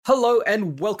Hello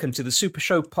and welcome to the Super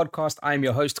Show podcast. I'm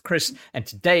your host, Chris, and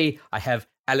today I have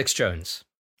Alex Jones.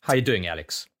 How you doing,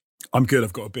 Alex? I'm good.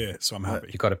 I've got a beer, so I'm happy.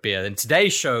 You got a beer. And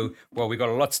today's show, well, we got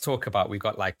a lot to talk about. We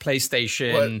got like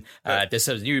PlayStation. There's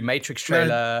a new Matrix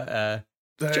trailer.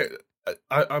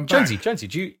 I'm back. Jonesy,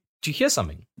 do you hear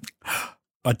something?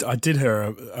 I did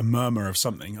hear a murmur of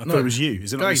something. I thought it was you.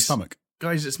 Is it not your stomach?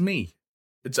 Guys, it's me.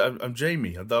 I'm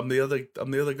Jamie. I'm the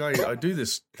other guy. I do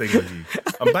this thing with you.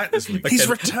 I'm back this week. He's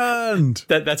returned.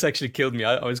 That's actually killed me.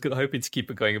 I was hoping to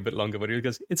keep it going a bit longer, but he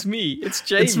goes, "It's me. It's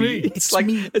Jamie. It's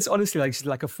me. It's honestly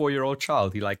like a 4-year-old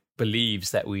child. He like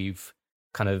believes that we've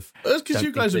kind of. That's because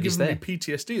you guys were giving me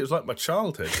PTSD. It was like my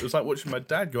childhood. It was like watching my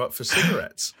dad go out for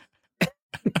cigarettes.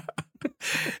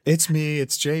 It's me.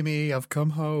 It's Jamie. I've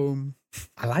come home.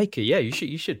 I like it. Yeah,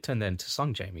 you should turn that into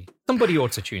song, Jamie. Somebody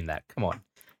auto-tune that. Come on.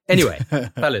 Anyway,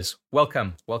 fellas,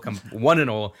 welcome, one and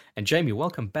all. And Jamie,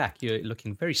 welcome back. You're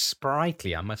looking very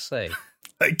sprightly, I must say.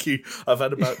 Thank you. I've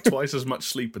had about twice as much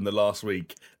sleep in the last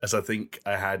week as I think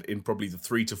I had in probably the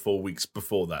 3 to 4 weeks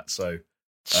before that. So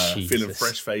feeling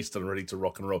fresh-faced and ready to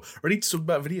rock and roll. Ready to talk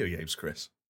about video games, Chris.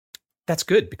 That's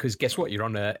good, because guess what? You're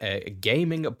on a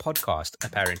gaming podcast,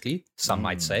 apparently, some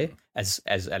might say, as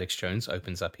Alex Jones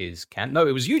opens up his can. No,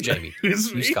 it was you, Jamie. You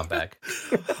scumbag.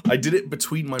 I did it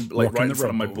between my, right in front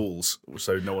of my balls,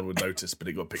 so no one would notice, but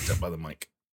it got picked up by the mic.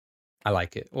 I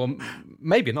like it. Well,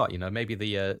 maybe not, maybe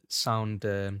the sound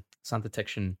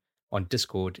detection on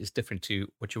Discord is different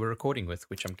to what you were recording with,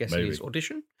 which I'm guessing is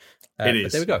Audition. It is.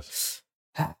 But there we go.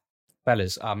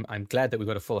 Fellas, I'm glad that we've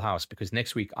got a full house, because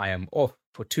next week I am off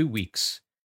for 2 weeks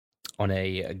on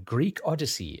a Greek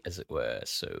odyssey, as it were.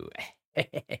 So,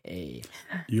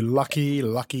 you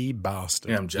lucky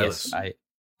bastard. Yeah, I'm jealous. Yes,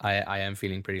 I am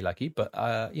feeling pretty lucky, but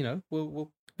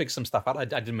we'll pick some stuff out. I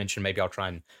did mention maybe I'll try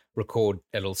and record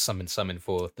a little summon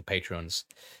for the Patreons.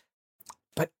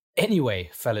 But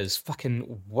anyway, fellas,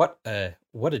 fucking what a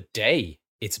day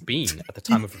it's been at the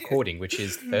time of recording, which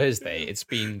is Thursday. It's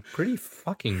been pretty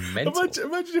fucking mental.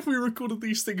 Imagine if we recorded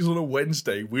these things on a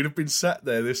Wednesday. We'd have been sat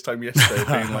there this time yesterday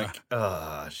being like,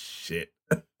 shit.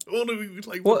 What do we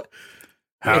like? Well,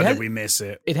 how did we miss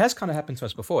it? It has kind of happened to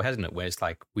us before, hasn't it? Where it's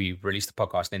like we released a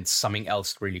podcast and then something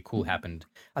else really cool happened.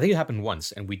 I think it happened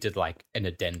once, and we did like an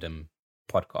addendum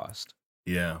podcast.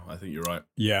 Yeah, I think you're right.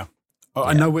 Yeah. Oh, yeah.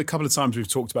 I know a couple of times we've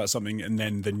talked about something and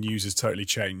then the news has totally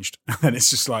changed. And it's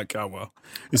just like, oh, well,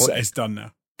 it's done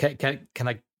now. Can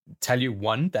I tell you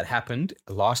one that happened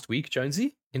last week,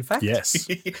 Jonesy, in fact? Yes.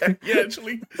 yeah,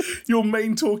 actually, your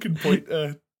main talking point,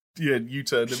 you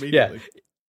turned immediately.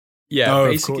 Yeah,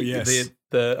 basically, of course, yes.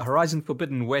 The Horizon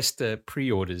Forbidden West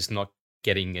pre-orders not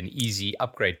getting an easy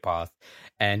upgrade path.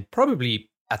 And probably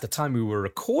at the time we were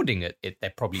recording it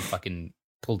they probably fucking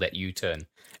pulled that U-turn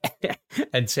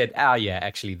and said,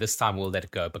 actually, this time we'll let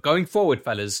it go. But going forward,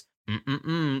 fellas,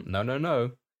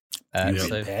 no.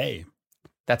 So hey,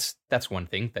 that's one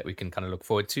thing that we can kind of look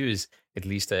forward to, is at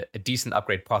least a decent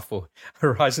upgrade path for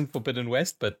Horizon Forbidden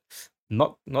West, but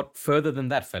not further than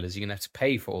that, fellas. You're going to have to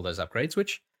pay for all those upgrades,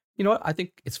 which, I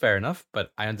think it's fair enough,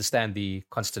 but I understand the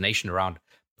consternation around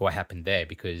what happened there,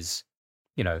 because,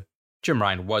 Jim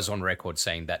Ryan was on record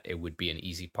saying that it would be an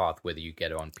easy path whether you get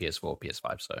it on PS4 or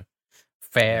PS5. So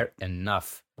fair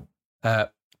enough.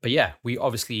 But yeah, we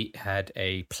obviously had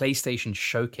a PlayStation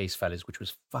showcase, fellas, which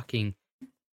was fucking.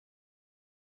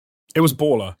 It was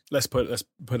baller. Let's put it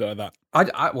like that.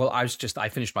 I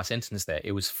finished my sentence there.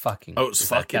 It was fucking. Oh, it was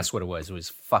fucking. That's what it was. It was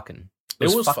fucking. It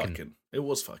was fucking. It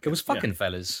was fucking,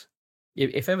 fellas.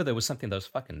 If ever there was something that was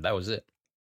fucking, that was it.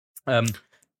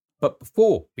 But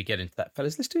before we get into that,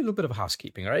 fellas, let's do a little bit of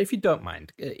housekeeping, all right? If you don't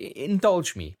mind,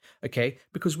 indulge me, okay?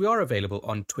 Because we are available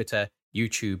on Twitter,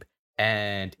 YouTube,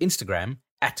 and Instagram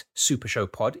at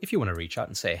SuperShowPod if you want to reach out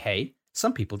and say, hey.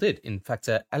 Some people did. In fact,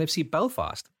 LFC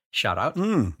Belfast, shout out,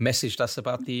 messaged us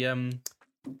about the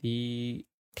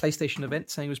PlayStation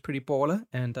event, saying it was pretty baller,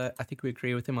 and I think we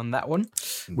agree with him on that one.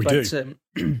 We do.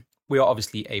 We are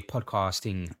obviously a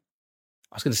podcasting.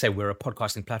 I was going to say we're a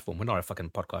podcasting platform. We're not a fucking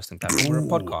podcasting platform. We're a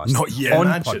podcast. Not yet. On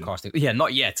podcasting. Yeah,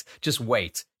 not yet. Just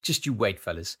wait. Just you wait,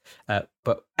 fellas.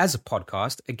 But as a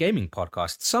podcast, a gaming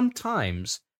podcast,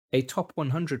 sometimes a top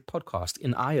 100 podcast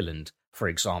in Ireland, for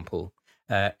example.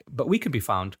 But we can be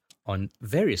found on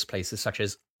various places, such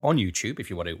as on YouTube, if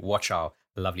you want to watch our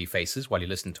lovely faces while you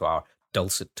listen to our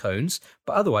dulcet tones.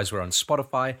 But otherwise, we're on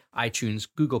Spotify, iTunes,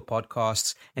 Google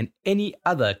Podcasts, and any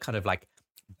other kind of like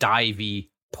divey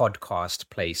podcast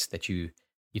place that you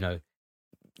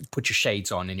put your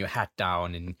shades on and your hat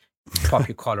down and pop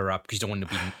your collar up because you don't want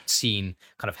to be seen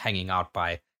kind of hanging out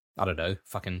by, I don't know,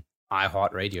 fucking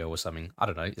iHeartRadio or something. I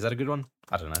don't know. Is that a good one?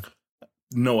 I don't know.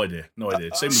 No idea.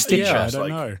 Same with Stitcher. Deezer. I don't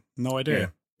know. No idea. Yeah,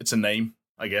 it's a name,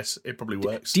 I guess. It probably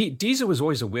works. Deezer was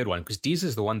always a weird one because Deezer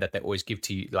is the one that they always give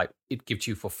to you, like it gives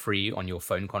you for free on your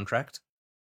phone contract.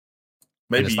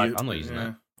 Maybe I'm not using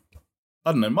that.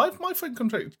 I don't know. My phone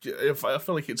contract, I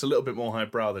feel like it's a little bit more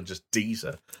highbrow than just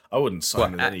Deezer. I wouldn't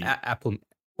sign with any. Apple.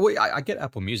 Well, I get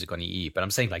Apple Music on EE, but I'm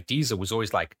saying like Deezer was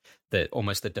always like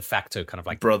almost the de facto kind of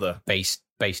like brother base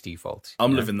default.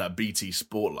 I'm living that BT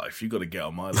sport life. You got to get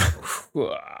on my level.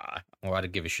 Well, I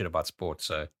don't give a shit about sports,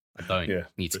 so I don't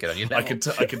need to get on your level.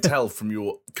 I can tell from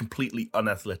your completely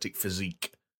unathletic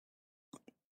physique.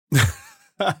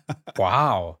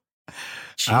 Wow.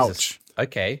 Jesus. Ouch.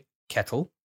 Okay,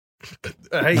 kettle.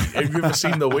 Hey, have you ever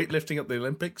seen the weightlifting at the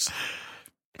Olympics?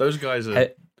 Those guys are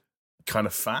kind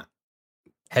of fat.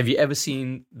 Have you ever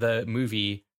seen the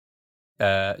movie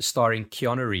starring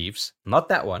Keanu Reeves? Not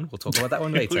that one. We'll talk about that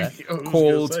one later.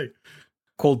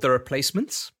 Called The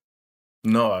Replacements?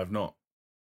 No, I've not.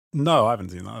 No, I haven't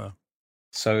seen that either.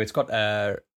 So it's got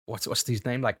what's his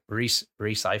name? Like Reese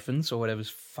Ifans or whatever his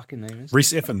fucking name is.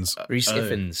 Reese Ifans. Reese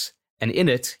Ifans. And in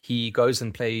it, he goes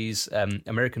and plays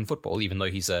American football, even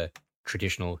though he's a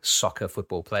traditional soccer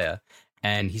football player.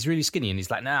 And he's really skinny, and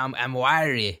he's like, "No, I'm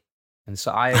wiry." And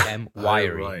so I am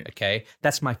wiry, right. Okay?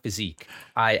 That's my physique.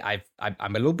 I'm a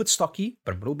little bit stocky,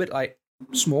 but I'm a little bit like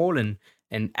small and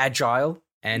agile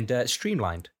and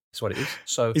streamlined. That's what it is.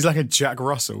 So he's like a Jack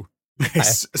Russell.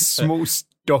 He's small,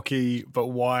 stocky, but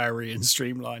wiry and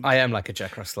streamlined. I am like a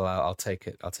Jack Russell. I'll take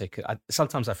it.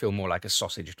 Sometimes I feel more like a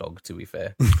sausage dog, to be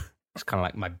fair. It's kind of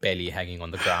like my belly hanging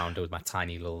on the ground with my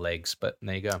tiny little legs, but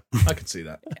there you go. I can see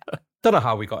that. Don't know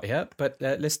how we got here, but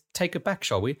let's take it back,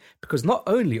 shall we? Because not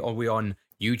only are we on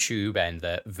YouTube and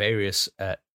the various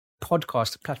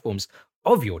podcast platforms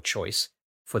of your choice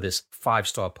for this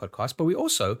 5-star podcast, but we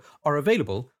also are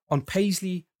available on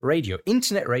Paisley Radio,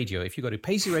 internet radio. If you go to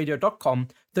paisleyradio.com,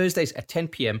 Thursdays at 10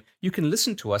 p.m., you can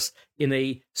listen to us in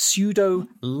a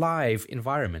pseudo-live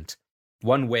environment,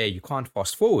 one where you can't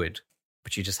fast forward,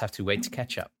 but you just have to wait to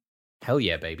catch up. Hell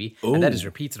yeah, baby. Ooh. And that is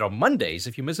repeated on Mondays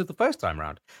if you miss it the first time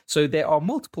round. So there are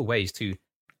multiple ways to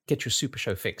get your Super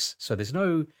Show fix. So there's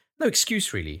no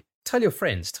excuse, really. Tell your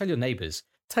friends, tell your neighbors,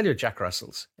 tell your Jack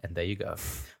Russells, and there you go.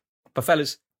 But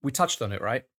fellas, we touched on it,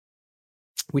 right?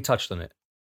 We touched on it.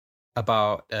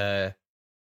 About the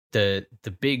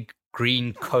big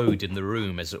green code in the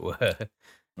room, as it were.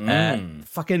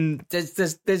 Fucking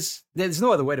there's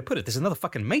no other way to put it. There's another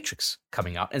fucking Matrix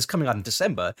coming out, and it's coming out in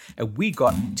December, and we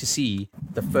got to see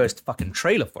the first fucking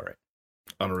trailer for it.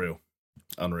 Unreal.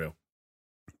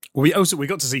 We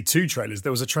got to see 2 trailers.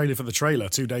 There was a trailer for the trailer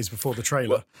 2 days before the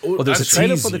trailer. Well, there was a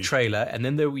trailer for the trailer, and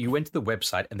then you went to the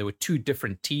website, and there were 2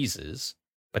 different teasers.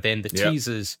 But then the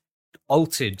teasers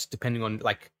altered depending on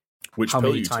like which how pill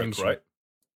many you times took, right?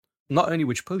 Not only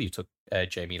which pill you took,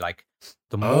 Jamie. Like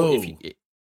the more,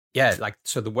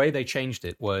 so the way they changed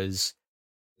it was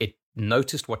it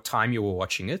noticed what time you were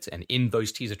watching it, and in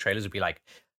those teaser trailers it'd be like,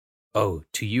 "Oh,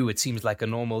 to you it seems like a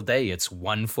normal day. It's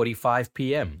 1:45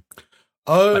 p.m."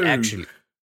 Oh, but actually,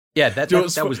 that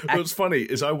was. What's funny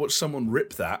is I watched someone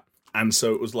rip that, and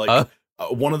so it was like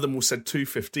one of them said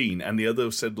 2:15, and the other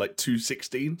said like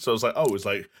 2:16. So I was like, "Oh, it's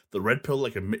like the red pill.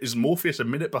 Like, is Morpheus a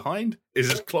minute behind?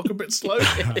 Is his clock a bit slow?"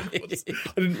 I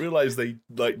didn't realize they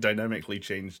like dynamically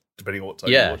changed depending on what time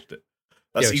you watched it.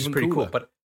 That's even pretty cooler. Cool.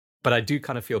 But I do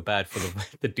kind of feel bad for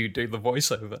the dude doing the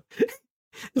voiceover.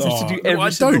 He has to do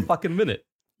every single fucking minute.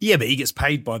 Yeah, but he gets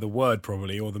paid by the word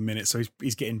probably or the minute, so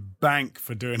he's getting bank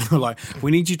for doing like,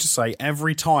 we need you to say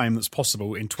every time that's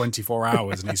possible in 24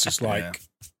 hours, and he's just like,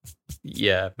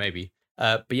 yeah, maybe.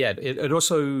 But yeah, it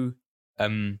also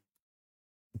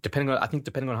depending on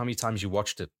how many times you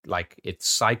watched it, like it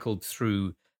cycled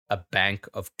through a bank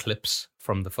of clips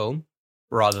from the film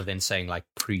rather than saying like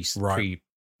prescribed.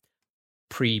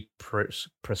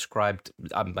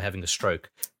 I'm having a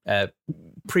stroke.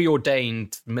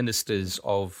 Preordained ministers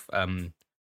of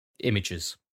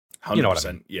images. 100%. You know what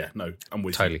I mean? Yeah, no, I'm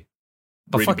with totally. you.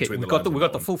 But fuck it, we got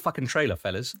the full fucking trailer,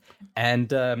 fellas,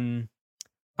 and I'm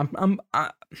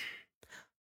not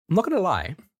gonna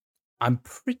lie, I'm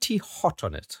pretty hot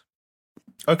on it.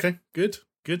 Okay, good.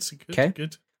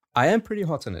 I am pretty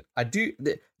hot on it. I do.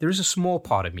 There is a small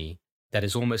part of me that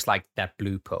is almost like that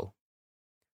blue pill,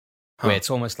 where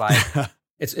it's almost like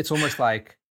it's almost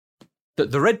like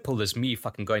the red pill is me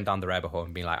fucking going down the rabbit hole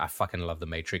and being like, I fucking love the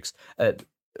Matrix.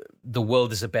 The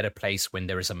world is a better place when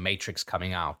there is a Matrix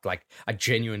coming out. Like, I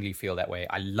genuinely feel that way.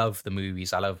 I love the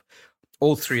movies. I love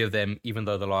all 3 of them, even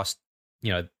though the last,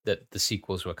 the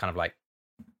sequels were kind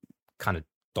of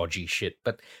dodgy shit.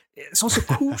 But it's also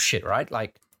cool shit, right?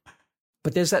 Like,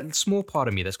 but there's that small part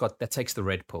of me that takes the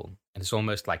red pill, and it's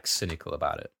almost like cynical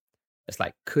about it. It's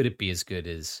like, could it be as good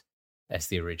as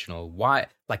the original? Why?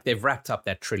 Like, they've wrapped up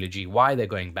that trilogy. Why they're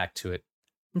going back to it?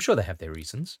 I'm sure they have their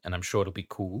reasons, and I'm sure it'll be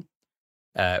cool.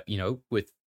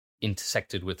 With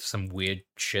intersected with some weird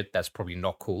shit that's probably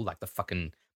not cool, like the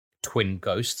fucking twin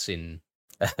ghosts in.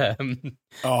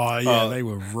 They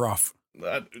were rough.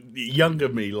 Younger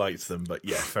me liked them, but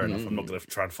yeah, fair enough. I'm not going to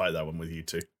try and fight that one with you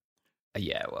two.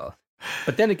 Yeah, well,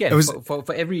 but then again,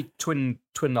 for every twin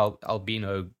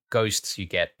albino ghosts you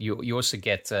get, you also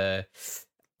get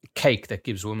cake that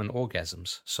gives women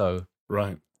orgasms. So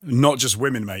right, not just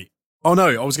women, mate. Oh no,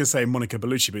 I was going to say Monica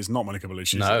Bellucci, but it's not Monica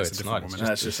Bellucci. No, it's not. Woman.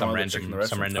 It's just some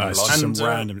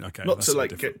random. Okay, not to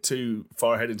get too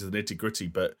far ahead into the nitty gritty,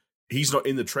 but he's not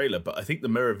in the trailer. But I think the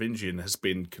Merovingian has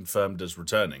been confirmed as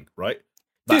returning. Right,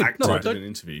 that actor did an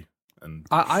interview, and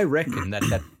I reckon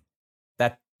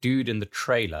that dude in the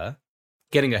trailer,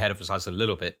 getting ahead of us a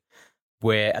little bit,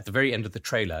 where at the very end of the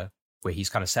trailer, where he's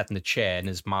kind of sat in the chair and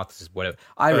his mouth is whatever.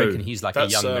 I reckon he's like a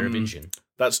young Merovingian.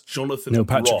 That's Jonathan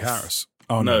Patrick Groff. Harris.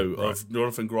 Of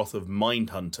Jonathan Groff of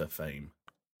Mindhunter fame.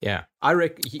 Yeah, I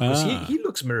reckon he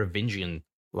looks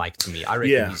Merovingian-like to me. I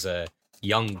reckon he's a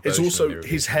young. It's also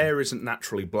his hair isn't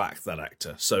naturally black. That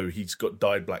actor, so he's got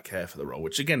dyed black hair for the role,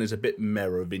 which again is a bit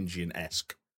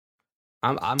Merovingian-esque.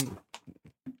 I'm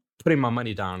putting my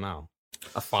money down now.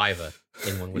 A $5.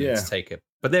 Anyone willing to take it?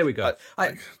 But there we go.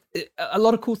 A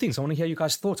lot of cool things. I want to hear you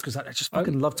guys' thoughts because I just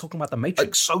fucking love talking about the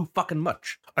Matrix so fucking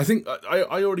much. I think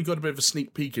I already got a bit of a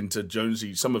sneak peek into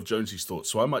some of Jonesy's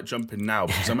thoughts, so I might jump in now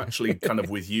because I'm actually kind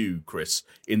of with you, Chris,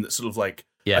 in that sort of like,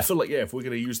 I feel like, if we're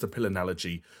going to use the pill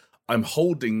analogy, I'm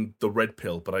holding the red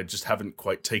pill, but I just haven't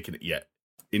quite taken it yet,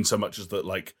 in so much as that,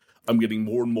 like, I'm getting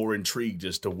more and more intrigued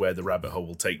as to where the rabbit hole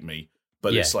will take me.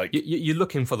 But it's like... You're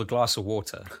looking for the glass of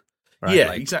water. Right?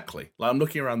 Yeah, exactly. Like, I'm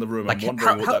looking around the room, I'm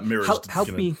wondering what that mirror is. Help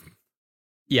me.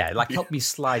 Yeah, help me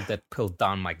slide that pill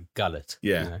down my gullet.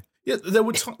 Yeah. You know? Yeah,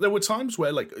 there were times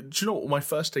where, like, do you know what my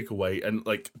first takeaway, and,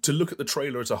 like, to look at the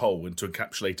trailer as a whole and to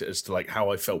encapsulate it as to, like,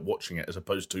 how I felt watching it as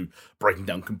opposed to breaking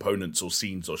down components or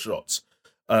scenes or shots.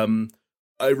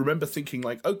 I remember thinking,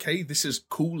 like, okay, this is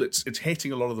cool. It's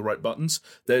hitting a lot of the right buttons.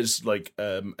 There's like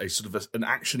a sort of an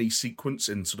action-y sequence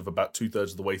in sort of about 2/3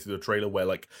 of the way through the trailer where,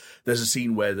 like, there's a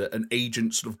scene where an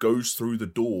agent sort of goes through the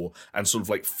door and sort of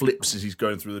like flips as he's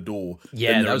going through the door.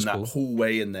 Yeah, then they're that was in that cool.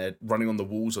 hallway and they're running on the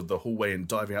walls of the hallway and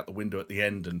diving out the window at the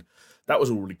end, and that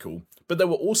was all really cool. But there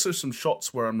were also some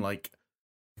shots where I'm like,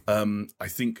 I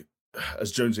think,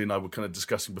 as Jonesy and I were kind of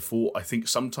discussing before, I think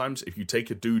sometimes if you take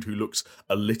a dude who looks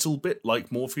a little bit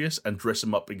like Morpheus and dress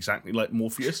him up exactly like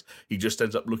Morpheus, he just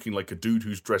ends up looking like a dude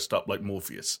who's dressed up like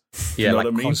Morpheus. Yeah, you know like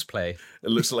what I mean? cosplay. It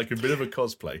looks like a bit of a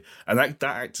cosplay. And that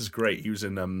actor's great. He was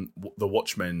in the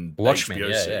Watchmen. Watchmen, HBO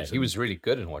yeah. series. He was really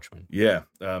good in Watchmen. Yeah.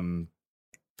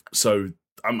 So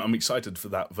I'm excited for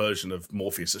that version of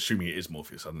Morpheus, assuming it is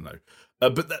Morpheus, I don't know.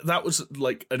 But that was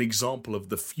like an example of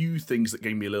the few things that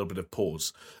gave me a little bit of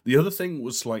pause. The other thing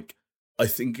was, like, I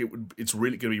think it's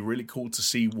really going to be really cool to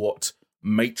see what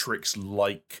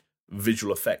Matrix-like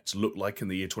visual effects look like in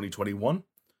the year 2021.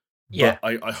 Yeah.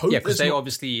 But I hope because they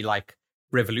obviously, like,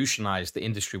 revolutionized the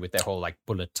industry with their whole, like,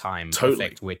 bullet time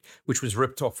effect, which was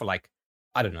ripped off for, like,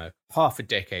 I don't know, half a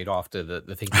decade after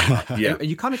the thing came out. Yeah. And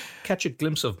you kind of catch a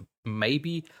glimpse of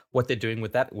maybe what they're doing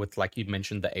with that, with, like you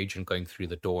mentioned, the agent going through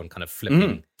the door and kind of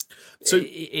flipping. So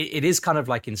it is kind of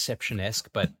like Inception-esque,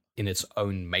 but in its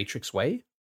own Matrix way.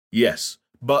 Yes,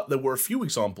 but there were a few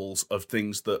examples of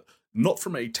things that, not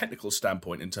from a technical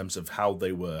standpoint in terms of how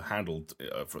they were handled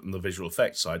from the visual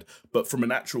effects side, but from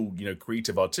an actual,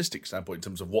 creative, artistic standpoint in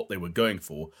terms of what they were going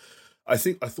for. I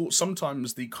thought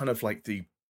sometimes the kind of like the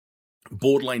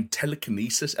borderline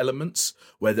telekinesis elements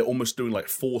where they're almost doing like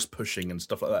force pushing and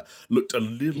stuff like that looked a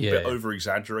little bit over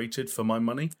exaggerated for my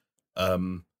money.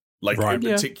 In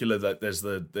particular, that there's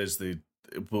the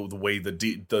way the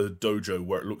dojo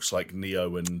where it looks like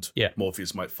Neo and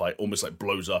Morpheus might fight almost like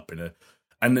blows up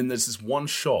and then there's this one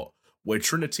shot where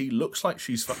Trinity looks like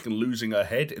she's fucking losing her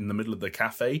head in the middle of the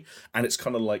cafe, and it's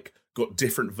kind of like got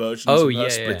different versions of her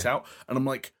split out, and I'm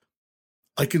like,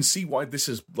 I can see why this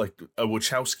is like a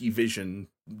Wachowski vision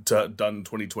done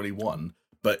 2021,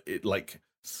 but it like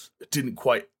didn't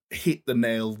quite hit the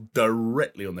nail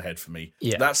directly on the head for me.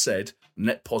 Yeah. That said,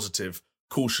 net positive,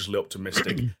 cautiously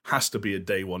optimistic, has to be a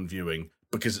day one viewing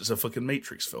because it's a fucking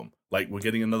Matrix film. Like, we're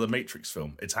getting another Matrix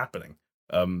film. It's happening.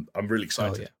 I'm really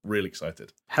excited. Really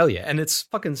excited. Hell yeah. And it's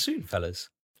fucking soon, fellas.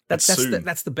 That's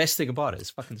the best thing about it. It's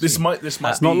fucking soon. This might it's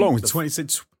not long.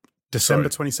 It's December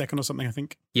 22nd or something, I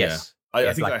think. Yes.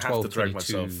 I think like I have to drag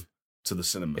myself to the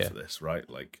cinema for this, right?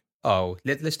 Like, Oh,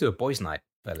 let's do a boys' night,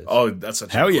 fellas. Oh, that's a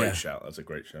great shout. That's a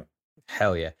great shout.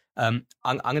 Hell yeah. I'm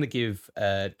going to give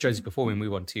Josie, before we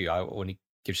move on to you, I want to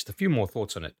give just a few more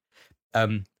thoughts on it.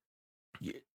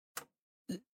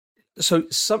 So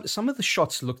some of the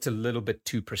shots looked a little bit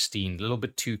too pristine, a little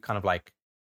bit too kind of like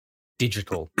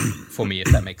digital for me,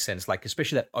 if that makes sense. Like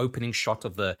especially that opening shot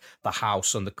of the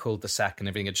house on the cul-de-sac and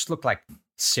everything. It just looked like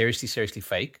seriously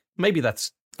fake. Maybe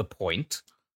that's the point.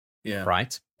 Yeah.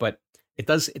 Right. But it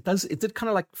did kind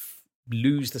of like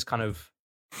lose this kind of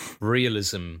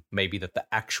realism, maybe, that the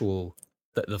actual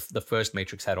the first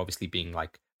Matrix had, obviously being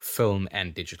like film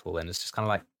and digital. And it's just kind of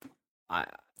like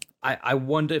I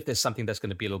wonder if there's something that's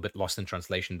going to be a little bit lost in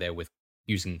translation there with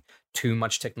using too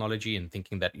much technology and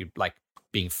thinking that you're like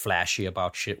being flashy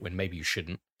about shit when maybe you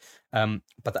shouldn't.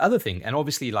 But the other thing, and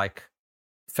obviously like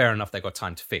fair enough, they got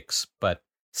time to fix, but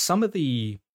some of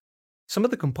the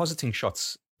compositing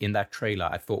shots in that trailer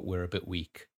I thought were a bit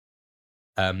weak.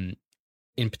 In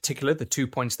particular, the 2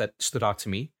 points that stood out to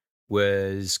me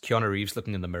was Keanu Reeves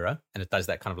looking in the mirror, and it does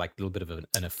that kind of like a little bit of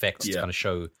an effect to kind of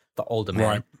show the older man.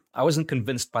 Right. I wasn't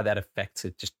convinced by that effect.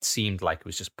 It just seemed like it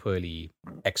was just poorly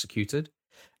executed.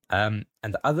 And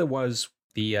the other was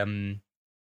the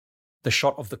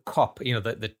shot of the cop,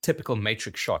 the typical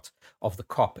Matrix shot of the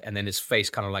cop, and then his face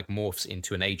kind of like morphs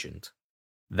into an agent.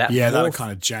 That was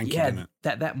kind of janky, didn't it?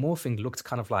 That morphing looked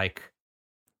kind of like,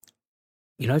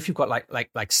 if you've got like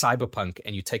Cyberpunk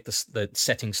and you take the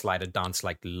setting slider down to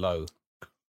like low,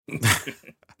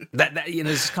 that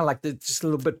it's kind of like just a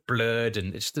little bit blurred,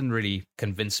 and it just didn't really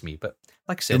convince me. But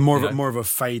like I said, more of a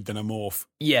fade than a morph.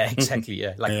 Yeah, exactly.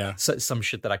 Yeah, like some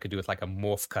shit that I could do with like a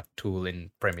morph cut tool in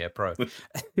Premiere Pro.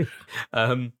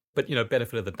 But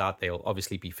benefit of the doubt, they'll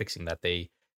obviously be fixing that. They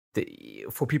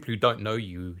for people who don't know,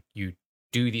 you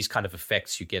do these kind of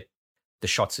effects, you get the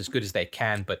shots as good as they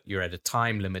can, but you're at a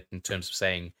time limit in terms of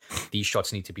saying these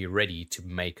shots need to be ready to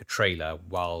make a trailer.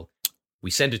 While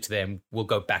we send it to them, we'll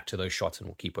go back to those shots and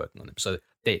we'll keep working on them. So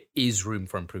there is room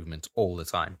for improvement all the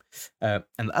time. And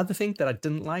the other thing that I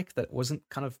didn't like, that wasn't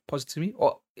kind of positive to me,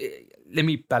 or let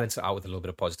me balance it out with a little bit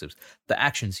of positives. The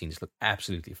action scenes look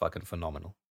absolutely fucking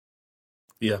phenomenal.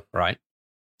 Yeah. Right?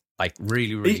 Like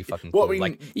really fucking cool. I mean,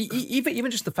 like even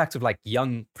just the fact of like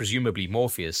young, presumably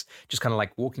Morpheus, just kind of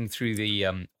like walking through the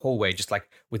hallway, just like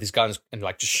with his guns and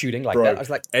like just shooting like that. I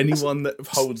was like, anyone that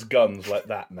holds guns like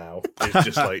that now is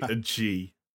just like a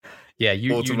G. Yeah, you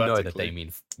know that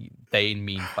they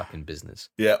mean fucking business.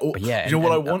 Yeah, you know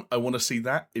what I want? I want to see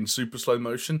that in super slow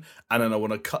motion, and then I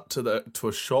want to cut to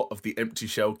a shot of the empty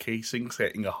shell casing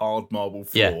hitting a hard marble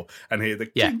floor, and hear the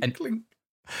clink clink.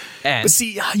 But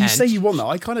see, you say you want that.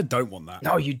 I kind of don't want that.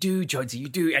 No, you do, Jonesy. You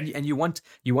do, and you want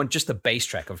just a bass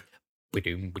track of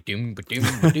bring back the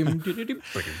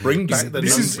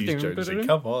 90s, Jonesy.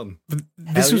 Come on.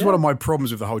 This was one of my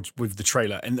problems with the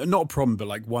trailer, and not a problem, but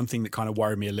like one thing that kind of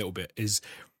worried me a little bit is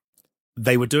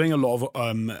they were doing a lot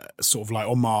of sort of like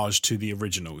homage to the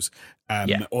originals,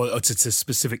 or to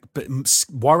specific, but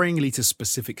worryingly to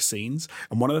specific scenes.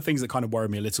 And one of the things that kind of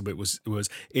worried me a little bit was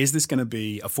is this going to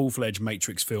be a full-fledged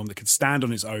Matrix film that could stand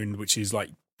on its own, which is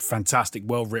like fantastic,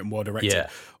 well written, well directed,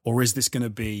 or is this going to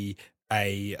be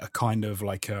a kind of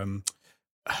like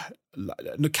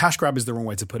cash grab is the wrong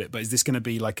way to put it, but is this going to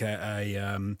be like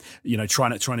trying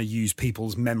to use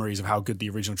people's memories of how good the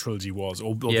original trilogy was,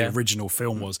 or the original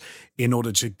film was, in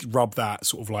order to rub that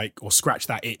sort of like, or scratch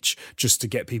that itch, just to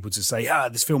get people to say,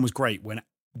 this film was great, when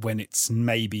it's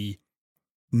maybe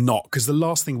not? Because the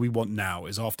last thing we want now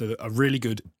is, after a really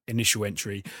good initial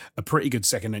entry, a pretty good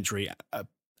second entry,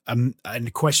 and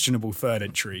a questionable third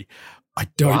entry, I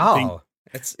don't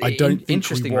think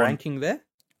interesting ranking there.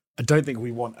 I don't think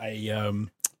we want a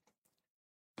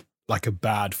like a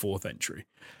bad fourth entry.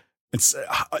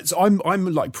 I'm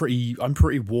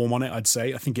pretty warm on it, I'd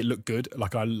say. I think it looked good.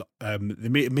 Like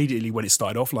immediately when it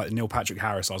started off, like Neil Patrick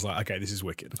Harris, I was like, okay, this is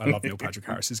wicked. I love Neil Patrick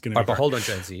Harris. It's going to be but hold on,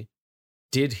 Jonesy.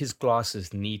 Did his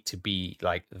glasses need to be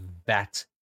like that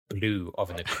blue of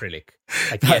an acrylic?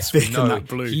 Like, yes, we know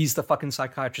he's the fucking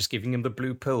psychiatrist giving him the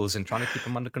blue pills and trying to keep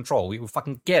him under control. We will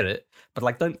fucking get it, but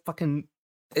like, don't fucking.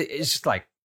 It's just like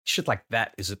shit like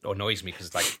that. Annoys me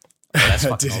because like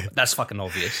that's fucking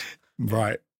obvious,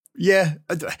 right? Yeah,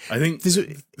 I think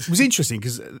it was interesting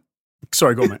because.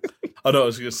 Sorry, go on, mate. I know. I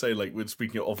was going to say, like, when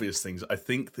speaking of obvious things, I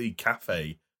think the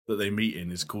cafe that they meet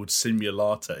in is called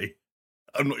Simulate.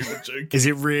 I'm not even joking. Is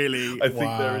it really? I think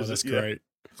there is. That's great.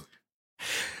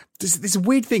 There's a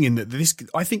weird thing in that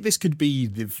I think this could be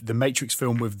the Matrix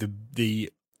film with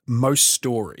the most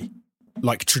story,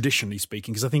 like traditionally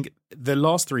speaking, because I think the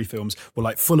last three films were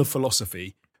like full of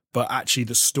philosophy, but actually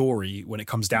the story, when it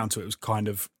comes down to it, was kind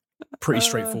of pretty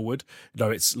straightforward.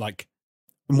 Though it's like,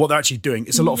 and what they're actually doing,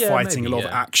 it's a lot of fighting, maybe, a lot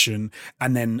of action,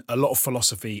 and then a lot of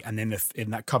philosophy, and then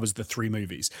and that covers the 3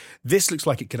 movies. This looks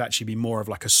like it could actually be more of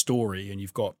like a story, and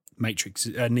you've got Matrix,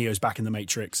 Neo's back in the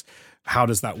Matrix. How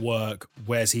does that work?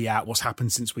 Where's he at? What's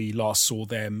happened since we last saw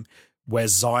them?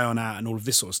 Where's Zion at? And all of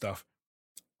this sort of stuff.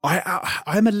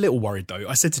 I'm a little worried though.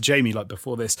 I said to Jamie like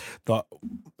before this that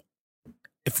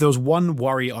if there was one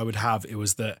worry I would have, it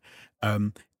was that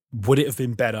would it have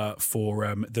been better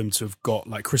for them to have got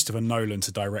like Christopher Nolan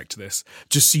to direct this?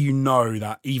 Just so you know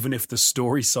that even if the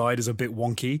story side is a bit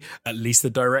wonky, at least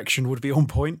the direction would be on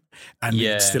point, and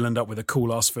you'd still end up with a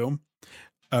cool ass film.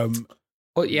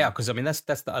 Well, yeah, because I mean that's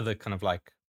the other kind of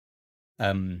like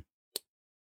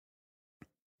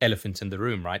elephant in the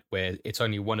room, right? Where it's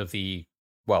only one of the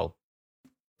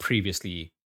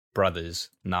previously brothers,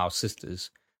 now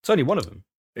sisters. It's only one of them.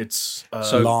 It's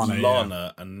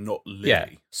Lana and not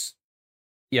Lily.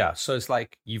 Yeah. So it's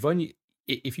like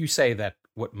if you say that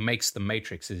what makes the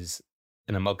Matrix is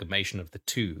an amalgamation of the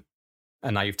two,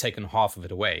 and now you've taken half of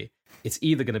it away, it's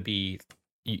either going to be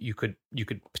you could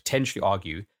potentially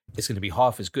argue it's going to be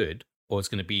half as good, or it's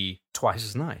going to be twice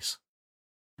as nice.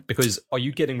 Because are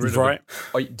you getting rid of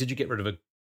did you get rid of a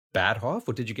bad half,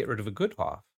 or did you get rid of a good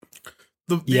half?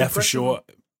 For sure.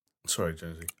 Sorry,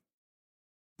 Jonesy.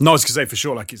 No, I was going to say for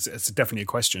sure. Like it's definitely a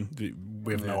question.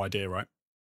 We have no idea, right?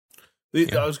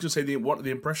 I was going to say the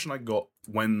impression I got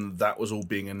when that was all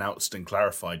being announced and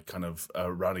clarified, kind of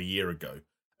around a year ago.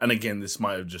 And again, this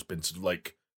might have just been sort of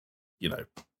like,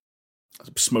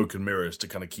 smoke and mirrors to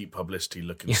kind of keep publicity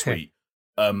looking sweet.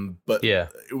 But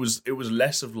it was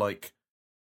less of like,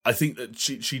 I think that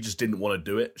she just didn't want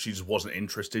to do it. She just wasn't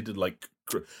interested in like,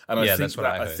 and I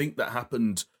think that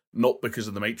happened not because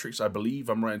of the Matrix. I believe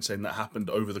I'm right in saying that happened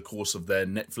over the course of their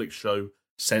Netflix show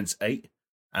Sense8,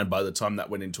 and by the time that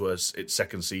went into its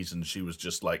second season, she was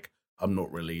just like, I'm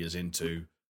not really as into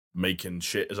making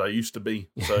shit as I used to be.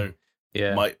 So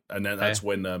and then that's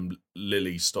when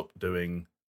Lily stopped doing.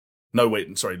 No,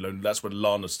 wait, sorry. That's when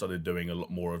Lana started doing a lot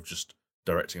more of just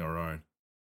directing her own.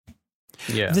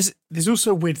 Yeah, there's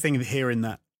also a weird thing here in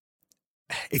that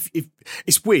if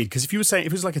it's weird because if you were saying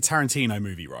if it was like a Tarantino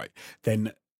movie, right,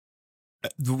 then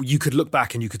you could look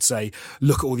back and you could say,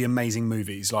 look at all the amazing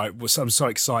movies. Like, I'm so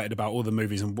excited about all the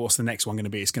movies, and what's the next one going to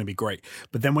be? It's going to be great.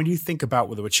 But then when you think about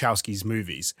the Wachowskis'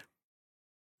 movies,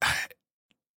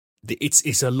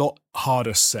 it's a lot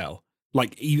harder sell.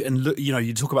 Like, even,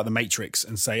 you talk about The Matrix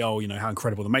and say, oh, how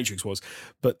incredible The Matrix was.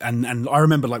 But, and I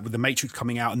remember like with The Matrix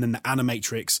coming out and then the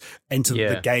Animatrix, Enter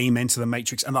the game, Enter the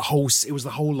Matrix, and it was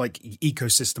the whole like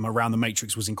ecosystem around The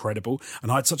Matrix was incredible.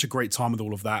 And I had such a great time with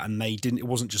all of that. And it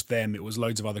wasn't just them, it was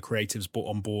loads of other creatives brought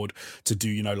on board to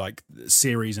do, like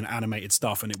series and animated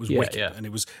stuff. And it was wicked. Yeah. And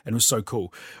it was so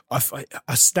cool. A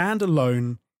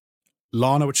standalone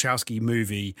Lana Wachowski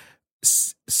movie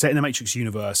set in the Matrix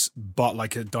universe, but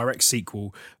like a direct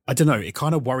sequel, I don't know, it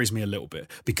kind of worries me a little bit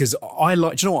because I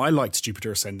liked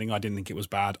Jupiter Ascending. I didn't think it was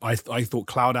bad. I thought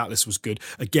Cloud Atlas was good.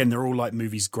 Again, they're all like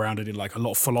movies grounded in like a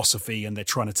lot of philosophy, and they're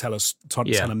trying to tell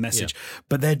a message,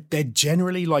 but they're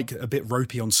generally like a bit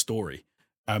ropey on story,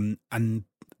 and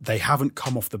they haven't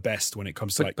come off the best when it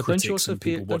comes to critics and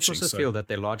people watching. Don't you also feel that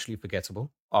they're largely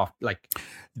forgettable? Like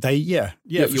you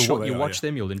watch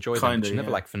them, you'll enjoy them, but you're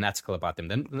never like fanatical about them.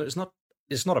 Then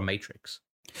it's not a Matrix.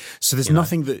 So there's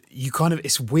nothing that you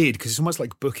it's weird because it's almost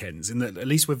like bookends in that at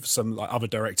least with some like other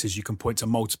directors, you can point to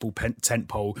multiple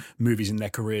tentpole movies in their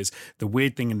careers. The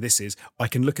weird thing in this is I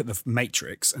can look at the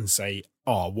Matrix and say,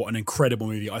 oh, what an incredible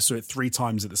movie. I saw it 3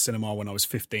 times at the cinema when I was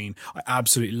 15. I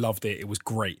absolutely loved it. It was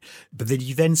great. But then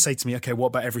you then say to me, okay, what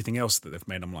about everything else that they've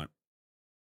made? I'm like,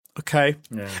 okay.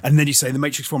 Yeah. And then you say the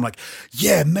Matrix 4, I'm like,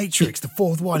 yeah, Matrix, the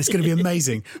 4th one, it's going to be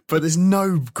amazing. But there's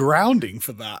no grounding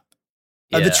for that.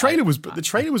 Yeah, the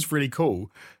trailer was really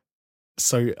cool.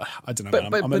 So I don't know.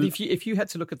 But if you had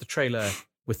to look at the trailer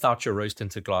without your rose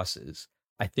tinted glasses,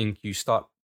 I think you start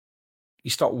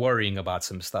worrying about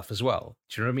some stuff as well.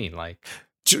 Do you know what I mean? Like,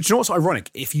 do you know what's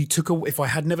ironic? If I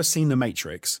had never seen The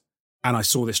Matrix and I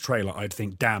saw this trailer, I'd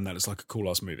think, damn, that looks like a cool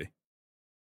ass movie.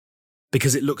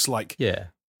 Because it looks like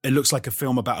a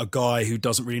film about a guy who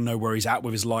doesn't really know where he's at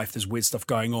with his life. There's weird stuff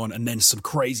going on, and then some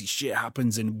crazy shit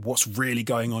happens and what's really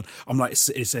going on. I'm like, it's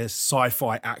a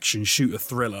sci-fi action shooter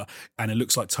thriller, and it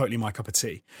looks like totally my cup of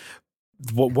tea.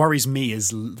 What worries me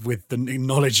is with the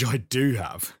knowledge I do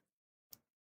have.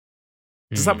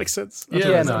 Does that make sense? I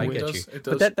get you. It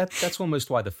does. But that's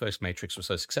almost why the first Matrix was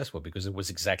so successful, because it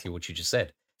was exactly what you just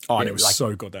said. Oh, and it was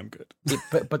so goddamn good.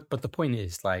 But the point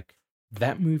is, like,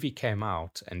 that movie came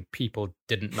out and people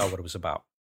didn't know what it was about.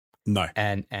 No.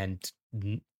 And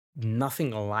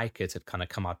nothing like it had kind of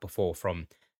come out before from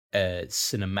a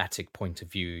cinematic point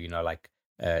of view, you know, like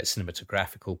a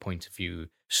cinematographical point of view,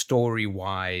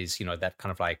 story-wise, you know, that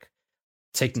kind of like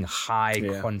taking high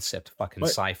concept fucking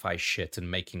sci-fi shit and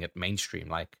making it mainstream.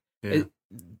 Like,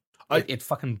 it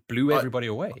fucking blew everybody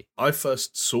away. I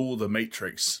first saw The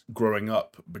Matrix growing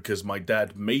up because my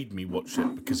dad made me watch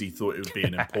it because he thought it would be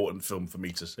an important film for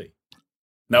me to see.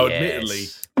 Now, admittedly,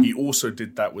 he also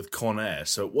did that with Con Air,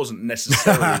 so it wasn't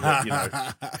necessarily that, you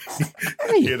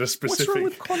know, he had a specific... What's wrong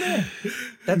with Con Air?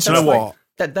 Do you know what?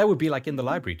 That would be like in the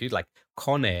library, dude. Like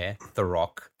Con Air, The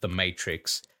Rock, The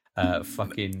Matrix,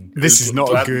 fucking... This is not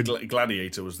a good...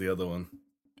 Gladiator was the other one.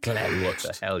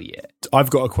 Gladiator, hell yeah. I've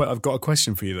got a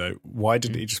question for you, though. Why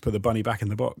didn't he just put the bunny back in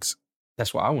the box?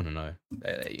 That's what I want to know.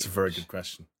 It's a very good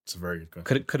question.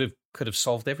 Could have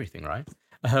solved everything, right?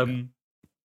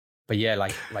 But yeah,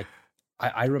 like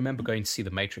I remember going to see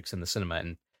The Matrix in the cinema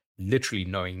and literally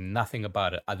knowing nothing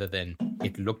about it other than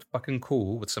it looked fucking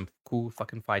cool with some cool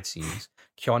fucking fight scenes.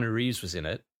 Keanu Reeves was in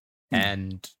it,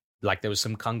 and like there was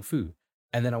some kung fu.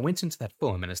 And then I went into that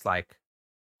film, and it's like,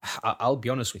 I'll be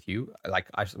honest with you, like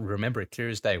I remember it clear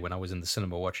as day when I was in the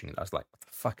cinema watching it. I was like, what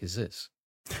the fuck is this?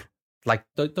 Like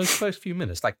those first few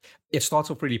minutes, like it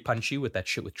starts off really punchy with that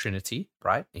shit with Trinity,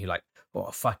 right? And you're like, oh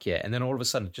fuck yeah. And then all of a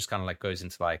sudden it just kind of like goes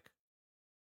into like,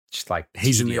 just like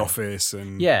he's in the office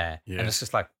and and it's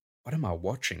just like, what am I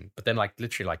watching? But then like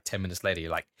literally like 10 minutes later,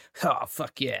 you're like, oh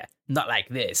fuck yeah, not like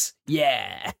this,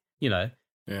 you know.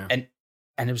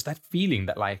 And it was that feeling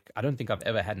that like I don't think I've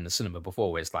ever had in the cinema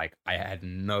before, where it's like I had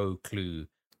no clue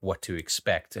what to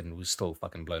expect and was still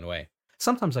fucking blown away.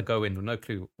 Sometimes I go in with no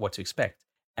clue what to expect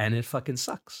and it fucking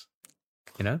sucks,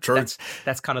 you know. True.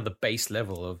 That's kind of the base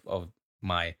level of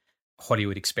my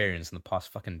Hollywood experience in the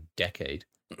past fucking decade.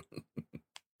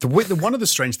 One of the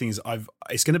strange things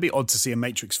it's going to be odd to see a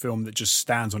Matrix film that just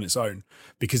stands on its own,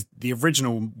 because the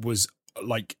original was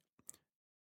like,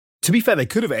 to be fair, they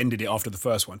could have ended it after the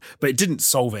first one, but it didn't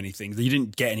solve anything. You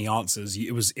didn't get any answers.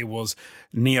 It was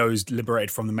Neo's liberated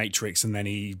from the Matrix and then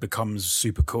he becomes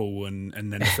super cool and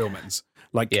then the film ends.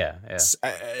 Like,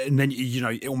 and then, you know,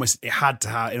 it had to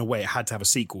have, in a way, it had to have a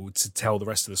sequel to tell the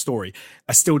rest of the story.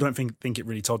 I still don't think it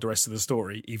really told the rest of the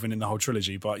story, even in the whole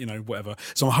trilogy, but, you know, whatever.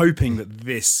 So I'm hoping that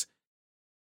this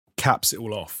caps it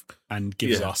all off and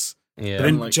gives us. Yeah. But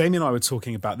then Jamie and I were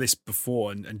talking about this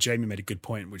before, and Jamie made a good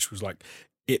point, which was like,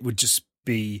 it would just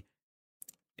be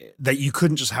that you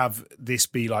couldn't just have this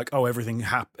be like, oh, everything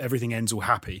ends all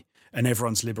happy and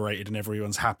everyone's liberated and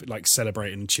everyone's happy, like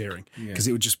celebrating and cheering, because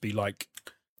it would just be like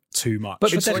too much.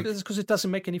 But that's because it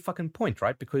doesn't make any fucking point,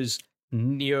 right? Because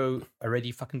Neo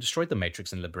already fucking destroyed the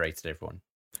Matrix and liberated everyone.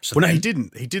 So well, no, he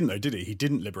didn't though, did he? He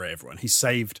didn't liberate everyone.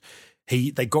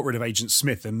 They got rid of Agent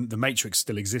Smith and the Matrix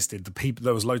still existed.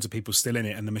 There was loads of people still in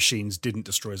it and the machines didn't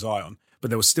destroy Zion, but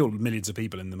there were still millions of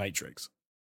people in the Matrix.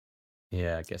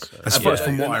 Yeah, I guess so. As far as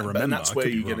from what I remember. And that's where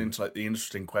you get into like the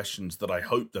interesting questions that I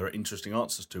hope there are interesting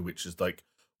answers to, which is like,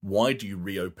 why do you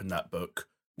reopen that book?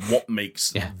 What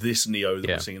makes this Neo that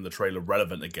we're seeing in the trailer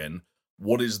relevant again?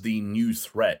 What is the new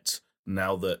threat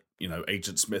now that, you know,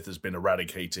 Agent Smith has been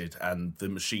eradicated and the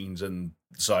machines and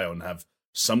Zion have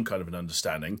some kind of an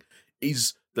understanding?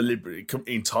 Is the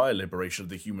entire liberation of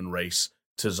the human race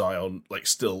to Zion like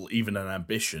still even an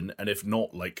ambition? And if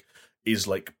not, like, is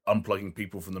like unplugging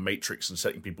people from the Matrix and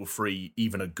setting people free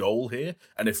even a goal here?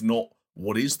 And if not,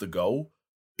 what is the goal?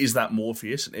 Is that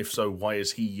Morpheus? And if so, why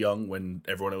is he young when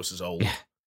everyone else is old?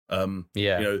 There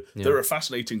are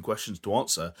fascinating questions to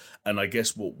answer. And I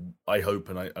guess what I hope,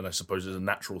 and I suppose is a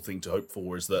natural thing to hope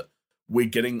for, is that we're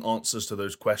getting answers to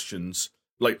those questions.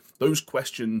 Like, those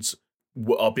questions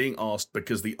are being asked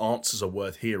because the answers are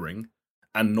worth hearing,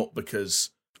 and not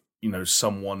because, you know,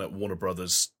 someone at Warner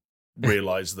Brothers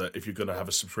realize that if you're going to have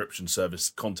a subscription service,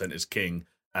 content is king,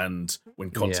 and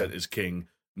when content is king,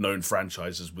 known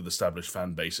franchises with established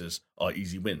fan bases are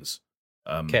easy wins.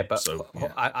 Okay, but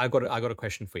I got a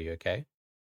question for you. Okay,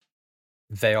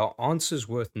 they are answers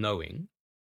worth knowing,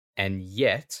 and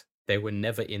yet they were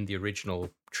never in the original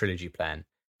trilogy plan.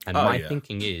 And my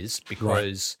thinking is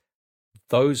because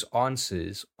those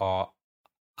answers are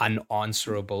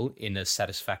unanswerable in a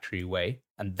satisfactory way,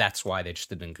 and that's why they just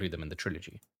didn't include them in the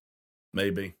trilogy.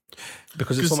 Maybe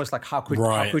because it's almost like how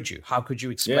could you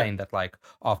explain that, like,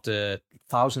 after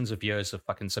thousands of years of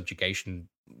fucking subjugation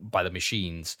by the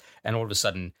machines, and all of a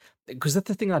sudden, because that's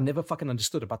the thing I never fucking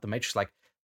understood about the Matrix. Like,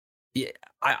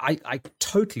 I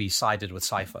totally sided with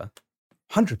Cypher,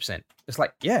 100%. It's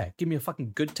like, give me a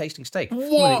fucking good tasting steak.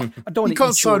 What? I don't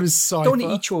want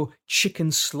to eat your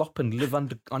chicken slop and live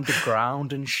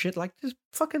underground and shit. Like, just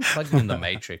fucking plug me in the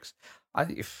Matrix.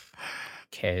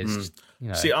 cares? You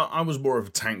know. See, I was more of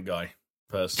a tank guy,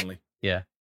 personally. Yeah.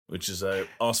 Which is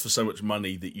ask for so much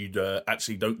money that you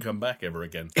actually don't come back ever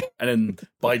again. And then,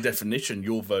 by definition,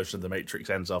 your version of The Matrix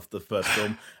ends after the first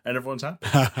film, and everyone's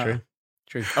happy.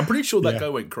 True. I'm pretty sure that guy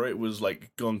was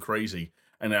like gone crazy,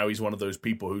 and now he's one of those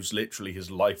people who's literally his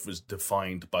life was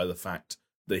defined by the fact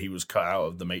that he was cut out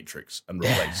of The Matrix and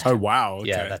replaced. Oh wow! Okay.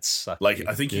 Yeah, that's like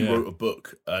I think he wrote a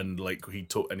book, and like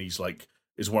he's like.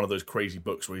 Is one of those crazy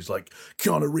books where he's like,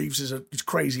 Keanu Reeves is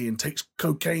crazy and takes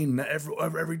cocaine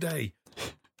every day.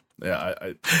 Yeah,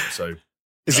 so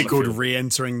is it called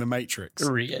Re-entering the Matrix?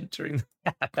 Re-entering,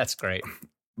 that's great.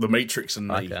 The Matrix and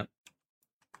like me. That.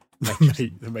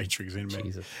 The Matrix in me.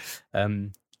 Jesus.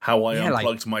 How I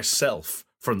unplugged myself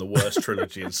from the worst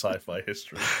trilogy in sci-fi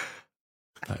history.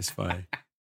 That's funny.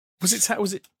 Was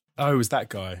it? Oh, it was that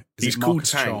guy? He's called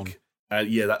Tank.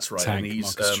 Yeah, that's right. Tank, and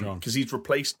he's because he's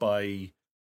replaced by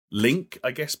Link,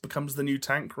 I guess, becomes the new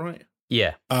Tank, right?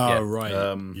 Yeah. Oh, right.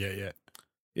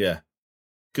 Yeah.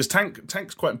 Because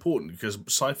Tank's quite important because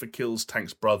Cypher kills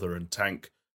Tank's brother, and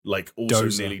Tank like also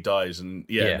nearly dies, and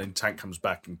and then Tank comes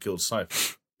back and kills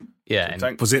Cypher. Yeah. So and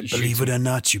Tank, was it "Believe it or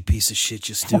not, you piece of shit,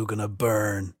 you're still gonna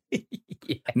burn"?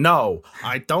 No,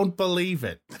 I don't believe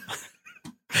it.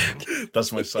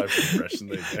 That's my Cypher impression.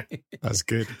 There you go. That's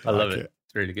good. I love it.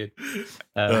 It's really good.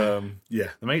 The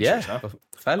Matrix. Yeah, huh?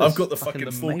 Fellas, I've got the fucking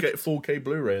 4K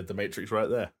Blu-ray of The Matrix right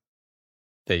there.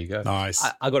 There you go. Nice.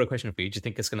 I got a question for you. Do you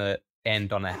think it's gonna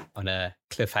end on a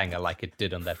cliffhanger like it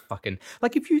did on that fucking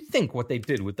like if you think what they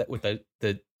did with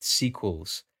the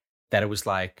sequels, that it was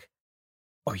like,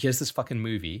 oh, here's this fucking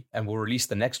movie and we'll release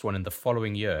the next one in the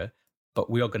following year, but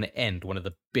we are gonna end one of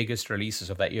the biggest releases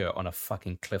of that year on a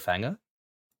fucking cliffhanger.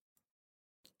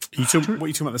 What are you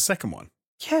talking about, the second one?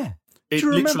 Yeah. It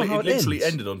literally literally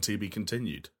ended on To Be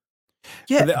Continued.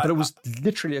 Yeah, but it was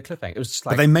literally a cliffhanger. It was just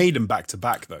like, but they made them back to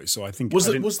back though, so I think I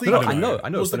know.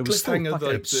 Was but the it cliffhanger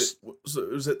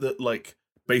was it that like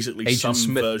basically Agent some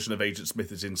Smith. version of Agent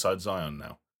Smith is inside Zion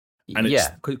now? And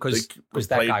because that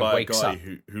played guy by a wakes guy up.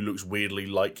 who looks weirdly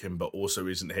like him, but also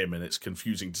isn't him, and it's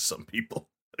confusing to some people.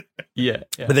 Yeah.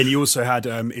 But then you also had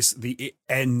it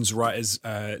ends right as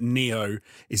Neo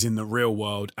is in the real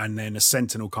world, and then a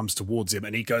Sentinel comes towards him,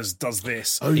 and he does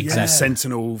this. Oh yeah. And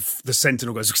the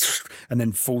Sentinel goes and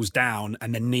then falls down,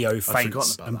 and then Neo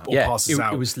faints and passes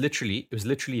out. It was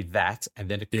literally that, and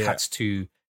then it cuts to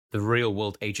the real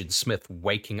world Agent Smith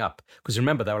waking up. Because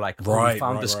remember, they were like, we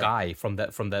found this guy from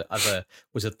the other,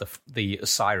 was it the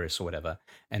Osiris or whatever?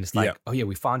 And it's like, oh yeah,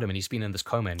 we found him, and he's been in this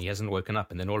coma, and he hasn't woken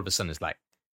up. And then all of a sudden, it's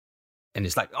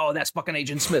like, oh, that's fucking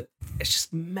Agent Smith. It's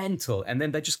just mental. And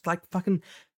then they just like fucking,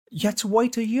 you had to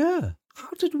wait a year. How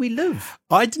did we live?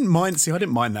 I didn't mind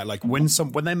that. Like when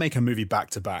they make a movie back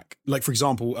to back, like for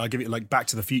example, I'll give it like Back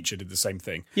to the Future did the same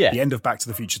thing. Yeah. The end of Back to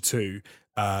the Future 2,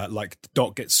 like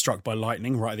Doc gets struck by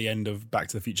lightning right at the end of Back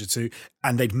to the Future 2,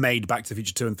 and they'd made Back to the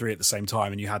Future 2 and 3 at the same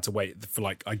time, and you had to wait for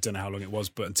like, I don't know how long it was,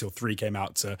 but until 3 came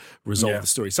out to resolve the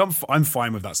story. So I'm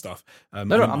fine with that stuff. I'm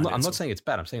not saying it's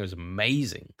bad. I'm saying it was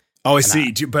amazing. Oh, I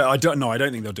see. But I don't know. I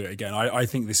don't think they'll do it again. I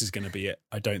think this is going to be it.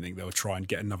 I don't think they'll try and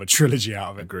get another trilogy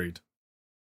out of it. Agreed.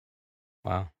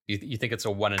 Wow. You think it's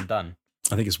a one and done?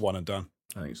 I think it's one and done.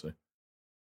 I think so.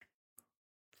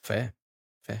 Fair.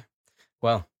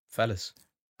 Well, fellas,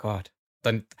 God,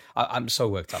 I'm so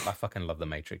worked up. I fucking love The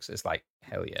Matrix. It's like,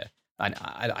 hell yeah.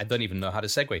 I don't even know how to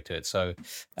segue to it. So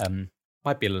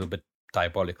might be a little bit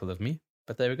diabolical of me.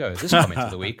 But there we go. This comment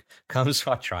of the week comes.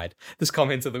 I tried. This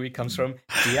comment of the week comes from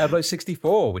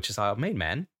Diablo64, which is our main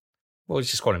man. Well,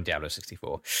 let's just call him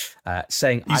Diablo64,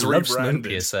 saying, "I love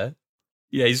Snowpiercer."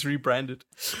 Yeah, he's rebranded.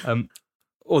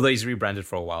 Although he's rebranded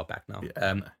for a while back now.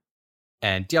 Yeah.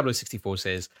 And Diablo64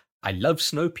 says, "I love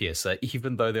Snowpiercer,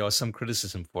 even though there are some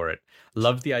criticism for it.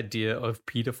 Love the idea of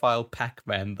pedophile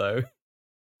Pac-Man, though."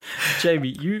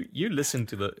 Jamie, you listened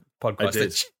to the podcast. I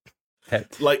did.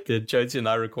 That Jonesy and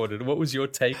I recorded. What was your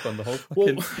take on the whole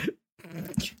fucking...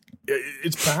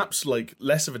 It's perhaps like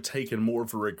less of a take and more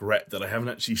of a regret that I haven't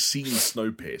actually seen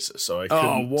Snowpiercer, so I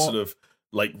couldn't sort of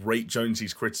like rate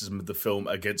Jonesy's criticism of the film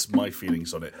against my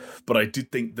feelings on it. But I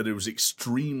did think that it was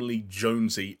extremely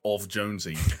Jonesy of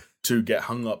Jonesy to get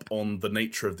hung up on the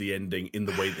nature of the ending in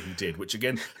the way that he did, which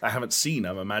again, I haven't seen.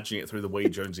 I'm imagining it through the way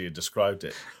Jonesy had described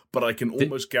it. But I can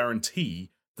almost guarantee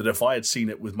that if I had seen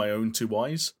it with my own two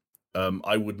eyes,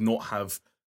 I would not have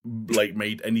like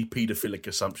made any paedophilic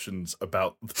assumptions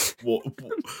about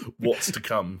what's to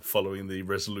come following the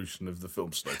resolution of the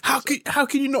film. How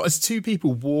can you not, as two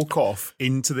people, walk off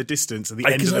into the distance at the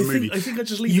end of the movie? I think I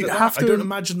just leave it at that. I don't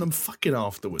imagine them fucking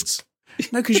afterwards.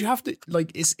 No, because you have to,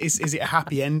 like, is it a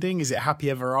happy ending? Is it happy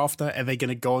ever after? Are they going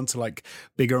to go on to, like,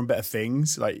 bigger and better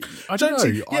things? Like, I don't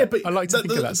know. Yeah, but I like to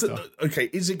think of that stuff. Okay,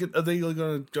 are they going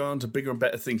to go on to bigger and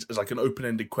better things as, like, an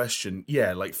open-ended question?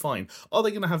 Yeah, like, fine. Are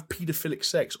they going to have paedophilic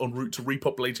sex en route to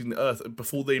repopulating the Earth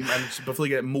before they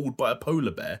get mauled by a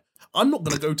polar bear? I'm not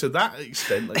going to go to that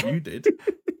extent like you did.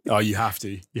 Oh, you have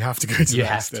to. You have to go to that extent. You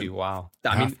have to, wow.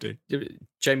 I mean,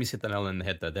 Jamie's hit the nail on the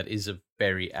head, though. That is a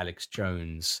very Alex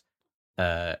Jones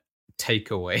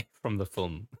takeaway from the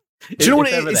film. Do you know what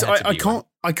it is?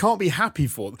 I can't be happy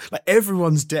for them. Like,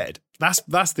 everyone's dead. That's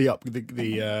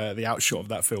the outshot of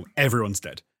that film. Everyone's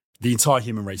dead. The entire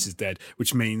human race is dead,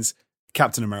 which means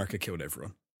Captain America killed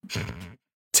everyone.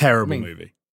 Terrible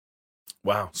movie.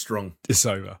 Wow, strong. It's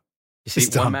over. You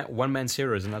see, one man's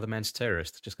hero is another man's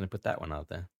terrorist. Just going to put that one out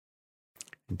there.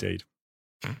 Indeed.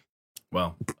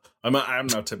 Well, I'm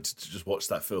now tempted to just watch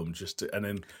that film, and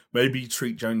then maybe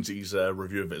treat Jonesy's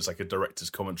review of it as like a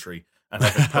director's commentary and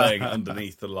have it playing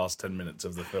underneath the last 10 minutes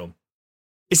of the film.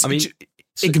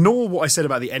 Ignore what I said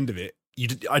about the end of it.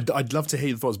 I'd love to hear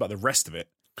your thoughts about the rest of it,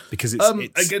 because it's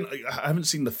again, I haven't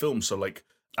seen the film, so like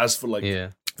as for like no,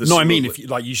 I mean, if you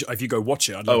go watch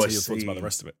it, I'd love to hear your thoughts about the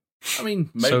rest of it. I mean,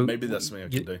 maybe that's something I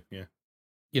can do. Yeah.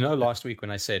 You know, last week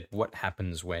when I said what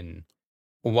happens when,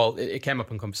 well, it came up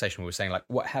in conversation. We were saying, like,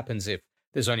 what happens if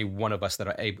there's only one of us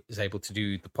that is able to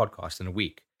do the podcast in a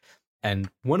week? And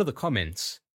one of the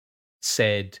comments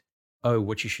said, oh,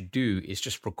 what you should do is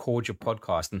just record your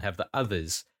podcast and have the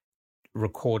others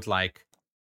record, like,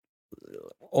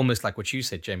 almost like what you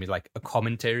said, Jamie, like a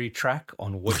commentary track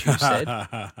on what you said.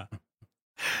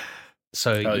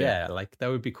 So yeah, like that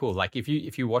would be cool. Like if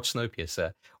you watch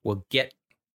Snowpiercer, we'll get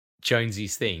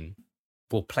Jonesy's thing,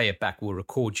 we'll play it back, we'll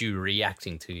record you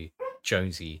reacting to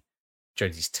Jonesy's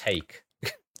take.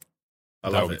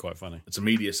 That would be quite funny. It's a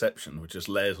mediaception, which is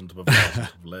layers on top of layers on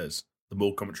top of layers. The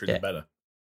more commentary, the better.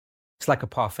 It's like a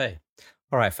parfait.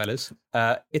 All right, fellas,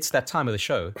 it's that time of the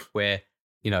show where,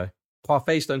 you know,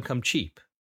 parfaits don't come cheap,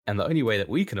 and the only way that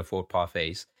we can afford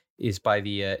parfaits is by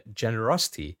the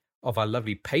generosity of our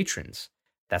lovely patrons.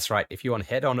 That's right. If you want to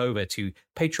head on over to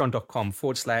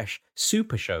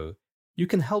patreon.com/SuperShow, you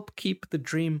can help keep the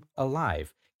dream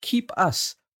alive. Keep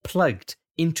us plugged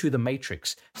into the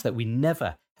Matrix so that we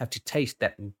never have to taste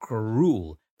that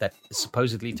gruel that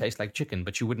supposedly tastes like chicken,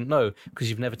 but you wouldn't know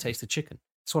because you've never tasted chicken.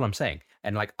 That's what I'm saying.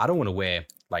 And like, I don't want to wear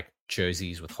like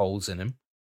jerseys with holes in them.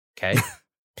 Okay,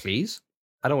 please.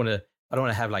 I don't want to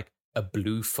have like a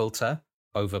blue filter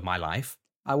over my life.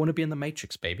 I want to be in the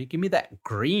Matrix, baby. Give me that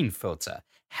green filter.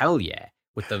 Hell yeah.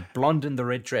 With the blonde and the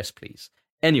red dress, please.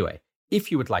 Anyway,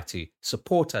 if you would like to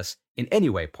support us in any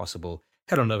way possible,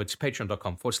 head on over to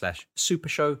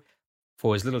patreon.com/supershow.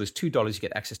 For as little as $2, you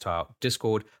get access to our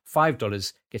Discord.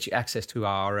 $5 gets you access to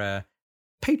our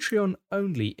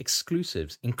Patreon-only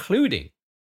exclusives, including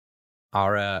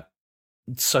our,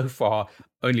 so far,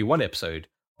 only one episode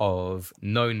of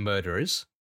Known Murderers,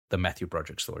 the Matthew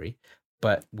Broderick story.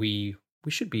 But we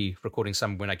should be recording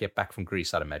some when I get back from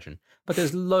Greece, I'd imagine. But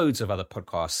there's loads of other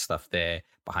podcast stuff there,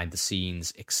 behind the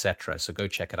scenes, etc. So go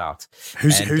check it out.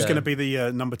 Who's going to be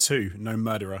the number 2 known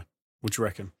murderer? What do you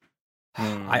reckon?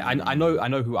 I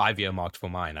know who I've earmarked for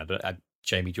mine.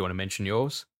 Jamie, do you want to mention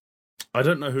yours? I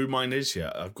don't know who mine is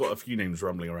yet. I've got a few names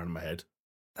rumbling around in my head,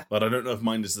 but I don't know if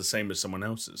mine is the same as someone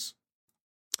else's.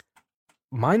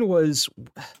 Mine was,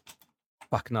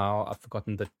 fuck now, I've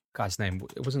forgotten the guy's name.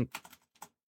 It wasn't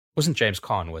James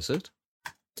Caan, was it?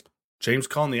 James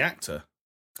Caan, the actor.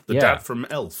 The dad from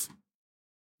Elf.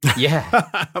 Yeah.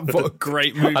 What a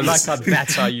great movie. I like how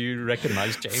that's how you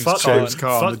recognize James Caan. James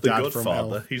Caan, Fuck the dad Godfather.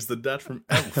 from Elf. He's the dad from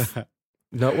Elf.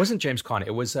 No, it wasn't James Caan.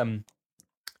 It was,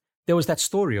 there was that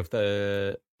story of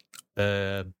the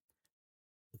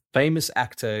famous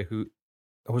actor who,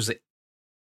 was it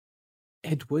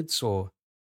Edwards or...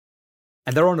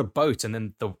 And they're on a boat, and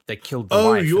then they killed the wife.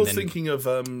 Oh, you're thinking of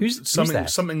who's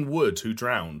something Wood who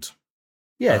drowned.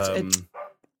 Yeah,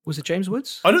 was it James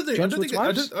Woods? I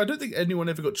don't think anyone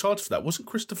ever got charged for that. Wasn't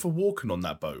Christopher Walken on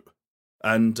that boat?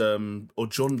 And or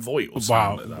John Voight or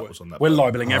something like that was on that boat. We're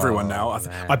libeling everyone now.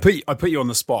 I put you on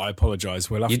the spot. I apologise.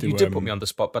 We'll have to. You did put me on the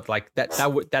spot, but like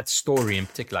that story in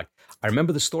particular, like, I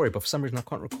remember the story, but for some reason I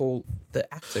can't recall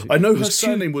the actor. I know her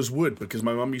surname was Wood because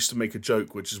my mum used to make a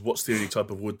joke, which is what's the only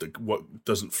type of wood that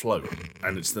doesn't float,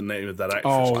 and it's the name of that actress.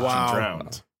 Oh wow! She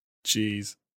drowned.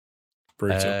 Jeez.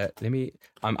 Brutal.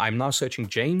 I'm now searching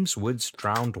James Woods'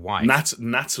 drowned wife.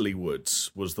 Natalie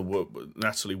Woods was the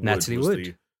Natalie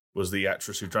Wood was the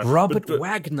actress who drowned. Robert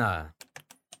Wagner.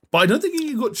 But I don't think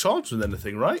he got charged with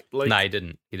anything, right? Like, no, he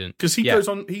didn't. Because he goes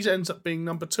on. He ends up being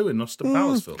number 2 in Austin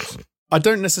Powers films. I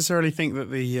don't necessarily think that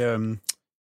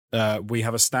we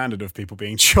have a standard of people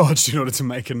being charged in order to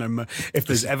make a number. If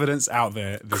there's evidence out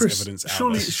there, there's Chris, evidence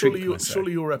out there.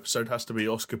 Surely your episode has to be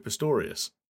Oscar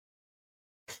Pistorius.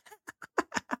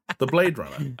 The Blade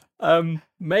Runner.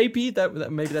 Maybe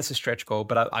that's a stretch goal,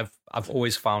 but I've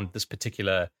always found this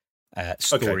particular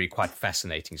story quite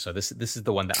fascinating. So this is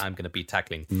the one that I'm going to be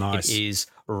tackling. Nice. It is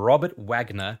Robert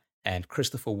Wagner and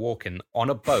Christopher Walken on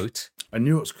a boat. I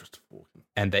knew it was Christopher Walken.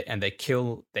 And they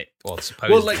kill. Supposedly.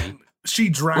 Well, like she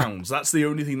drowns. That's the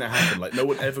only thing that happened. Like no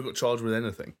one ever got charged with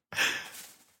anything.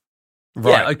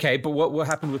 Right. Yeah. Okay. But what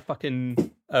happened with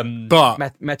fucking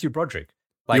Matthew Broderick?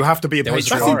 Like, you have to be a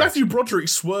Patreon. Matthew Broderick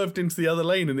swerved into the other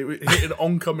lane and it hit an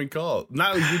oncoming car.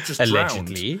 Now you just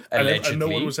drowned. And no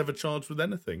one was ever charged with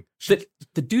anything.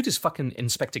 The dude is fucking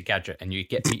Inspector Gadget, and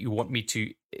you want me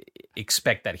to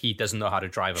expect that he doesn't know how to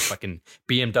drive a fucking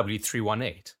BMW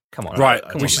 318? Come on, right?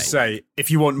 We should say,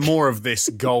 if you want more of this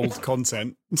gold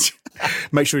content,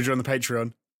 make sure you join the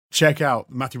Patreon. Check out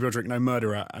Matthew Broderick, No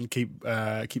Murderer, and keep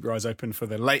your eyes open for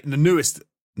the newest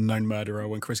known murderer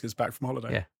when Chris gets back from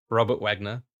holiday. Yeah. Robert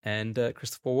Wagner and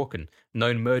Christopher Walken,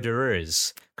 known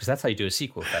murderers, because that's how you do a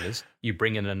sequel, fellas. You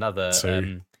bring in another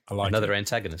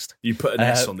antagonist. You put an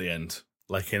S on the end,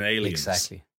 like in Aliens.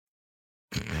 Exactly.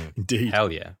 Indeed.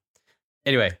 Hell yeah.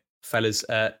 Anyway, fellas,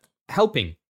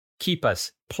 helping keep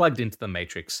us plugged into the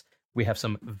Matrix, we have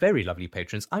some very lovely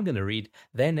patrons. I'm going to read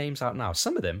their names out now.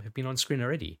 Some of them have been on screen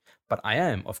already, but I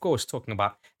am, of course, talking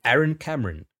about Aaron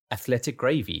Cameron, Athletic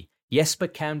Gravy, Jesper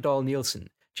Camdahl Nielsen,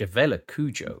 Javella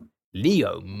Cujo,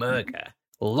 Leo Murger,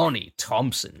 Lonnie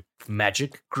Thompson,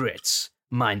 Magic Grits,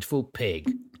 Mindful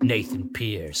Pig, Nathan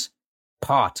Pierce,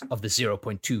 part of the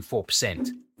 0.24%.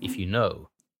 If you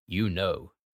know, you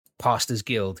know. Pastors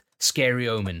Guild, Scary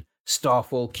Omen,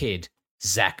 Starfall Kid,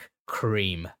 Zach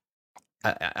Cream.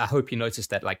 I hope you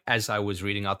noticed that, like, as I was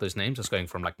reading out those names, I was going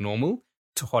from, like, normal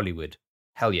to Hollywood.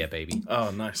 Hell yeah, baby.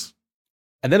 Oh, nice.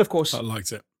 And then, of course, I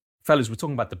liked it. Fellas, we're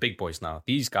talking about the big boys now.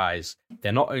 These guys,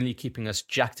 they're not only keeping us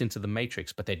jacked into the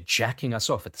Matrix, but they're jacking us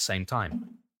off at the same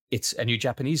time. It's a new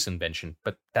Japanese invention,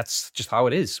 but that's just how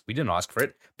it is. We didn't ask for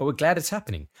it, but we're glad it's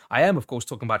happening. I am, of course,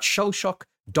 talking about Shellshock,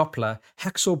 Doppler,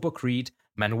 Hacksaw Book Read,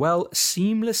 Manuel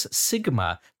Seamless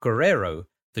Sigma, Guerrero,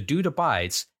 The Dude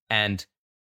Abides, and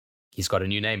he's got a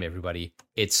new name, everybody.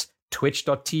 It's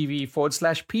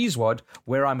twitch.tv/Peaswad,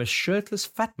 where I'm a shirtless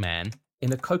fat man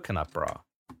in a coconut bra.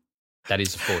 That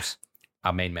is, of course,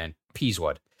 our main man,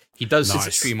 Peaswad. He does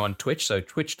his stream on Twitch, so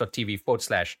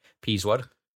twitch.tv/Peaswad.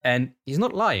 And he's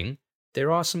not lying.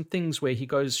 There are some things where he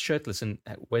goes shirtless and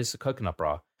wears the coconut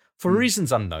bra for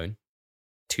reasons unknown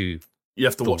to You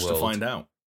have to watch world. To find out.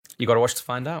 You got to watch to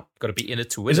find out. Got to be in it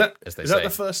to win it, as they say. Is that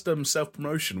the first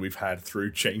self-promotion we've had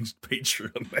through changed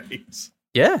Patreon names?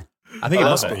 Yeah. I think it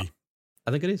must be.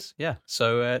 I think it is, yeah.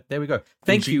 So there we go.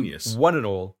 Thank you, one and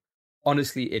all.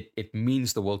 Honestly, it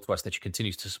means the world to us that you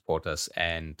continue to support us,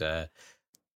 and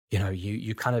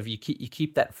you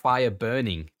keep that fire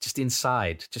burning just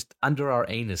inside, just under our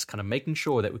anus, kind of making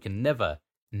sure that we can never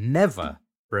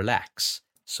relax.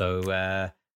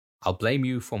 So I'll blame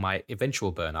you for my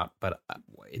eventual burnout, but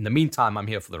in the meantime, I'm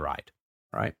here for the ride.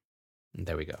 Right? And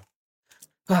there we go.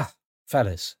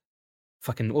 Fellas,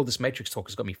 fucking all this Matrix talk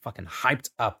has got me fucking hyped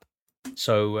up.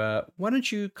 So why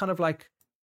don't you kind of like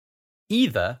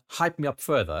either hype me up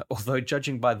further, although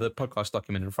judging by the podcast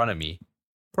document in front of me,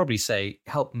 probably say,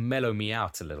 help mellow me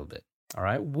out a little bit. All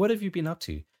right? What have you been up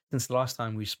to since the last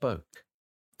time we spoke?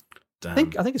 Damn.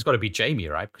 I think it's got to be Jamie,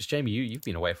 right? Because Jamie, you've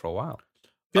been away for a while.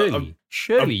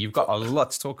 Surely you've got a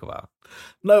lot to talk about.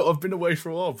 No, I've been away for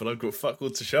a while, but I've got fuck all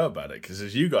to show about it. Because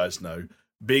as you guys know,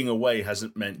 being away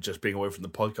hasn't meant just being away from the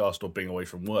podcast or being away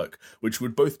from work, which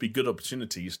would both be good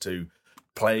opportunities to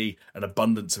play an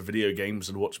abundance of video games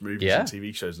and watch movies and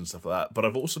TV shows and stuff like that. But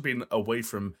I've also been away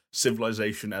from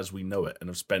civilization as we know it, and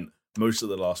I've spent most of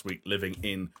the last week living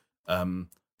in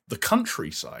the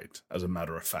countryside, as a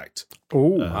matter of fact.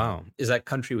 Oh, wow. Is that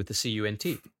country with the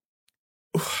C-U-N-T?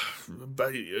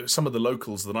 Some of the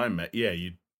locals that I met, yeah,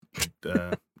 you'd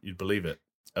believe it.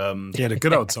 You had a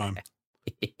good old time.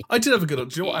 I did have a good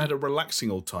old. Do you know what? I had a relaxing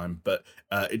old time, but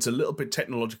it's a little bit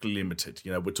technologically limited.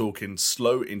 You know, we're talking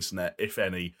slow internet, if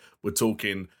any. We're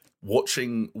talking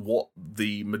watching what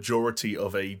the majority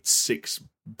of a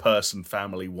 6-person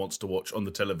family wants to watch on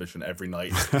the television every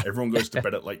night. Everyone goes to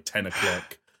bed at like 10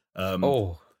 o'clock.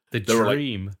 The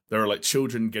dream. There are like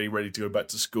children getting ready to go back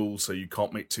to school, so you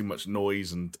can't make too much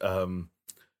noise. And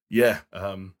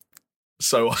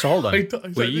so hold on.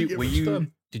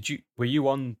 Were you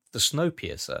on the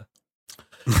Snowpiercer?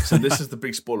 So this is the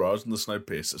big spoiler. I was on the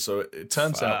Snowpiercer. So it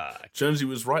turns out Jonesy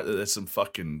was right that there's some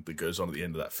fucking that goes on at the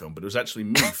end of that film, but it was actually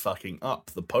me fucking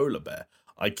up the polar bear.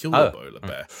 I killed the polar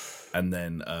bear, and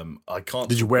then I can't.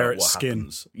 Did you wear its skin?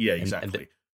 Happens. Yeah, exactly.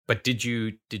 But did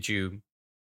you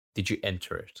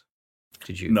enter it?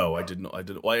 Did you? No, I did not. I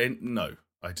did. No,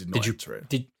 I did not enter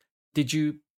it. Did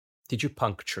you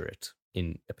puncture it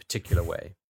in a particular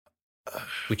way,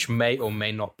 which may or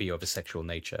may not be of a sexual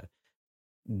nature,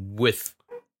 with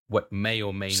what may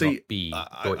or may not be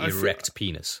your erect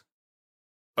penis?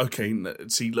 Okay,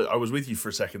 see, look, I was with you for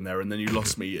a second there, and then you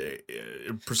lost me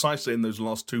precisely in those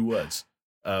last two words.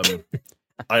 I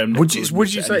am. Would you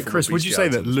say, Chris? Would you say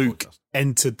that Luke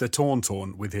entered the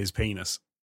Tauntaun with his penis?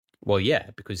 Well, yeah,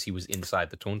 because he was inside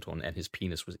the Tauntaun and his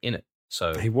penis was in it.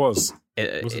 So he was,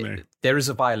 wasn't he? There is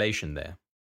a violation there,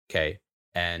 okay?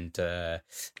 And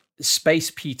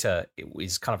Space Peter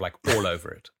is kind of like all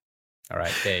over it. All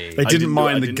right, they didn't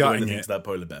mind the gutting it. That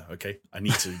polar bear, okay? I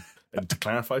need to. And to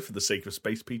clarify, for the sake of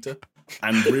Space Peter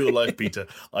and real life Peter,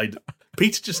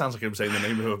 Peter just sounds like I'm saying the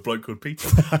name of a bloke called Peter.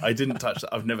 I didn't touch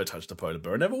that. I've never touched a polar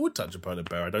bear. I never would touch a polar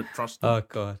bear. I don't trust them. Oh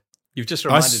God, you've just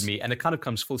reminded me, and it kind of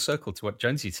comes full circle to what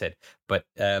Jonesy said. But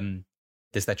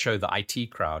there's that show, The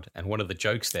IT Crowd, and one of the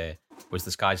jokes there was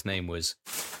this guy's name was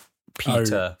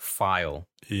Peter File.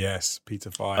 Yes,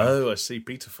 Peter File. Oh, I see,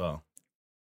 Peter File.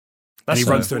 And he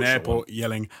runs to an airport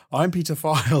yelling, "I'm Peter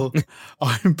File.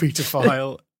 I'm Peter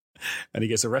File." And he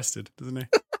gets arrested, doesn't he?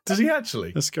 Does he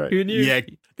actually? That's great. Who knew? Yeah.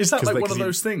 Is that like one of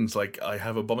those things, like I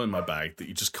have a bomb in my bag that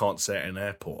you just can't say at an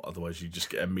airport, otherwise you just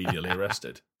get immediately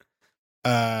arrested?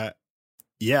 Yeah,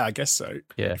 I guess so.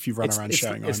 Yeah. If you run around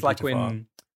shouting, it's like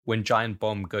when Giant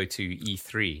Bomb go to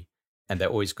E3 and they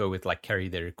always go with like carry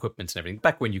their equipment and everything.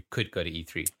 Back when you could go to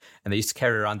E3 and they used to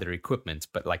carry around their equipment,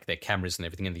 but like their cameras and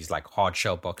everything in these like hard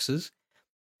shell boxes,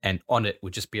 and on it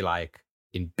would just be like,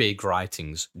 in big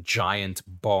writings, Giant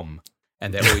Bomb,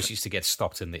 and they always used to get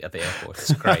stopped at the airport.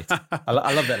 It's great. I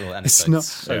love that little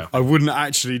anecdote. I wouldn't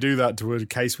actually do that to a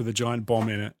case with a giant bomb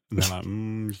in it. And they're like,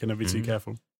 you can never be too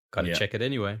careful. Got to check it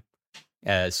anyway.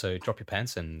 So drop your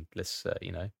pants and let's,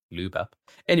 lube up.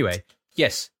 Anyway,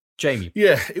 yes, Jamie.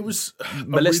 Yeah, it was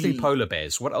molesting polar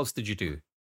bears. What else did you do?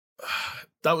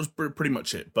 That was pretty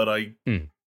much it. But I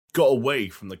got away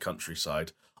from the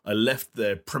countryside. I left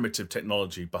their primitive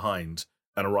technology behind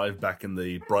and arrived back in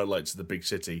the bright lights of the big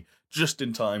city just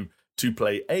in time to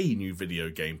play a new video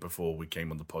game before we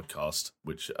came on the podcast,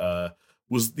 which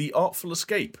was The Artful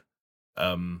Escape,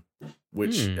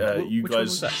 which you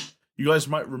guys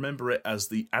might remember it as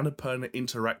the Annapurna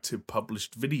Interactive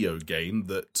published video game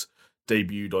that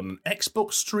debuted on an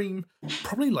Xbox stream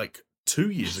probably like 2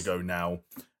 years ago now,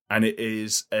 and it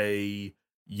is a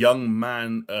young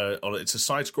man, it's a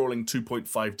side-scrolling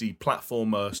 2.5D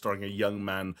platformer starring a young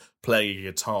man playing a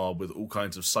guitar with all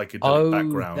kinds of psychedelic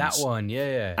backgrounds. That one,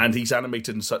 yeah. And he's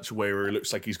animated in such a way where it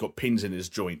looks like he's got pins in his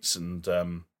joints, and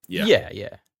yeah,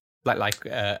 like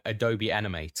Adobe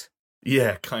Animate.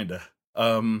 Yeah, kind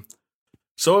of.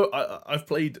 So I've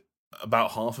played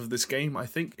about half of this game. I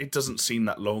think it doesn't seem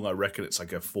that long. I reckon it's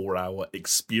like a 4-hour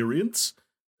experience.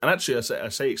 And actually, I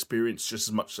say experience just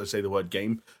as much as I say the word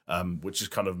game, which is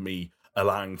kind of me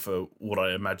allowing for what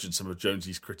I imagine some of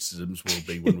Jonesy's criticisms will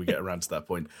be when we get around to that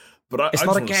point. But it's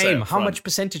not a game. How much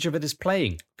percentage of it is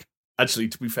playing? Actually,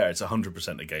 to be fair, it's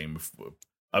 100% a game.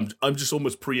 I'm just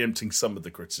almost preempting some of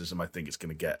the criticism I think it's going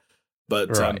to get.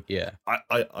 But right, yeah,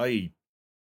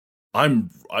 I'm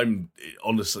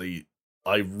honestly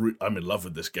I'm in love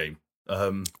with this game.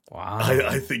 Wow,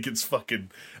 I think it's fucking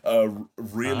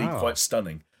really quite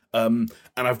stunning. And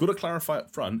I've got to clarify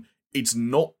up front, it's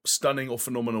not stunning or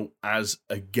phenomenal as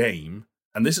a game,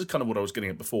 and this is kind of what I was getting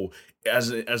at before, as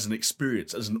an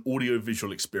experience, as an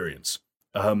audio-visual experience.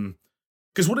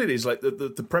 Because what it is, like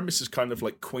the premise is kind of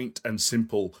like quaint and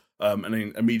simple, and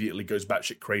then immediately goes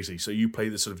batshit crazy. So you play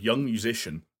this sort of young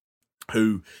musician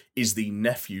who is the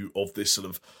nephew of this sort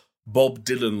of Bob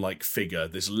Dylan-like figure,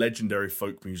 this legendary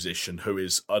folk musician who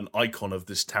is an icon of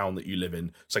this town that you live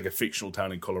in. It's like a fictional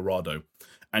town in Colorado.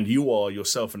 And you are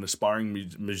yourself an aspiring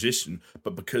musician,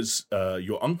 but because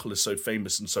your uncle is so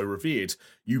famous and so revered,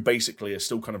 you basically are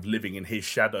still kind of living in his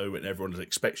shadow, and everyone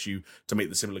expects you to make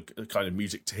the similar kind of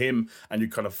music to him, and you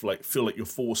kind of like feel like you're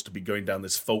forced to be going down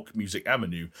this folk music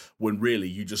avenue, when really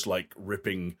you just like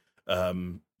ripping,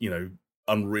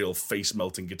 unreal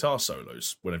face-melting guitar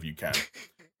solos whenever you can.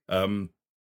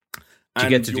 Do you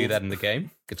get to do that in the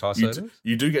game? Guitar solos?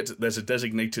 You do get to, there's a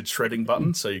designated shredding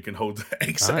button, so you can hold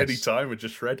X at any time and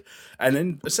just shred. And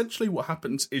then essentially what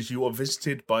happens is you are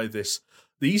visited by this.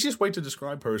 The easiest way to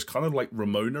describe her is kind of like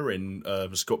Ramona in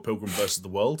Scott Pilgrim vs. the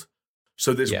World.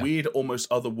 So this weird, almost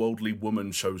otherworldly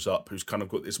woman shows up who's kind of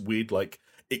got this weird, like,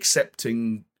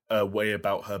 accepting way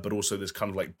about her, but also this kind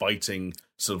of like biting,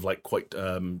 sort of like quite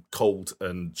cold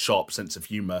and sharp sense of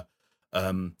humor.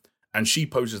 And she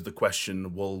poses the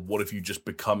question, well, what if you just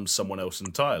become someone else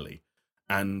entirely?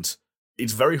 And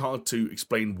it's very hard to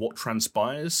explain what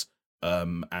transpires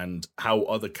and how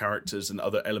other characters and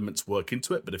other elements work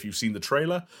into it. But if you've seen the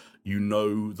trailer, you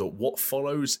know that what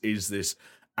follows is this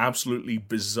absolutely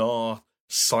bizarre,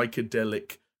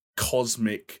 psychedelic,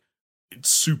 cosmic,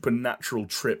 supernatural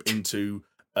trip into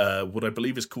what I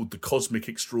believe is called the Cosmic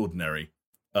Extraordinary.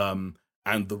 And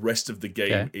the rest of the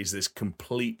game is this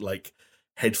complete, like,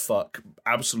 headfuck,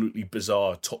 absolutely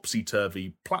bizarre,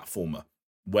 topsy-turvy platformer.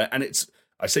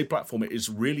 I say platformer is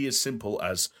really as simple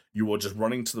as you are just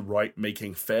running to the right,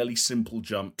 making fairly simple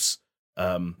jumps,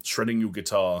 shredding your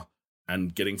guitar,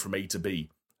 and getting from A to B.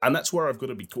 And that's where I've got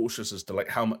to be cautious as to like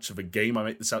how much of a game I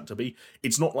make this out to be.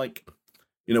 It's not like,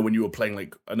 you know, when you were playing,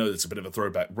 like, I know it's a bit of a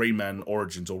throwback, Rayman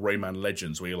Origins or Rayman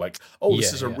Legends, where you're like, oh,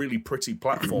 this is a really pretty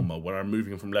platformer where I'm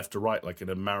moving from left to right, like in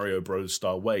a Mario Bros.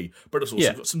 Style way, but it's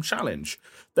also got some challenge.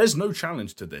 There's no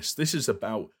challenge to this. This is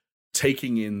about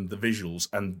taking in the visuals,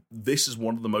 and this is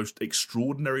one of the most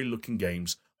extraordinary looking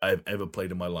games I have ever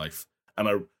played in my life.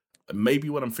 And maybe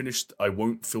when I'm finished, I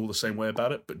won't feel the same way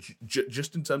about it, but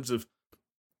just in terms of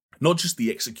not just the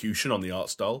execution on the art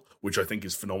style, which I think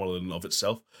is phenomenal in and of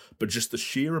itself, but just the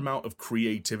sheer amount of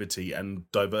creativity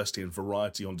and diversity and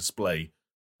variety on display,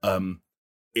 and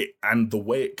the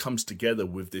way it comes together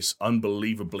with this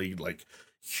unbelievably, like,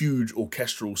 huge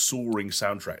orchestral soaring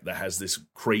soundtrack that has this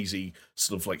crazy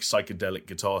sort of like psychedelic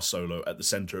guitar solo at the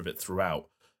center of it throughout.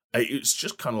 It's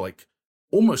just kind of like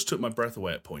almost took my breath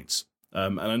away at points.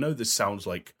 And I know this sounds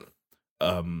like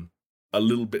a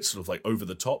little bit sort of like over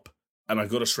the top. And I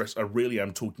got to stress, I really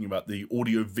am talking about the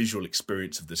audio-visual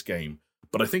experience of this game.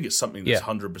 But I think it's something that's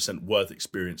 100% worth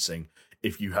experiencing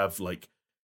if you have like,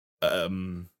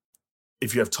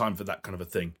 if you have time for that kind of a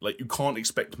thing. Like, you can't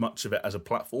expect much of it as a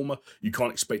platformer. You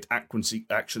can't expect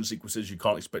action sequences. You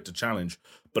can't expect a challenge.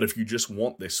 But if you just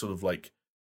want this sort of like,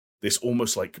 this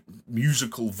almost like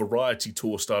musical variety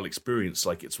tour style experience,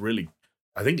 like, it's really,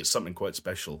 I think it's something quite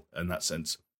special in that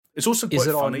sense. It's also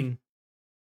quite funny.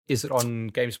 Is it on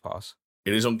Games Pass?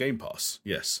 It is on Game Pass,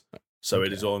 yes. So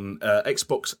it is on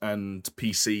Xbox and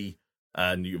PC,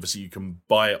 and obviously you can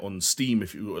buy it on Steam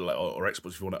if you or Xbox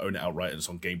if you want to own it outright. And it's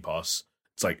on Game Pass.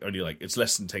 It's like only like it's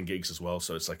less than 10 gigs as well.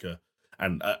 So it's like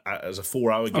as a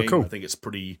 4-hour game, cool. I think it's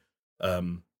pretty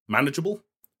manageable.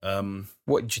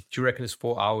 What do you reckon is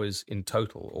 4 hours in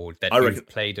total, or that you've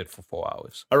played it for 4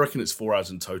 hours? I reckon it's 4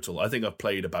 hours in total. I think I've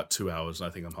played about 2 hours, and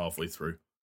I think I'm halfway through.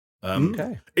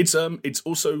 It's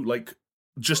also like,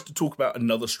 just to talk about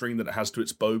another string that it has to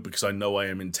its bow, because I know I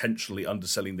am intentionally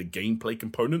underselling the gameplay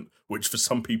component, which for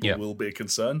some people will be a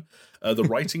concern. The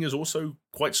writing is also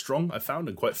quite strong, I found,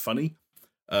 and quite funny.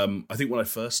 I think when I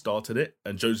first started it,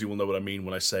 and Josie will know what I mean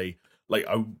when I say, like,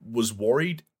 I was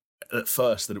worried at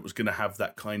first that it was going to have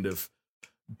that kind of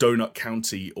Donut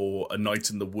County or A Night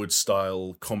in the Woods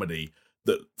style comedy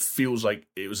that feels like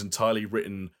it was entirely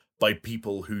written by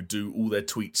people who do all their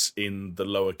tweets in the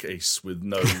lowercase with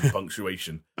no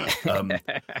punctuation.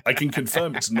 I can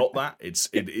confirm it's not that.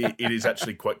 It is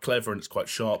actually quite clever, and it's quite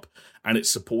sharp, and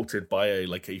it's supported by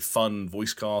a fun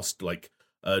voice cast. Like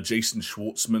Jason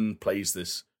Schwartzman plays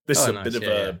this. This is a bit of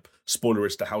a spoiler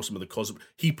as to how some of the cosmic.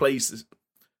 He plays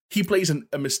an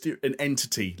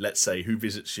entity, let's say, who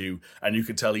visits you, and you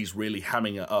can tell he's really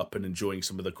hamming it up and enjoying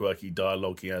some of the quirky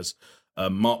dialogue he has.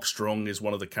 Mark Strong is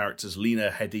one of the characters. Lena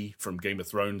Headey from Game of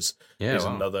Thrones is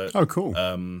another. Oh, cool.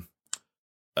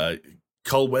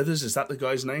 Carl Weathers, is that the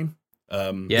guy's name?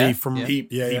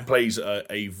 He plays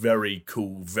a very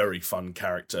cool, very fun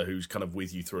character who's kind of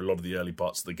with you through a lot of the early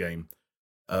parts of the game.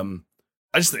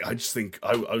 I just think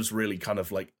I was really kind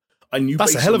of like, I knew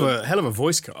that's a hell of a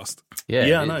voice cast.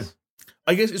 Yeah, I know.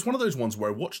 I guess it's one of those ones where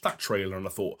I watched that trailer and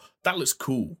I thought that looks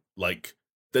cool. Like,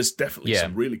 there's definitely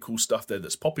some really cool stuff there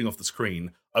that's popping off the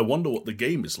screen. I wonder what the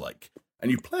game is like.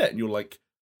 And you play it and you're like,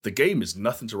 the game is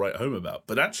nothing to write home about.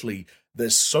 But actually,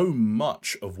 there's so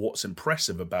much of what's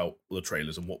impressive about the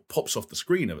trailers and what pops off the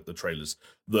screen of the trailers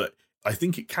that I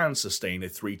think it can sustain a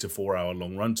 3 to 4 hour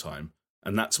long runtime.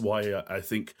 And that's why I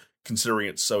think, considering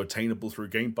it's so attainable through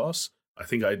Game Pass, I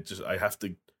think I have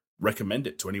to recommend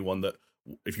it to anyone that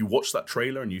if you watch that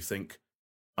trailer and you think,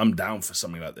 I'm down for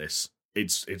something like this,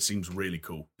 it seems really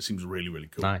cool. It seems really, really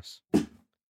cool. Nice.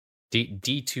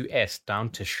 D2S down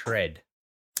to shred.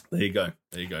 There you go.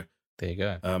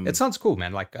 It sounds cool,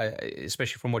 man. Like,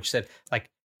 especially from what you said. Like,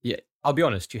 yeah, I'll be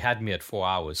honest. You had me at 4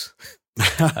 hours.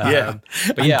 Yeah,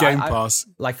 but and yeah, Game Pass,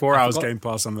 like 4 hours Game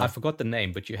Pass on I that. forgot the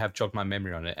name, but you have jogged my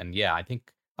memory on it, and yeah, I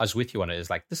think I was with you on it. It's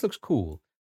like, this looks cool,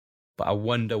 but I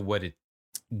wonder what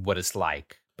it's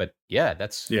like. But yeah,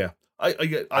 that's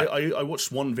I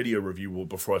watched one video review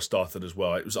before I started as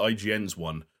well. It was IGN's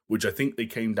one, which I think they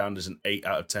came down as an 8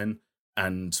 out of 10,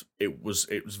 and it was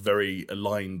very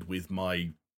aligned with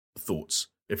my thoughts.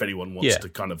 If anyone wants to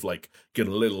kind of like get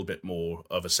a little bit more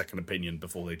of a second opinion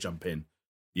before they jump in,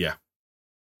 yeah.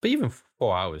 But even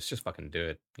 4 hours, just fucking do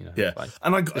it. You know, yeah. Like,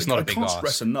 and I can't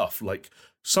stress enough, like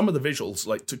some of the visuals,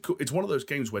 like it's one of those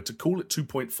games where to call it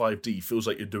 2.5D feels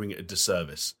like you're doing it a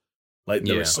disservice. Like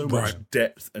there is so much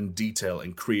depth and detail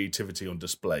and creativity on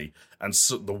display, and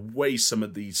so the way some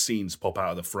of these scenes pop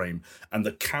out of the frame, and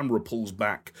the camera pulls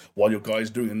back while your guy's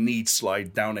doing a knee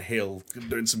slide down a hill,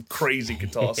 doing some crazy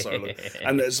guitar solo,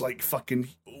 and there's like fucking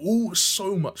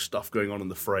so much stuff going on in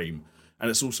the frame, and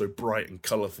it's also bright and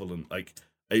colourful, and like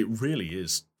it really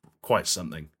is quite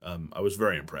something. I was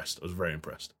very impressed.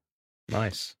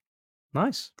 Nice.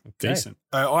 Okay. Decent.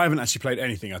 I haven't actually played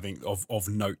anything, I think, of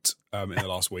note in the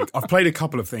last week. I've played a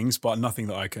couple of things, but nothing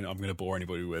that I'm going to bore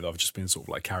anybody with. I've just been sort of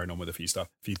like carrying on with a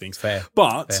few things. Fair.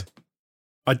 But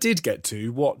I did get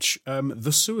to watch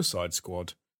The Suicide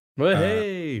Squad. Well,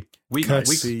 hey, week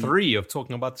 3 of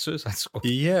talking about The Suicide Squad.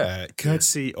 Yeah,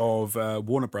 courtesy of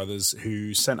Warner Brothers,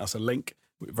 who sent us a link.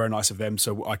 Very nice of them,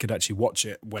 so I could actually watch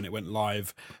it when it went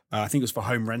live. I think it was for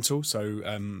home rental, so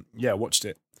I watched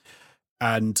it.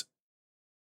 And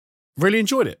really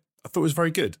enjoyed it. I thought it was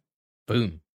very good.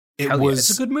 Boom.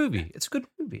 It's a good movie. It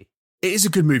is a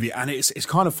good movie, and it's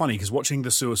kind of funny because watching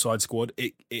The Suicide Squad,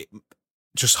 it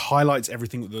just highlights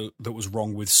everything that was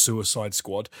wrong with Suicide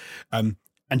Squad. And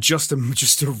just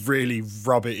to really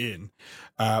rub it in,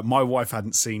 my wife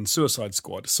hadn't seen Suicide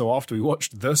Squad, so after we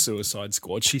watched The Suicide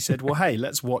Squad, she said, "Well, hey,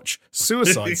 let's watch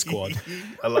Suicide Squad."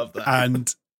 I love that.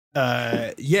 And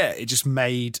it just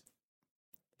made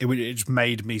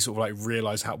me sort of like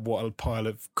realize what a pile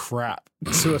of crap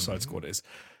Suicide Squad is.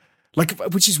 Like,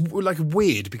 which is like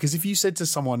weird, because if you said to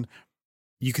someone,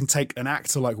 you can take an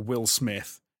actor like Will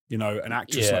Smith, you know, an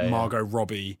actress like Margot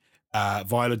Robbie,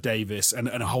 Viola Davis, and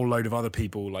a whole load of other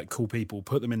people, like cool people,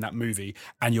 put them in that movie,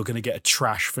 and you're going to get a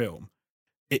trash film.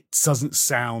 It doesn't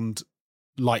sound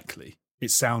likely.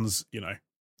 It sounds,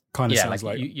 kind of sounds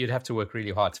like you'd have to work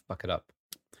really hard to fuck it up.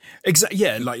 Exactly.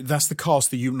 Yeah, like that's the cast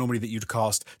that you'd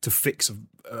cast to fix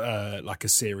like a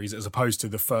series, as opposed to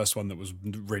the first one that was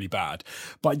really bad.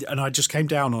 And I just came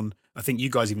down on, I think you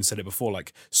guys even said it before,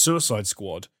 like Suicide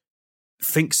Squad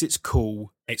thinks it's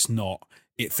cool, it's not.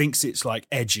 It thinks it's like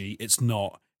edgy, it's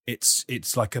not.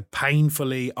 It's like a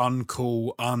painfully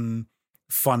uncool,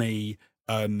 unfunny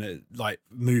like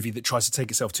movie that tries to take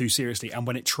itself too seriously, and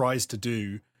when it tries to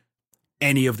do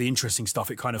any of the interesting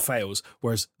stuff, it kind of fails.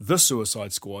 Whereas The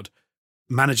Suicide Squad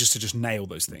manages to just nail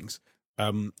those things.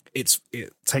 It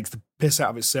takes the piss out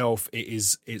of itself.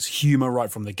 It's humor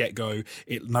right from the get-go.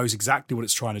 It knows exactly what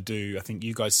it's trying to do. I think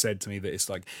you guys said to me that it's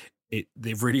like it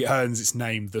really earns its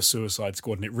name, The Suicide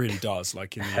Squad, and it really does.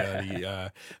 Like in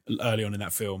the early on in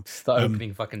that film, it's the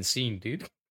opening fucking scene, dude.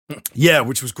 Yeah,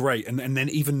 which was great, and then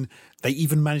they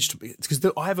even managed to, because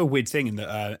I have a weird thing in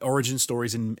that origin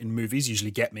stories in movies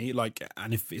usually get me, like,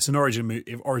 and if it's an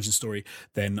origin story,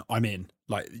 then I'm in,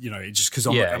 like, just because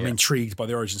I'm intrigued by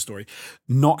the origin story.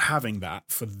 Not having that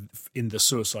in the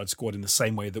Suicide Squad in the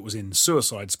same way that was in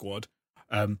Suicide Squad,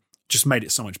 just made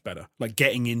it so much better. Like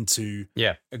getting into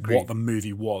what the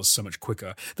movie was so much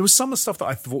quicker. There was some of the stuff that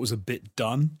I thought was a bit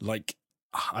done. Like,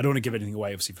 I don't want to give anything away,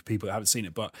 obviously, for people that haven't seen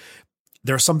it, but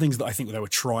there are some things that I think they were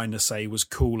trying to say was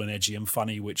cool and edgy and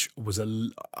funny, which was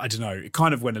I don't know, it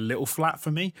kind of went a little flat for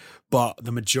me, but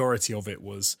the majority of it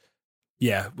was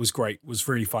great, was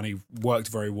really funny, worked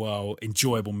very well,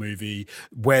 enjoyable movie.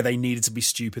 Where they needed to be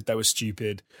stupid, they were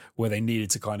stupid. Where they needed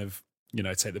to kind of,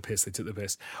 take the piss, they took the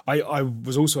piss. I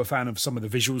was also a fan of some of the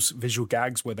visual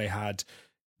gags where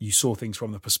you saw things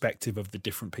from the perspective of the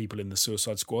different people in the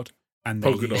Suicide Squad. And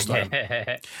they used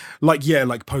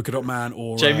like Polka Dot Man,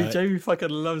 or Jamie fucking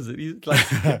loves it. He's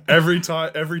like every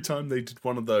time they did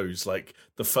one of those, like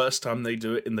the first time they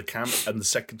do it in the camp, and the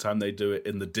second time they do it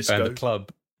in the disco, the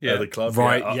club, the club,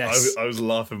 right? Yeah, yes, I was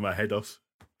laughing my head off.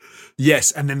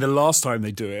 Yes, and then the last time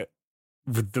they do it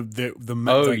with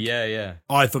the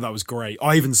I thought that was great.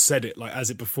 I even said it like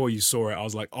as it before you saw it. I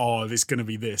was like, oh, this is going to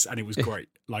be this, and it was great.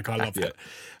 Like I loved it.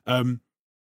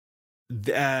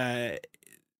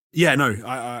 Yeah, no,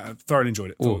 I thoroughly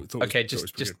enjoyed it.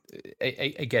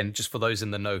 Again, just for those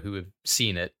in the know who have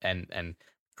seen it, and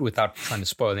without trying to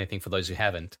spoil anything for those who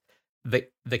haven't,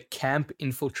 the camp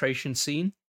infiltration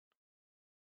scene,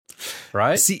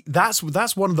 right? See, that's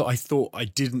one that I thought I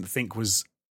didn't think was.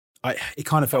 It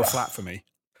kind of fell flat for me.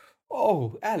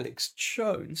 Oh, Alex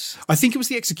Jones. I think it was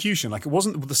the execution. Like, it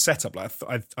wasn't the setup. Like,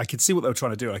 I could see what they were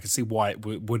trying to do. And I could see why it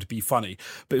would be funny.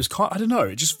 But it was I don't know.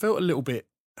 It just felt a little bit.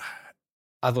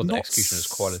 I thought the execution was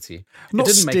quality. It Not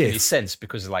didn't make any stiff. sense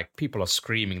because like people are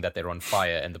screaming that they're on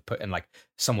fire and like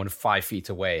someone 5 feet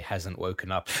away hasn't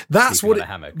woken up. That's what on a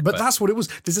hammock. But that's what it was.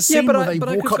 There's a scene where they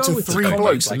walk up to 3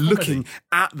 blokes looking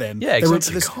at them. Yeah,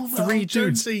 exactly. There's 3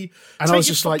 dudes. And I was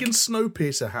just like, fucking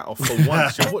Snowpiercer hat off for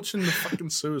once. You're watching the fucking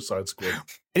Suicide Squad.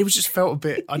 It was just felt a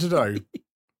bit. I don't know.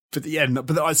 But yeah,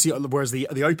 but I see. Whereas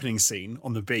the opening scene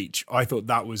on the beach, I thought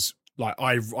that was. Like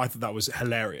I thought that was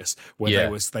hilarious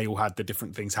where they all had the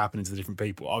different things happening to the different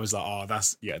people. I was like, oh,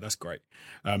 that's great.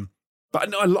 But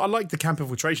no, I liked the camp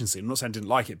infiltration scene. I'm not saying I didn't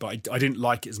like it, but I didn't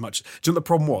like it as much. Do you know what the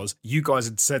problem was? You guys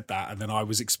had said that, and then I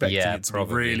was expecting it to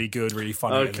be really good, really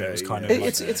funny. Okay, and it was kind of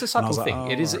it's a subtle thing. Like,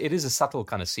 oh, it is a subtle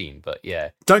kind of scene, but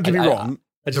yeah. Don't get me wrong.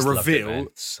 I just loved it, man.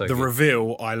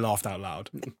 Reveal, I laughed out loud.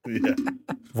 Yeah.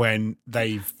 When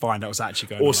they find out what's actually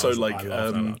going on. Also, like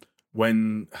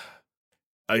when.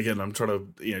 Again, I'm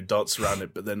trying to dance around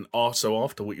it, but then also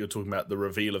after what you're talking about, the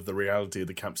reveal of the reality of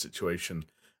the camp situation,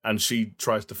 and she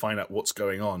tries to find out what's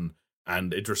going on,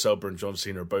 and Idris Elba and John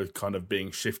Cena are both kind of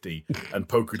being shifty, and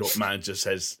Polka Dot Man just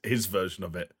says his version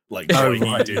of it, like the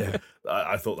way he did.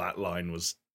 I thought that line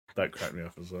that cracked me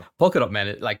up as well. Polka Dot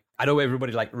Man, like I know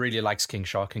everybody like really likes King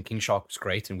Shark, and King Shark was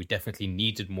great, and we definitely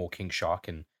needed more King Shark,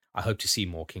 and I hope to see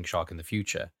more King Shark in the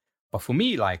future. But for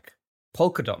me, like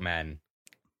Polka Dot Man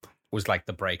was like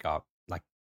the breakout, like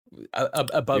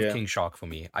above King Shark for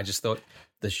me. I just thought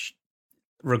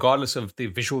regardless of the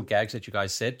visual gags that you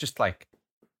guys said, just like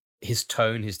his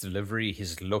tone, his delivery,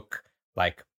 his look,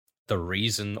 like the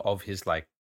reason of his like,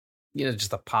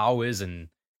 just the powers and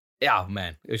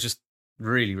man, it was just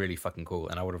really, really fucking cool.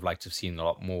 And I would have liked to have seen a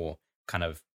lot more kind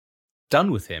of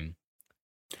done with him.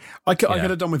 I could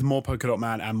have done with more Polka Dot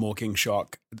Man and more King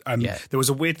Shark. There was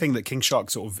a weird thing that King Shark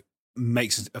sort of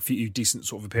makes a few decent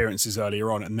sort of appearances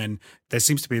earlier on, and then there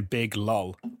seems to be a big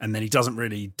lull, and then he doesn't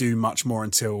really do much more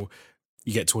until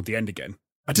you get toward the end again.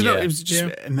 I don't know. It was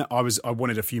just, and I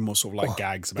wanted a few more sort of like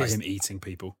gags about him eating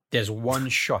people. There's one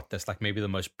shot that's like maybe the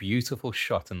most beautiful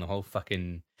shot in the whole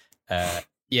fucking in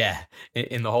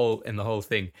the whole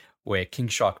thing, where King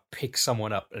Shark picks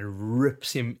someone up and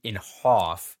rips him in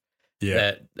half.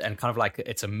 Yeah, and kind of like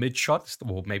it's a mid shot,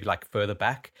 or maybe like further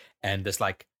back, and there's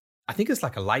like. I think it's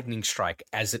like a lightning strike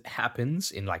as it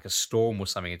happens in like a storm or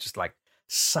something. It's just like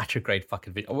such a great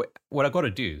fucking video. What I got to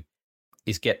do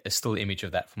is get a still image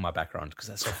of that for my background because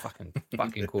that's so fucking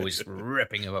cool. He's just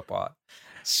ripping him apart.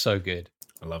 So good.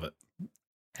 I love it.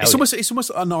 It's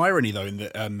almost an irony though in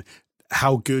that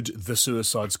how good the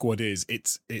Suicide Squad is.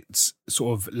 It's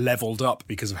sort of leveled up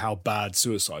because of how bad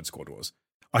Suicide Squad was.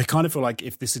 I kind of feel like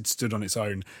if this had stood on its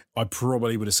own, I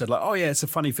probably would have said like, oh yeah, it's a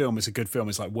funny film, it's a good film,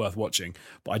 it's like worth watching.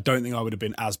 But I don't think I would have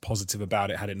been as positive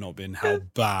about it had it not been how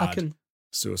bad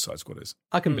Suicide Squad is.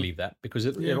 I can believe that because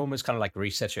it almost kind of like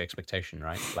resets your expectation,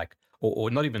 right? Like,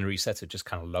 or not even resets it, just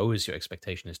kind of lowers your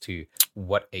expectation as to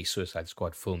what a Suicide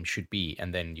Squad film should be,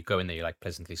 and then you go in there, you're like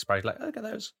pleasantly surprised, like, okay,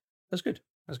 that's good,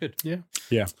 that's good.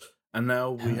 Yeah. And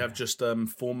now we have just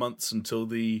 4 months until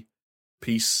the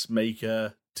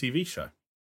Peacemaker TV show.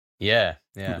 Yeah.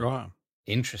 Right.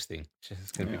 Interesting.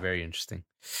 It's going to be very interesting.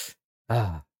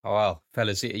 Oh, well,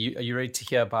 fellas, are you ready to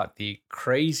hear about the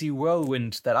crazy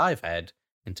whirlwind that I've had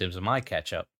in terms of my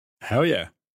catch up? Hell yeah.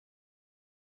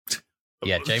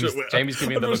 Yeah, Jamie's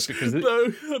giving me the look because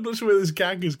no, I'm not sure where this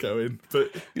gag is going,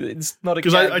 but it's not a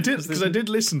gag because I did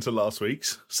listen to last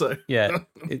week's. So yeah,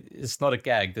 it's not a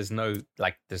gag. There's no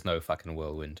fucking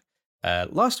whirlwind.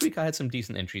 Last week I had some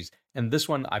decent entries, and this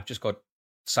one I've just got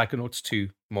Psychonauts 2,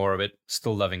 more of it.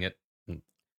 Still loving it.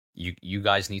 You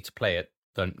guys need to play it.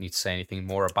 Don't need to say anything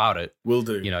more about it. Will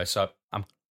do. So I'm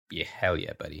hell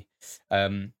yeah, buddy. So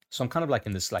I'm kind of like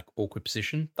in this like awkward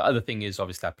position. The other thing is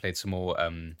obviously I played some more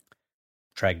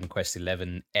Dragon Quest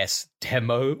XI S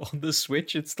demo on the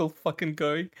Switch. It's still fucking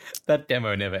going. That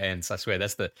demo never ends. I swear.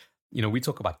 That's the we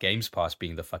talk about Games Pass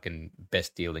being the fucking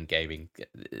best deal in gaming.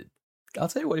 I'll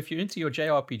tell you what, if you're into your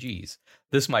JRPGs,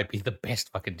 this might be the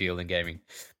best fucking deal in gaming.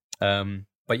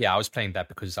 But yeah, I was playing that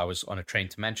because I was on a train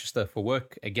to Manchester for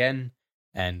work again,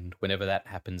 and whenever that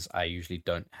happens, I usually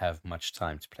don't have much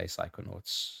time to play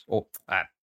Psychonauts or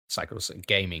Psychonauts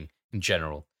gaming in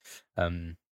general.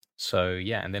 So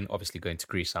yeah, and then obviously going to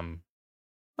Greece,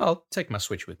 I'll take my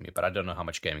Switch with me, but I don't know how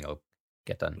much gaming I'll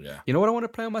get done. Yeah. You know what I want to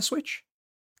play on my Switch?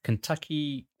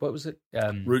 Kentucky, what was it?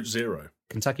 Route Zero.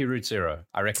 Kentucky Route Zero.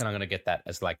 I reckon I'm going to get that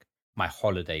as like my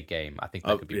holiday game. I think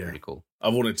that could be pretty cool.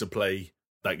 I've wanted to play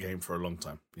that game for a long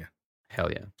time. Yeah.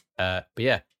 Hell yeah. But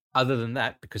yeah, other than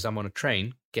that, because I'm on a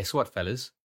train, guess what,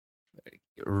 fellas?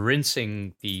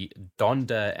 Rinsing the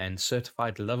Donda and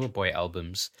Certified Lover Boy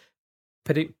albums,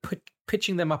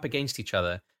 pitching them up against each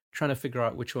other, trying to figure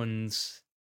out which one's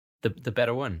the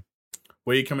better one.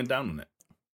 Where are you coming down on it?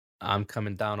 I'm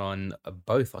coming down on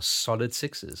both are solid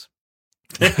 6s.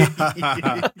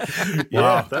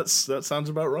 Yeah, that sounds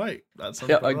about right. That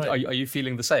sounds about right. Are you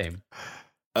feeling the same?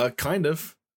 Kind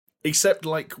of. Except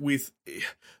like with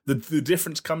the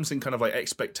difference comes in kind of like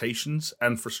expectations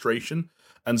and frustration.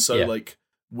 And so like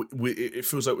it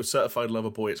feels like with Certified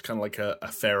Lover Boy, it's kind of like a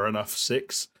fair enough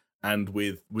 6. And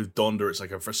with Donda, it's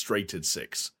like a frustrated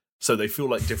 6. So they feel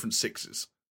like different 6s.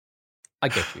 I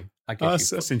get you.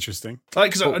 That's interesting.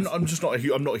 Because I'm just not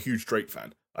I'm not a huge Drake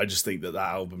fan. I just think that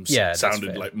album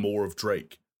sounded like more of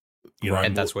Drake. You know,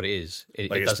 and that's what it is.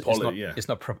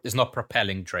 It's not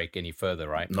propelling Drake any further,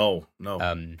 right? No.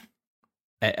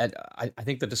 And I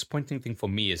think the disappointing thing for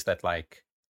me is that like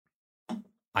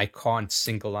I can't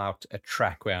single out a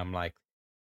track where I'm like,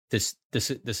 this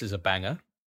is a banger.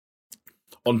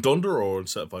 On Donda or on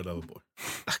Certified Lover Boy?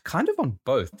 Kind of on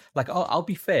both. Like I'll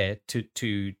be fair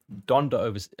to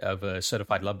Donda over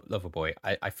Certified Lover Boy.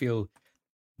 I feel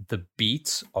the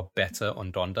beats are better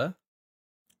on Donda.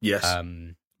 Yes.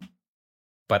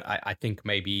 But I think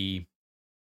maybe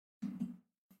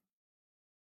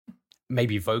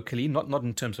vocally, not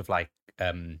in terms of like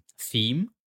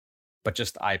theme, but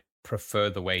just I prefer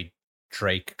the way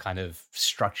Drake kind of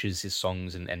structures his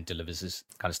songs and delivers his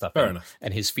kind of stuff. Fair enough.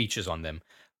 And his features on them.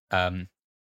 A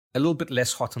little bit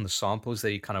less hot on the samples that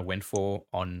he kind of went for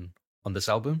on this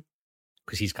album,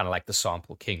 because he's kind of like the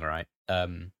sample king, right? I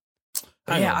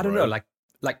don't know. Like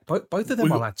both of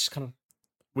them are like just kind of.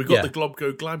 We got the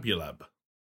Globgo Glabulab.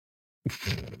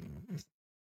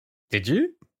 Did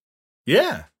you?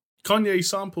 Yeah. Kanye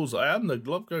samples I am the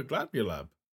Globgo Glabulab.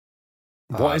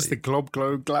 What is the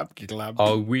Globgo Glabulab?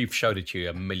 Oh, we've showed it to you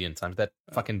a million times. That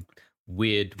fucking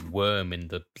weird worm in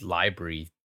the library,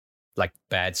 like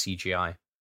bad CGI.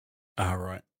 Oh,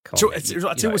 right. I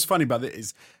tell you what's funny about it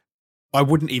is I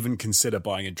wouldn't even consider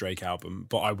buying a Drake album,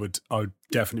 but I would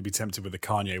definitely be tempted with the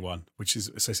Kanye one, which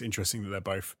is so interesting that they're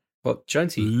both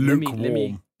Jonesy,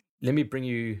 lukewarm. Let me bring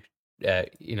you,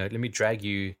 let me drag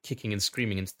you kicking and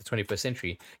screaming into the 21st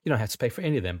century. You don't have to pay for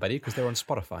any of them, buddy, because they're on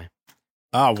Spotify.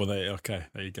 Ah, well, there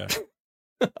you go.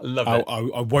 I love it.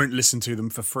 I won't listen to them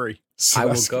for free. So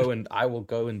I will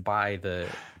go and buy the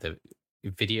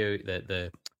video,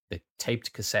 the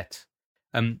taped cassette.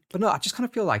 But no, I just kind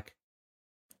of feel like,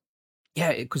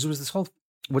 because it was this whole.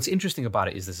 What's interesting about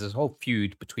it is there's this whole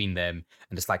feud between them,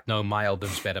 and it's like, no, my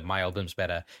album's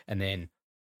better, and then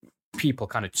people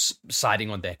kind of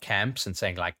siding on their camps and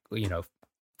saying like,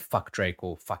 fuck Drake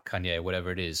or fuck Kanye or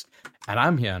whatever it is. And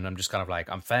I'm here and I'm just kind of like,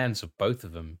 I'm fans of both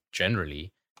of them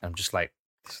generally. And I'm just like,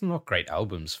 these are not great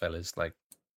albums, fellas. Like,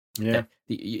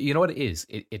 you know what it is?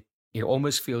 It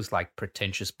almost feels like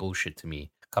pretentious bullshit to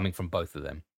me coming from both of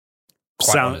them.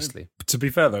 Quite honestly. To be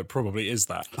fair, though, it probably is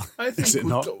that. I think is it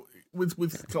not? With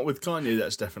Kanye,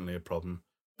 that's definitely a problem.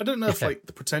 I don't know if like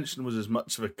the pretension was as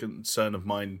much of a concern of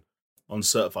mine on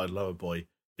Certified Lover Boy.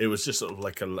 It was just sort of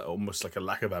like almost like a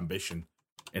lack of ambition.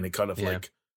 And it kind of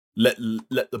like let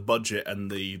the budget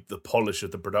and the polish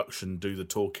of the production do the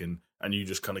talking, and you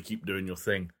just kind of keep doing your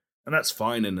thing, and that's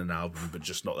fine in an album, but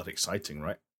just not that exciting,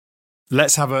 right?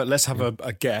 Let's have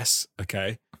a guess.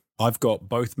 Okay, I've got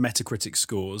both Metacritic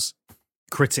scores,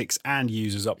 critics and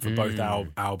users up for both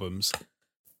albums.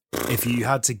 If you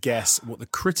had to guess what the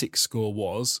critic score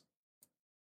was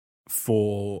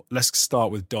for, let's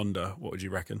start with Donda. What would you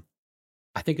reckon?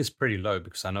 I think it's pretty low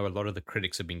because I know a lot of the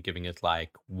critics have been giving it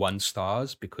like 1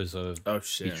 stars because of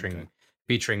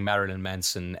featuring Marilyn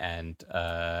Manson and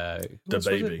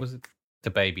DaBaby. Was it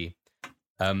DaBaby?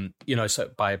 So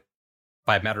by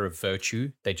a matter of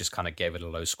virtue, they just kind of gave it a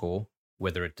low score,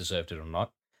 whether it deserved it or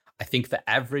not. I think the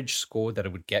average score that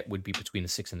it would get would be between a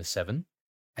 6 and a 7.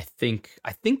 I think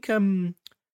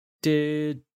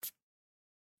did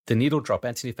the needle drop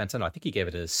Anthony Fantano? I think he gave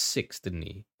it a 6, didn't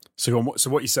he? So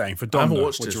what you're saying for Donda? I haven't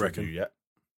watched what do you reckon? Yet.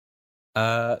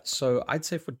 So I'd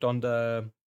say for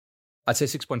Donda, I'd say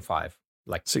 6.5,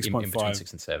 like 6.5 in between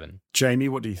 6 and 7. Jamie,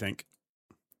 what do you think?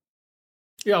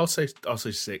 Yeah, I'll say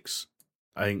 6.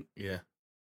 I think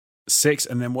 6,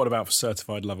 and then what about for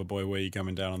Certified Lover Boy? Where are you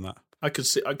coming down on that? I could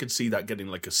see that getting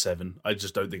like a 7. I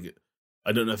just don't think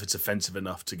I don't know if it's offensive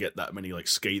enough to get that many like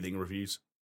scathing reviews.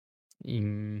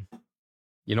 I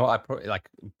probably like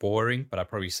boring, but I'd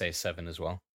probably say 7 as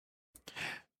well.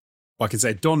 I can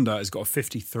say Donda has got a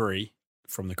 53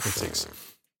 from the critics,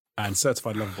 and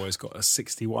Certified Lover Boy's got a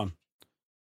 61.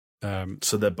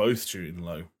 So they're both shooting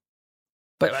low.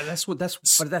 But that's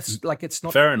like, it's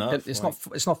not fair enough. It's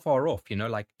not far off,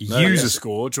 like user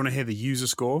score. Do you want to hear the user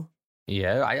score?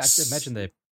 Yeah, I imagine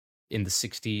they're in the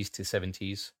 60s to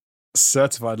 70s.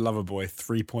 Certified Lover Boy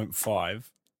 3.5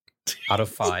 out of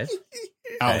 5.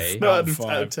 Out of 10. No, out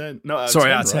out of 10.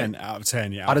 Right? Out of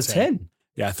 10. Yeah, out of 10.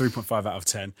 Yeah, 3.5 out of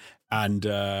 10. And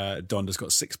Donda's got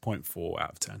 6.4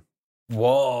 out of 10.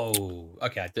 Whoa.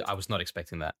 Okay, I was not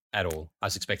expecting that at all. I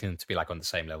was expecting them to be like on the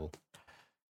same level.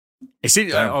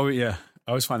 Oh yeah,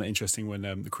 I always find it interesting when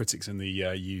the critics and the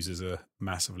users are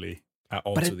massively at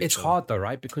odds with each other. It's hard though,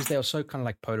 right? Because they are so kind of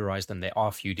like polarized and they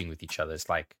are feuding with each other. It's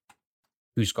like,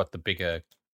 who's got the bigger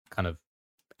kind of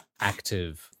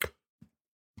active?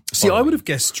 See, I would have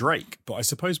guessed Drake, but I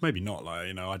suppose maybe not.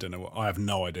 Like, I don't know. I have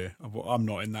no idea. I'm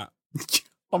not in that.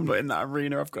 I'm not in that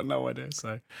arena. I've got no idea.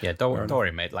 So yeah, don't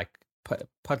worry, mate. Like,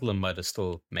 Puddle and Mud are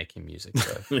still making music,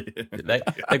 so they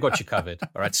got you covered.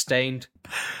 All right, Stained,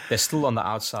 they're still on the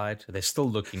outside. They're still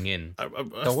looking in.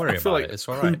 Don't worry about it. It's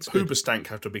all right. Hoobastank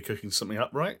have to be cooking something up,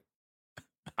 right?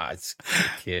 It's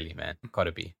clearly, man,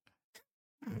 gotta be.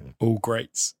 All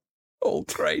greats. All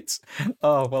greats.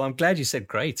 Oh well, I'm glad you said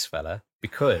greats, fella,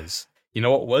 because you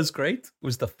know what was great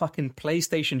was the fucking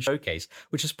PlayStation Showcase,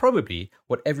 which is probably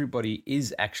what everybody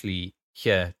is actually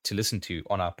here to listen to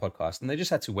on our podcast, and they just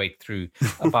had to wait through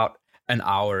about an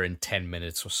hour and 10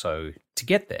 minutes or so to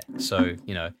get there. So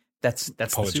that's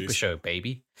Apologies. The Super Show,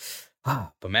 baby.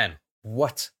 But man,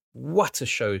 what a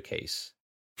showcase!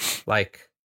 Like,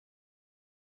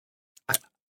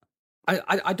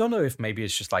 I don't know if maybe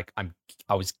it's just like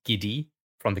I was giddy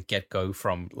from the get-go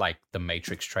from like the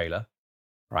Matrix trailer,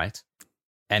 right?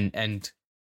 And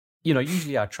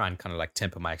usually I try and kind of like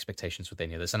temper my expectations with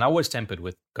any of this. And I was tempered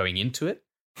with going into it,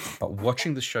 but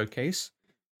watching the showcase,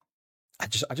 I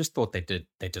just thought they did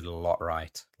a lot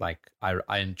right. Like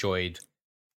I enjoyed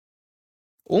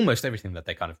almost everything that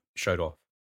they kind of showed off.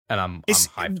 And I'm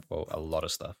hyped for a lot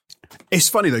of stuff. It's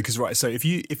funny though, because so if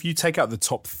you take out the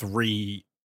top 3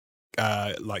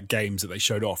 like games that they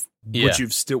showed off, would you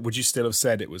still have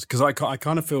said it was? Because I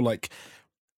kind of feel like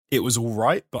it was all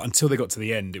right, but until they got to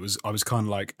the end, I was kind of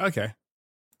like, okay.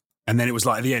 And then it was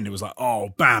like at the end, it was like, oh,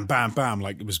 bam, bam, bam.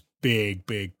 Like it was big,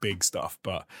 big, big stuff.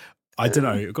 But I don't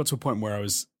know. It got to a point where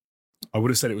I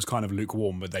would have said it was kind of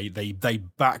lukewarm, but they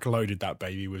backloaded that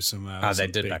baby with some. They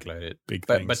did backload it. Big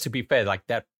things. But to be fair, like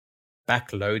that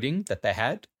backloading that they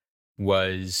had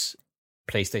was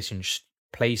PlayStation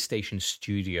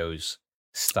Studios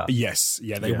stuff. Yes,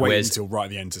 yeah, they waited until right at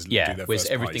the end to do their first whereas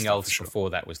everything else stuff,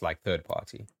 before that was like third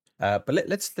party. But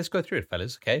let's go through it,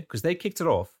 fellas, okay? Because they kicked it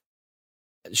off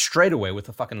straight away with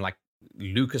the fucking like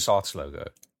LucasArts logo,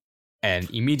 and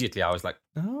immediately I was like,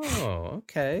 oh,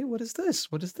 okay, what is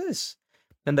this? What is this?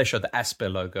 Then they showed the Asper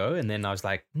logo, and then I was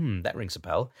like, that rings a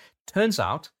bell. Turns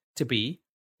out to be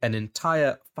an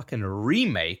entire fucking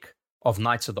remake of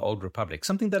Knights of the Old Republic,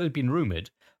 something that had been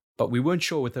rumored, but we weren't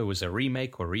sure whether it was a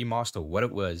remake or remaster or what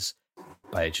it was.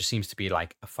 But it just seems to be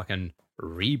like a fucking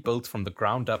rebuilt from the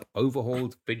ground up,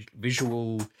 overhauled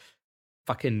visual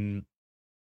fucking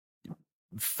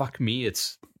fuck me.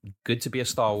 It's good to be a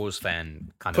Star Wars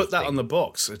fan kind of Put that thing. on the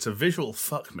box. It's a visual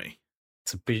fuck me.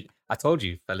 I told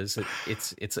you, fellas,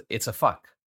 it's a fuck.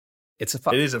 It's a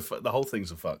fuck. It is the whole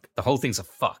thing's a fuck. The whole thing's a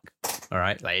fuck. All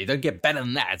right? Like, you don't get better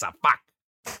than that. It's a fuck.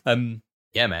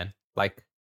 Yeah, man. Like,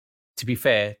 to be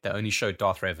fair, they only showed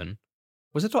Darth Revan.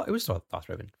 Was it? It was Darth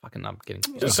Revan. Fucking, I'm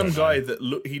getting. There's some guy that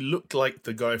looked like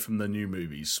the guy from the new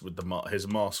movies with his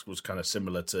mask was kind of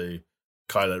similar to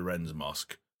Kylo Ren's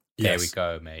mask. There we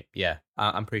go, mate. Yeah,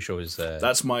 I'm pretty sure it was.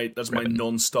 That's my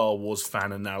non-Star Wars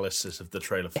fan analysis of the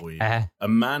trailer for you. A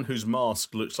man whose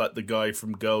mask looks like the guy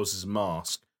from Girls'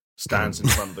 Mask stands in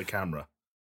front of the camera.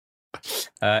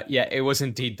 Yeah, it was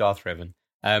indeed Darth Revan.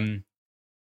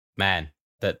 Man,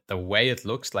 the way it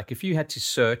looks, like if you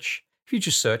just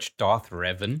search Darth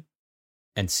Revan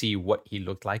and see what he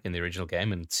looked like in the original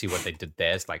game and see what they did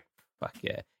there, it's like, fuck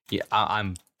yeah.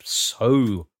 I'm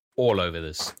so all over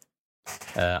this.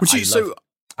 I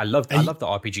love the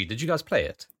RPG. Did you guys play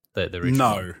it? The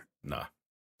original? No.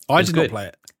 I did not play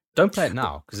it. Don't play it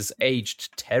now because it's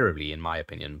aged terribly, in my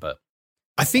opinion. But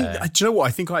I think, do you know what?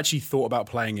 I think I actually thought about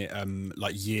playing it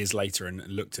like years later and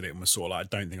looked at it and was sort of like, I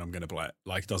don't think I'm going to play it.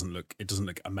 Like, it doesn't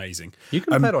look amazing. You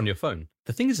can play it on your phone.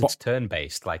 The thing is, it's turn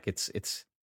based. Like it's.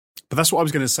 But that's what I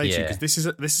was going to say to you, because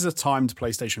this is a timed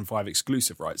PlayStation 5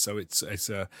 exclusive, right? So it's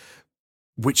a,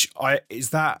 is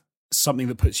that something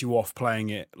that puts you off playing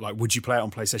it? Like, would you play it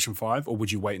on PlayStation 5 or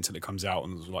would you wait until it comes out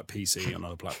on like PC and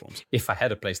other platforms? If I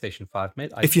had a PlayStation 5,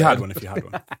 mate. If you had one.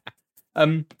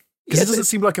 Because it doesn't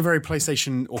seem like a very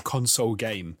PlayStation or console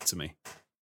game to me.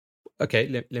 Okay,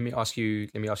 let me ask you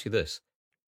this.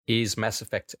 Is Mass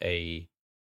Effect a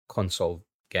console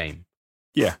game?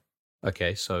 Yeah.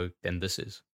 Okay, so then this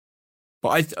is.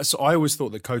 But I always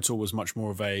thought that KOTOR was much more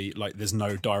of a, like, there's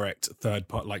no direct third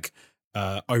part, like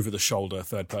over the shoulder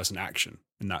third person action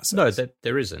in that sense. No,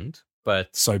 there isn't.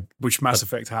 But so which Mass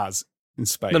Effect has in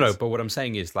space? No. But what I'm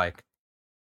saying is, like,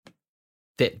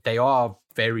 they are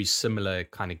very similar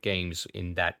kind of games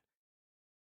in that,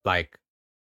 like,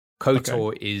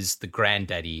 KOTOR is the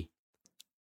granddaddy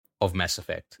of Mass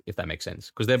Effect, if that makes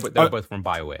sense, because they were both from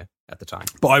BioWare at the time.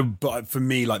 But for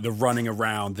me, like, the running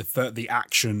around, the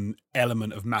action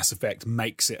element of Mass Effect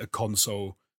makes it a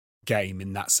console game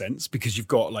in that sense, because you've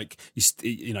got, like,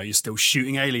 you're still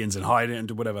shooting aliens and hiding and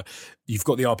whatever. You've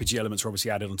got the RPG elements are obviously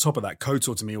added on top of that.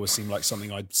 KOTOR to me always seemed like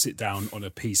something I'd sit down on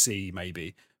a PC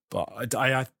maybe, but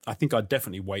I think I'd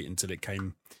definitely wait until it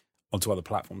came onto other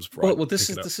platforms. Well, this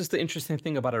is the interesting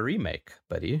thing about a remake,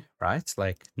 buddy. Right?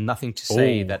 Like, nothing to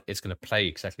say that it's going to play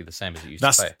exactly the same as it used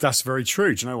to play. That's very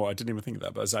true. Do you know what? I didn't even think of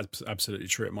that, but it's absolutely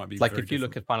true. It might be like, if you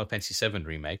look at Final Fantasy VII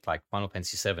remake, like, Final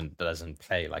Fantasy VII doesn't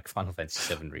play like Final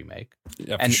Fantasy VII remake.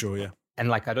 Yeah, for sure. Yeah, and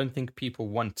like, I don't think people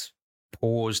want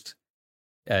paused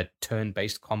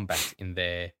turn-based combat in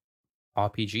their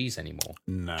RPGs anymore.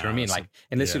 No, do you know what I mean? Like,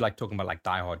 unless you're like talking about like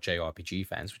diehard JRPG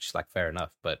fans, which is like fair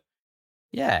enough, but.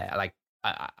 Yeah, like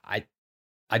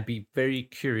I'd be very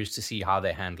curious to see how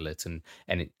they handle it and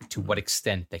to what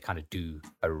extent they kind of do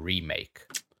a remake.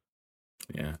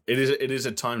 Yeah, it is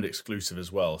a timed exclusive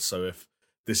as well. So if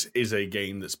this is a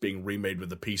game that's being remade with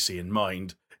the PC in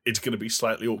mind, it's going to be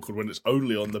slightly awkward when it's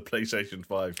only on the PlayStation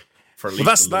 5 for at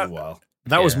least a little while.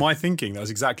 That was my thinking. That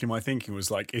was exactly my thinking.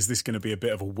 Was like, is this going to be a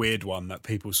bit of a weird one that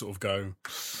people sort of go,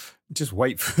 just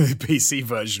wait for the PC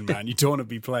version, man. You don't want to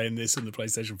be playing this on the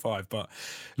PlayStation 5. But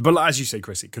as you say,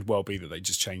 Chris, it could well be that they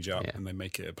just change up and they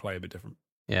make it play a bit different.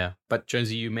 Yeah. But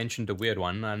Jonesy, you mentioned a weird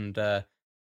one, and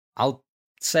I'll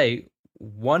say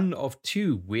one of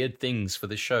two weird things for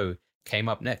the show came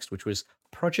up next, which was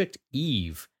Project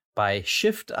Eve by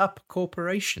Shift Up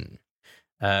Corporation,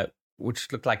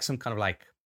 which looked like some kind of like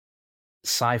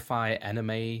sci-fi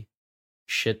anime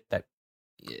shit that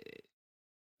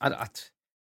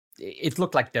it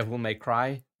looked like Devil May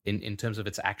Cry in terms of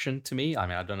its action to me. I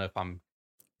mean, I don't know if I'm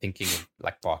thinking of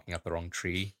like barking up the wrong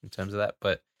tree in terms of that,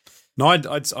 but no, I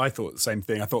thought the same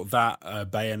thing. I thought that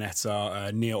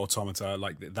Bayonetta, Nier Automata,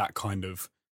 like that kind of,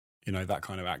 that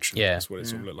kind of action. Yeah, that's what it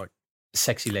sort of looked like.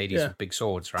 Sexy ladies with big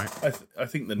swords, right? I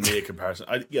think the Nier comparison.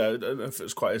 I don't know if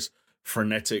it's quite as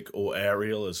frenetic or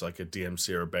aerial as like a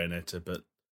DMC or a Bayonetta, but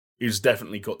it's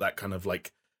definitely got that kind of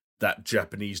like that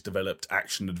Japanese developed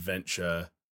action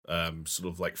adventure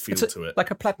sort of like feel to it,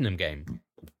 like a platinum game.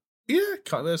 Yeah,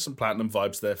 there's some platinum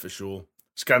vibes there for sure.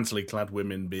 Scantily clad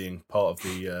women being part of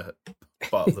the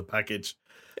package.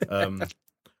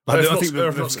 I think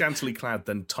if not scantily clad,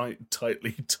 then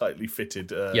tightly fitted.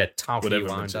 Tightly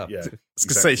wound up. Yeah, I was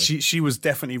gonna say she was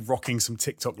definitely rocking some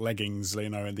TikTok leggings,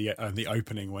 in the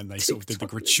opening when they sort of did the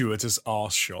gratuitous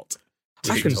arse shot.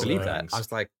 I couldn't believe that. I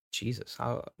was like, Jesus,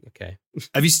 how? Okay.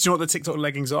 Have you seen what the TikTok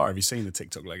leggings are? Have you seen the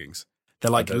TikTok leggings?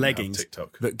 They're like leggings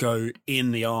that go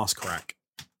in the arse crack.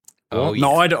 Oh,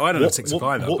 no, I don't have TikTok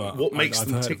either. What makes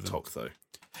them TikTok though?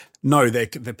 No,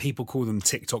 the people call them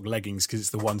TikTok leggings because it's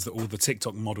the ones that all the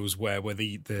TikTok models wear, where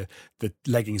the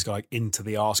leggings go like into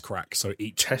the arse crack. So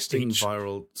each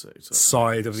viral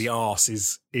side of the arse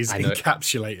is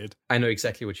encapsulated. I know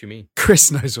exactly what you mean.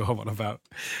 Chris knows what I'm on about.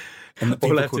 And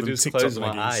all I have to do is close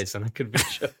my eyes and I could be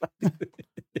sure.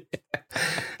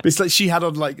 It's like she had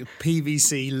on like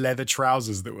PVC leather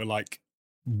trousers that were like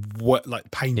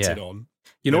painted on.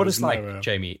 You know what it's like,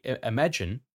 Jamie?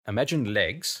 Imagine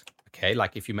legs. Okay,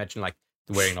 like if you imagine like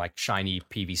wearing like shiny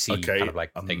PVC kind of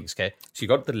like things. Okay, so you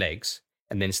got the legs,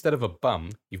 and then instead of a bum,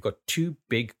 you've got two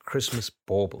big Christmas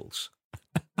baubles.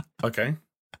 Okay,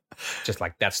 just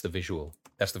like that's the visual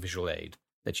aid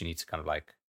that you need to kind of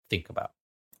like think about.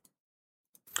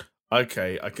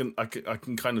 Okay, I can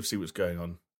kind of see what's going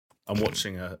on. I'm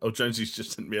watching her. Oh, Jonesy's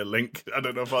just sent me a link. I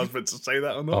don't know if I was meant to say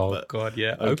that or not. Oh God,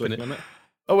 yeah, open it.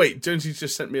 Oh wait, Jonesy's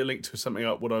just sent me a link to something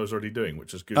up what I was already doing,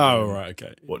 which is good. Oh right,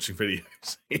 okay. Watching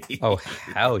videos. Oh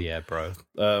hell yeah, bro.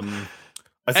 I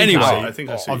think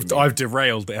I've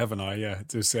derailed it, haven't I? Yeah,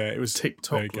 it was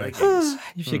TikTok leggings.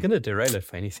 If you're gonna derail it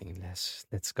for anything,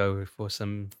 let's go for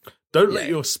some. Don't let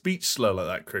your speech slow like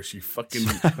that, Chris. You fucking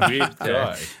weird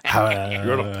guy.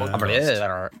 You're on a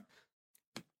podcast.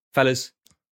 Fellas,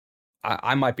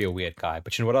 I might be a weird guy,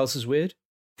 but you know what else is weird?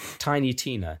 Tiny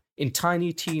Tina. In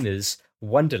Tiny Tina's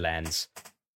Wonderlands.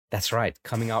 That's right,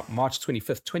 coming out March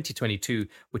 25th, 2022,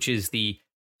 which is the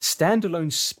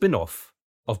standalone spin-off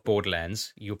of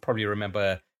Borderlands. You'll probably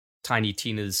remember Tiny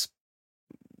Tina's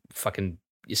fucking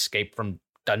escape from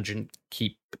dungeon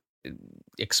keep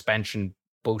expansion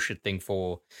bullshit thing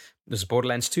for this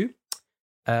Borderlands 2.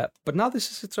 But now this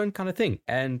is its own kind of thing.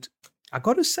 And I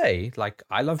got to say, like,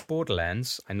 I love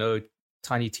Borderlands. I know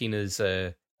Tiny Tina's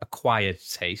acquired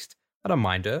taste. I don't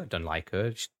mind her. I don't like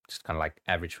her. She's just kind of like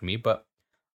average for me. But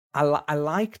I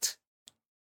liked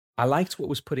what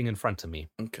was putting in front of me.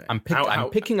 Okay. I'm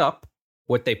picking up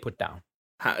what they put down.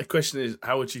 The question is,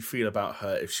 how would you feel about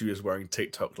her if she was wearing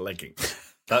TikTok leggings?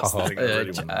 That's the thing I really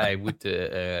want to know. I would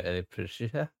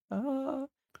appreciate her. No,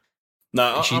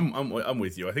 I'm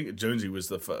with you. I think Jonesy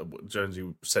was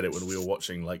Jonesy said it when we were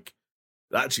watching. Like,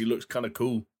 that actually looks kind of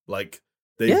cool. Like,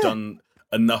 they've done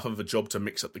enough of a job to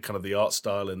mix up the kind of the art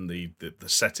style and the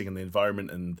setting and the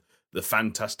environment and the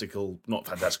not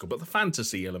fantastical, but the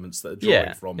fantasy elements that are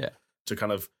drawing from to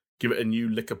kind of give it a new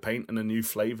lick of paint and a new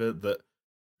flavor that,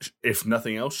 if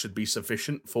nothing else, should be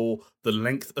sufficient for the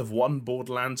length of one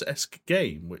Borderlands-esque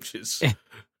game, which is,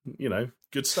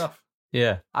 good stuff.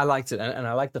 Yeah, I liked it. And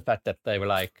I like the fact that they were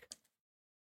like,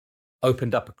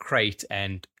 opened up a crate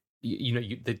and,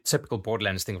 the typical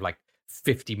Borderlands thing of like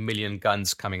 50 million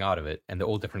guns coming out of it, and they're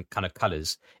all different kind of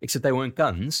colors, except they weren't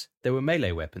guns, they were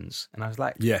melee weapons. And I was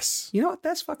like, yes, you know what,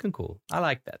 that's fucking cool. I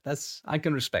like that. I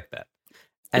can respect that.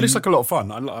 And it looks like a lot of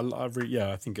fun.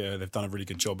 I think they've done a really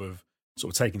good job of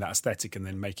sort of taking that aesthetic and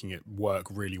then making it work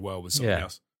really well with something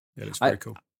else. Yeah, it looks very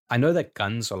cool. I know that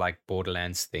guns are like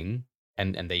Borderlands thing,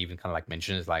 and they even kind of like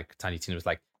mention it, like Tiny Tina was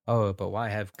like, oh, but why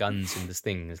have guns in this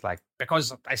thing? It's like,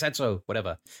 because I said so,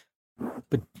 whatever.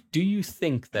 But do you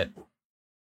think that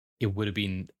it would have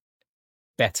been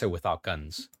better without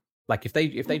guns? Like, if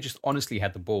they just honestly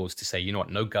had the balls to say, you know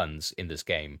what, no guns in this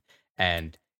game,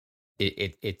 and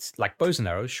it's like bows and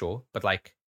arrows, sure, but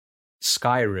like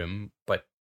Skyrim, but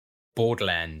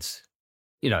Borderlands,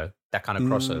 that kind of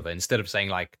crossover, instead of saying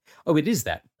like, oh, it is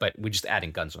that, but we're just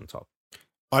adding guns on top.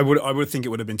 I would think it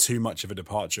would have been too much of a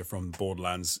departure from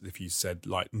Borderlands if you said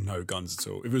like no guns at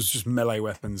all. If it was just melee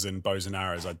weapons and bows and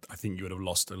arrows, I think you would have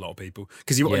lost a lot of people,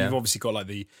 because you've obviously got like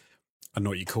I don't know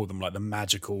what you call them, like the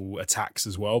magical attacks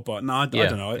as well. But no, I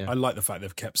don't know. I like the fact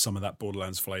they've kept some of that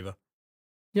Borderlands flavor.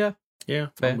 Yeah,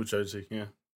 I'm with Josie. Yeah,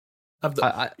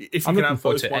 if you can have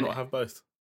both, why not have both?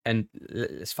 And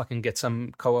let's fucking get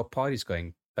some co-op parties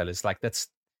going, fellas. Like, that's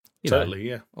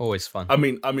totally always fun. I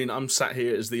mean, I'm sat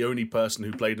here as the only person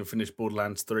who played and finished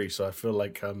Borderlands 3, so I feel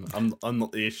like I'm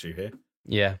not the issue here.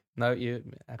 Yeah, no, you're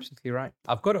absolutely right.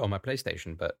 I've got it on my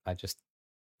PlayStation, but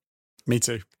me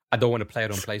too. I don't want to play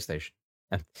it on PlayStation,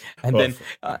 and then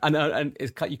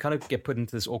you kind of get put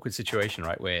into this awkward situation,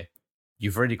 right, where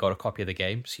you've already got a copy of the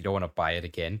game, so you don't want to buy it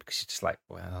again because you're just like,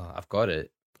 well, I've got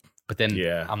it, but then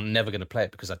I'm never going to play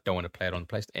it because I don't want to play it on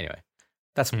PlayStation anyway.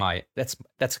 That's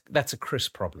a Chris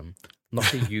problem,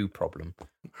 not a you problem.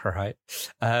 All right.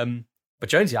 But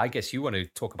Jonesy, I guess you want to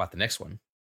talk about the next one,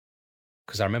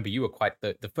 because I remember you were quite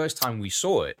the first time we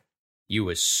saw it, you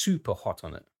were super hot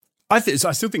on it. I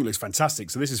still think it looks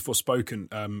fantastic. So this is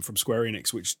Forspoken from Square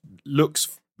Enix, which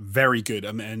looks very good.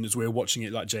 And as we were watching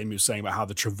it, like Jamie was saying about how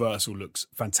the traversal looks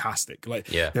fantastic. Like,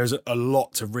 there's a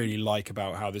lot to really like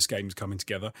about how this game's coming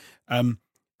together.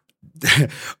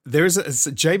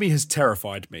 Jamie has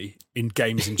terrified me in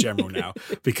games in general now,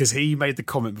 because he made the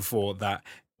comment before that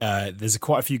there's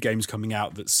quite a few games coming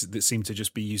out that seem to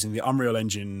just be using the Unreal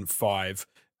Engine 5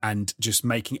 and just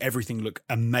making everything look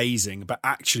amazing, but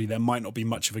actually there might not be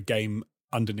much of a game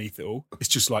underneath it all. It's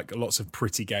just like lots of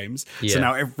pretty games. So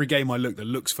now every game I look that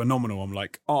looks phenomenal, I'm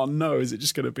like, oh no, is it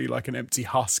just going to be like an empty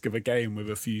husk of a game with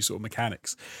a few sort of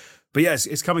mechanics? But yes,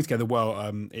 it's coming together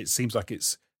well. It seems like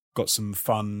it's got some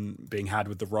fun being had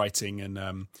with the writing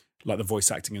and like the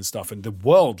voice acting and stuff, and the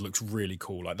world looks really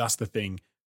cool. Like, that's the thing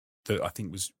that I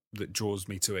think that draws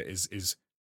me to it is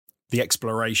the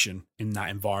exploration in that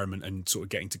environment and sort of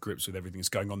getting to grips with everything that's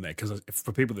going on there. Because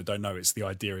for people that don't know, it's the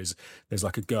idea is there's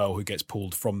like a girl who gets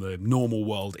pulled from the normal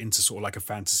world into sort of like a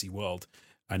fantasy world,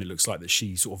 and it looks like that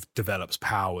she sort of develops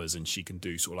powers and she can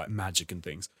do sort of like magic and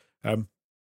things.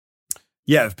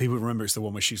 If people remember, it's the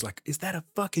one where she's like, "Is that a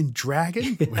fucking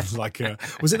dragon?" With like,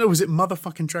 was it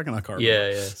motherfucking dragon? I can't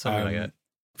remember. Yeah, something like that.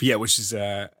 But yeah, which is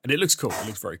and it looks cool. It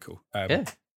looks very cool.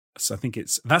 So I think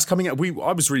that's coming out.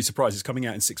 I was really surprised. It's coming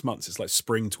out in 6 months. It's like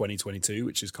spring 2022,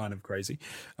 which is kind of crazy.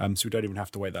 So we don't even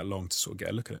have to wait that long to sort of get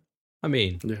a look at it. I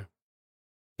mean,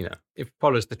 if it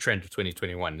follows the trend of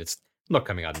 2021, it's not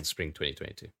coming out in spring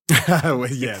 2022.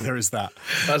 Well, yeah, there is that.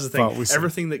 That's the thing.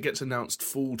 Everything that gets announced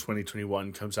fall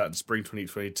 2021 comes out in spring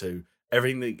 2022.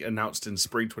 Everything that announced in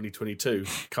spring 2022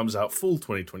 comes out fall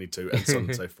 2022, and so on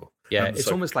and so forth. Yeah,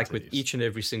 it's almost like with each and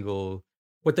every single.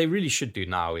 What they really should do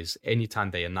now is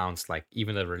anytime they announce like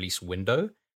even a release window,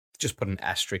 just put an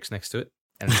asterisk next to it.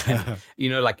 And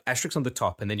like asterisk on the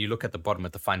top, and then you look at the bottom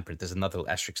at the fine print. There's another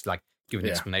asterisk, like give an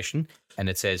explanation, and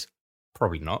it says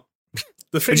probably not.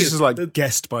 The thing is like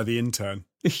guessed by the intern.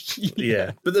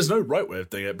 Yeah, but there's no right way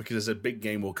of doing it because there's a big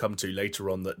game we'll come to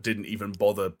later on that didn't even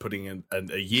bother putting in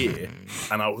a year,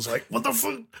 and I was like, "What the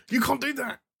fuck? You can't do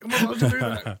that! I'm not allowed to do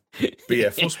that." But yeah,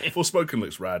 Forspoken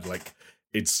looks rad. Like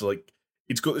it's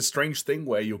got this strange thing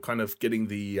where you're kind of getting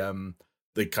the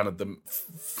kind of the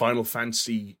Final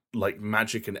Fantasy like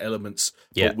magic and elements,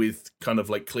 but with kind of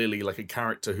like clearly like a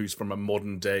character who's from a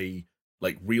modern day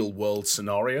like real world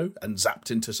scenario and zapped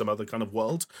into some other kind of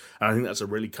world. And I think that's a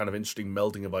really kind of interesting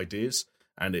melding of ideas.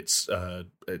 And it's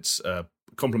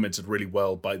complemented really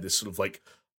well by this sort of like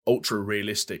ultra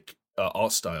realistic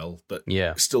art style that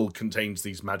still contains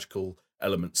these magical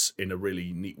elements in a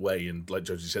really neat way. And like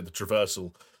Jonesy said, the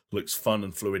traversal looks fun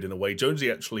and fluid in a way. Jonesy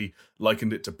actually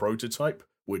likened it to Prototype,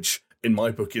 which in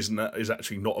my book is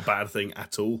actually not a bad thing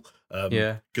at all.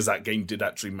 Because that game did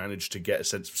actually manage to get a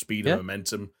sense of speed and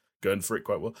momentum going for it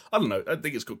quite well. I don't know. I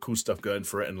think it's got cool stuff going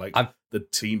for it, and like the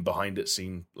team behind it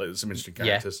seem like there's some interesting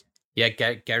characters. Yeah,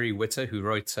 Gary Whitta, who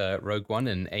wrote Rogue One,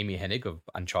 and Amy Hennig of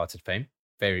Uncharted fame.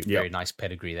 Very nice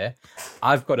pedigree there.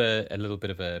 I've got a little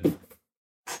bit of a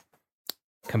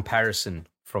comparison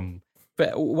from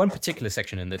one particular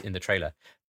section in the trailer.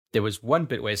 There was one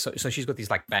bit where so she's got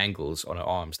these like bangles on her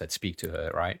arms that speak to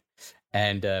her, right?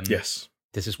 And there's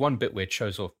this one bit where it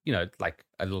shows off, like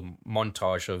a little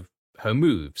montage of her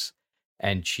moves,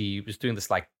 and she was doing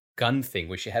this like gun thing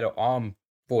where she had her arm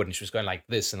forward and she was going like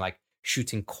this and like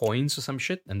shooting coins or some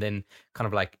shit, and then kind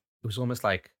of like it was almost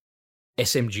like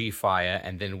SMG fire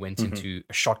and then went into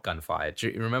a shotgun fire. Do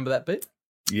you remember that bit?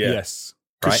 Yes.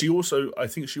 Because I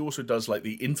think she also does like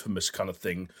the infamous kind of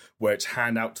thing where it's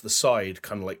hand out to the side,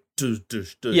 kind of like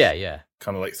dush. Yeah.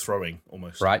 Kind of like throwing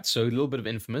almost. Right. So a little bit of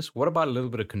infamous. What about a little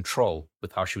bit of Control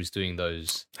with how she was doing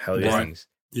those things?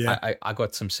 Yeah. I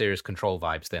got some serious Control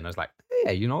vibes then. I was like,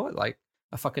 yeah, you know what? Like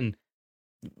a fucking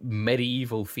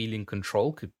medieval feeling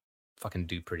Control could fucking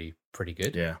do pretty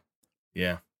good.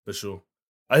 Yeah, for sure.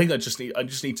 I think I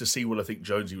just need to see what I think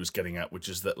Jonesy was getting at, which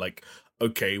is that like,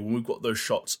 okay, when we've got those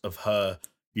shots of her,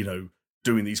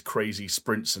 doing these crazy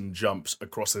sprints and jumps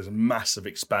across this massive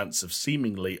expanse of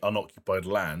seemingly unoccupied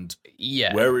land.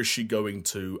 Yeah. Where is she going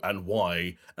to and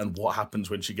why? And what happens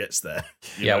when she gets there?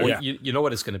 You know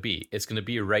what it's going to be? It's going to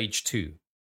be Rage 2.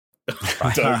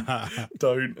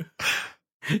 Don't.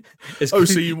 So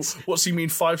you mean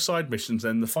 5 side missions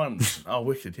and the final mission? Oh,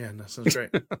 wicked! Yeah, that sounds great.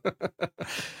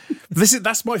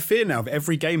 That's my fear now of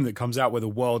every game that comes out where the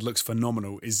world looks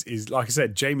phenomenal. Is like I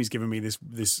said, Jamie's given me this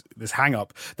hang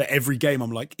up that every game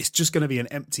I'm like, it's just going to be an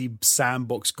empty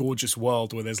sandbox, gorgeous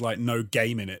world where there's like no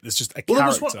game in it. There's just a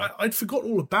character. I'd forgot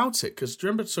all about it because do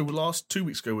you remember? So last 2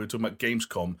 weeks ago we were talking about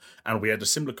Gamescom and we had a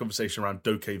similar conversation around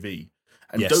DokeV,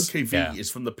 and DokeV is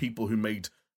from the people who made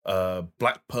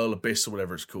Black Pearl Abyss or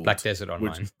whatever it's called. Black Desert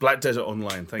Online. Black Desert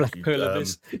Online, thank you. Pearl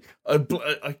Abyss.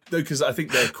 Because I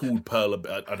think they're called Pearl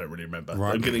Abyss. I don't really remember.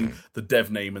 Right. I'm getting the dev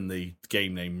name and the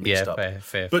game name mixed up.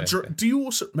 Fair. Do you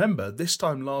also remember this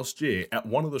time last year at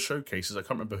one of the showcases, I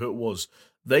can't remember who it was,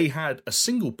 they had a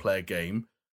single player game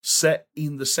set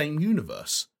in the same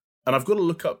universe. And I've got to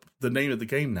look up the name of the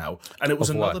game now. And it was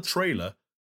another trailer.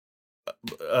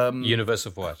 Universe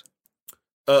of what?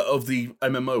 Of the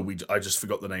MMO, I just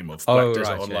forgot the name of Black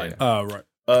Desert Online. Yeah. Oh,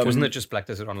 right. Wasn't it just Black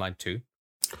Desert Online 2?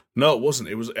 No, it wasn't.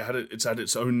 It's had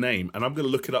its own name, and I'm going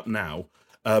to look it up now.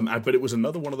 But it was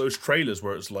another one of those trailers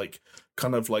where it's like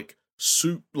kind of like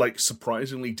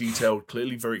surprisingly detailed,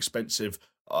 clearly very expensive,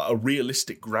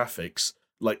 realistic graphics,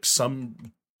 like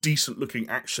some decent looking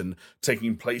action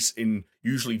taking place in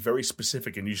usually very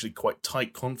specific and usually quite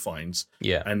tight confines.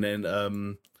 Yeah, and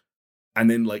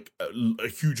then like a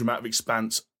huge amount of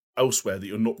expanse elsewhere that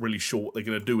you're not really sure what they're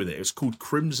going to do with it. It's called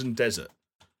Crimson Desert.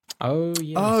 Oh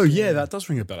yes. Oh yeah, that does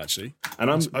ring a bell actually. And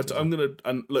I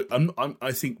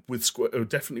think with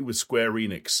definitely with Square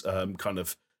Enix kind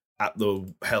of at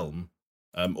the helm,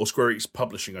 or Square Enix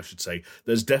Publishing, I should say.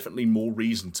 There's definitely more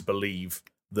reason to believe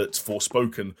that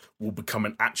Forspoken will become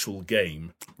an actual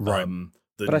game, right?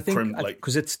 But I think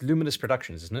because it's Luminous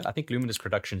Productions, isn't it? I think Luminous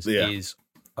Productions is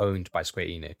owned by Square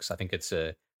Enix. I think it's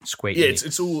a Square Enix.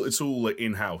 It's all like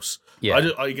in-house. Yeah.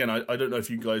 I don't know if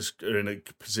you guys are in a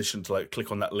position to like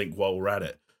click on that link while we're at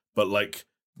it, but like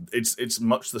it's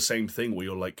much the same thing where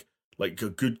you're like a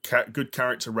good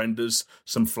character renders,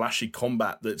 some flashy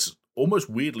combat that's almost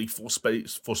weirdly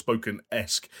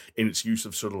Forspoken-esque in its use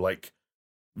of sort of like,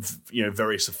 you know,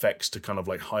 various effects to kind of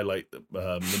like highlight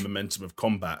the momentum of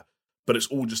combat, but it's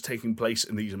all just taking place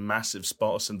in these massive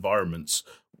sparse environments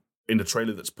in a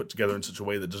trailer that's put together in such a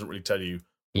way that doesn't really tell you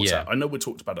what's I know we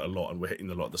talked about it a lot and we're hitting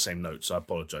a lot of the same notes, so I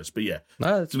apologize, but yeah,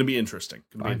 it's going to be interesting.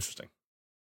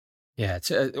 Yeah,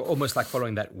 it's almost like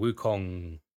following that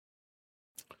Wukong.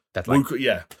 That like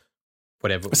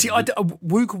whatever. See,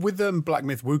 with Black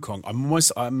Myth Wukong,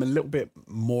 I'm a little bit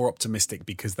more optimistic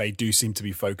because they do seem to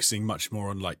be focusing much more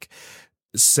on like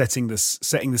setting the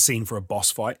scene for a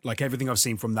boss fight. Like everything I've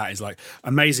seen from that is like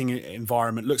amazing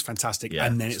environment, looks fantastic,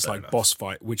 and then it's like boss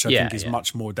fight, which I think is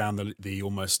much more down the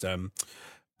almost oh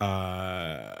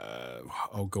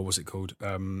god, what's it called?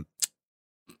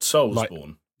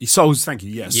 Soulsborne. Souls, thank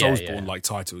you. Yeah, Soulsborne like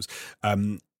titles.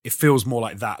 It feels more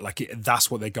like that. Like that's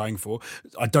what they're going for.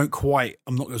 I'm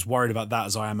not as worried about that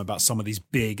as I am about some of these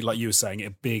big, like you were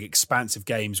saying, big expansive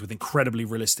games with incredibly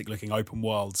realistic looking open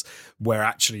worlds where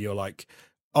actually you're like,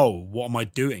 oh, what am I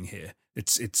doing here?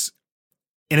 It's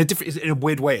in a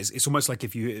weird way. It's almost like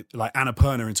if you like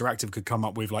Annapurna Interactive could come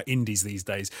up with like indies these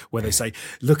days where they say,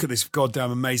 look at this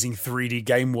goddamn amazing 3D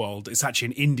game world. It's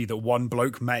actually an indie that one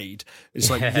bloke made. It's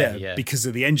like, because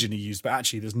of the engine he used, but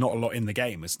actually there's not a lot in the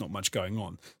game. It's not much going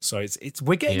on. So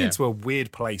we're getting into a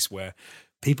weird place where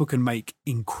people can make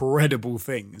incredible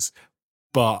things,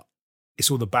 but it's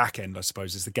all the back end, I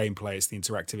suppose. It's the gameplay, it's the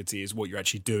interactivity, it's what you're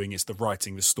actually doing, it's the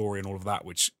writing, the story and all of that,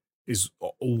 which is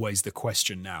always the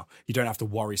question now. You don't have to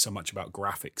worry so much about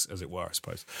graphics, as it were, I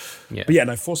suppose. Yeah. But yeah,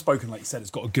 no, Forspoken, like you said, it's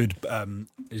got a good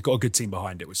team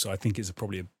behind it, so I think it's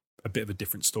probably a bit of a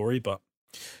different story, but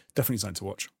definitely something to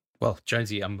watch. Well,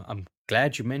 Jonesy, I'm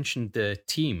glad you mentioned the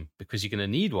team because you're going to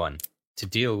need one to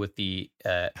deal with the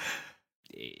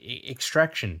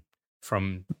extraction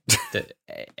from the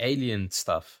alien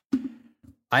stuff.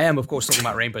 I am, of course, talking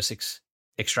about Rainbow Six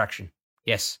Extraction.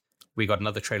 Yes, we got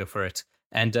another trailer for it.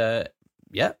 And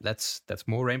that's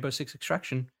more Rainbow Six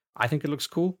Extraction. I think it looks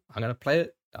cool. I'm going to play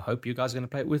it. I hope you guys are going to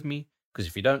play it with me, because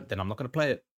if you don't, then I'm not going to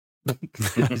play it.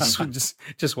 It's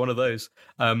just one of those.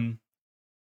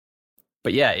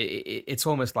 But yeah, it's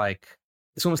almost like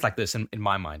this in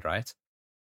my mind, right?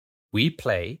 We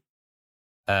play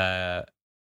Back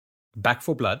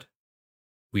 4 Blood,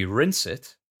 we rinse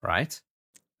it, right?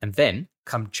 And then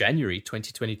come January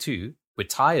 2022, we're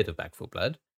tired of Back 4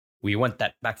 Blood. We want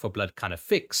that Back 4 Blood kind of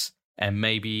fix, and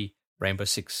maybe Rainbow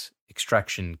Six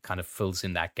Extraction kind of fills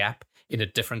in that gap in a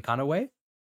different kind of way.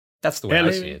 That's the way I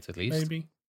see it, at least. Maybe.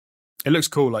 It looks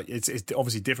cool. Like it's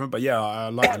obviously different, but yeah, I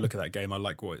like the look of that game. I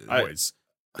like what it's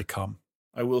become.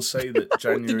 I will say that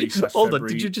January. Hold on,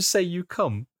 did you just say you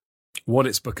come? What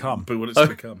it's become. But what it's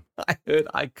become. I heard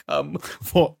I come.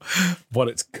 What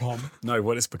it's come. No,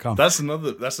 what it's become. That's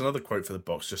another quote for the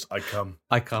box. Just I come.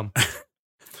 I come.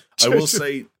 I will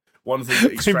say one thing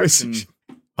that Extraction.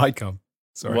 I come.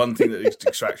 Sorry. One thing that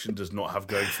Extraction does not have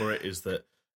going for it is that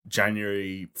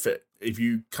January. If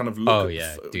you kind of look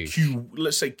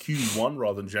let's say Q1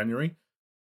 rather than January,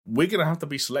 we're going to have to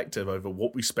be selective over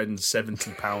what we spend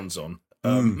 £70 on.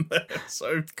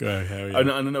 So I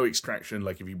know Extraction,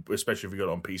 like especially if you got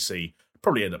it on PC,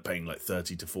 probably end up paying like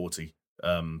 30 to 40.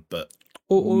 But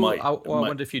I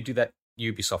wonder if you do that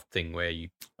Ubisoft thing where you.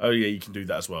 Oh yeah, you can do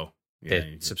that as well. Yeah,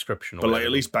 subscription. But like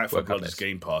at least Back 4 Blood is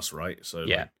Game Pass, right? So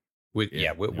yeah,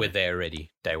 we're there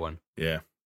already, day one. Yeah.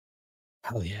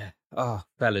 Hell yeah. Oh,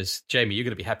 fellas. Jamie, you're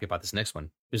going to be happy about this next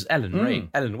one. It was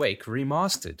Alan Wake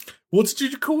remastered. What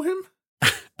did you call him?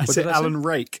 I said Alan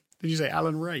Rake. Did you say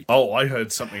Alan Rake? Oh, I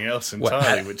heard something else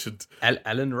entirely, which had...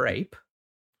 Alan Rape?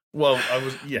 Well, I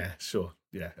was... Yeah, sure.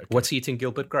 Yeah. Okay. What's eating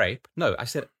Gilbert Grape? No, I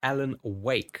said Alan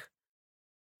Wake.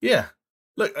 Yeah.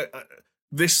 Look,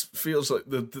 this feels like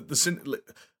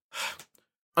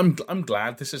I'm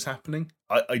glad this is happening.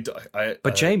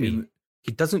 But Jamie,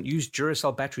 he doesn't use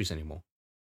Duracell batteries anymore.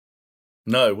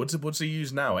 No, what's he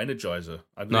use now? Energizer.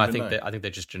 I think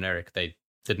they're just generic. They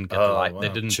didn't get the light. Wow. They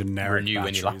didn't renew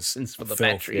any license for the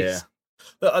batteries.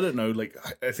 Yeah. I don't know. Like,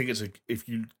 I think if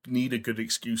you need a good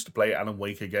excuse to play Alan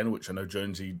Wake again, which I know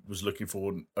Jonesy was looking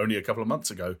for only a couple of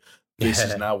months ago, this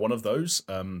is now one of those.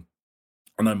 And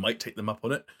I might take them up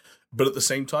on it. But at the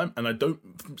same time, and I don't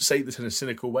say this in a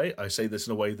cynical way, I say this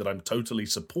in a way that I'm totally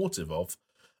supportive of.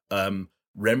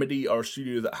 Remedy are a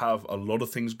studio that have a lot of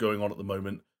things going on at the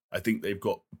moment. I think they've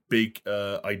got big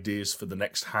ideas for the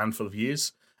next handful of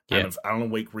years. Yeah. And if Alan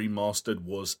Wake Remastered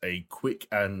was a quick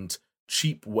and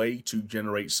cheap way to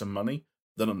generate some money,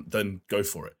 then go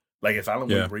for it. Like if Alan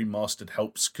Wake Remastered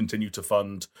helps continue to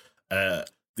fund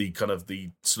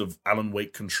the sort of Alan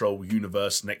Wake Control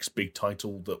universe next big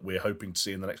title that we're hoping to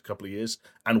see in the next couple of years,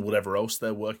 and whatever else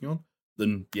they're working on,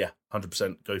 then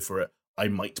 100% go for it. I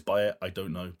might buy it. I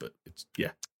don't know, but it's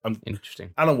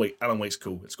interesting. Alan Wake's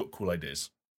cool. It's got cool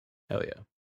ideas. Hell yeah.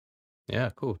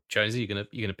 Yeah, cool. Jonesy, you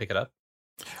gonna pick it up?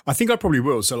 I think I probably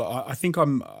will. So I think I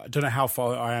don't know how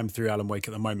far I am through Alan Wake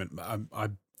at the moment. I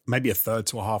maybe a third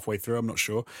to a halfway through. I'm not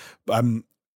sure.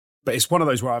 But it's one of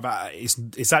those where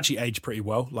it's actually aged pretty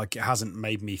well. Like it hasn't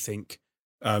made me think,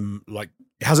 it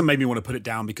hasn't made me want to put it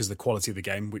down because of the quality of the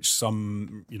game, which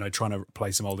some, trying to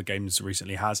play some older games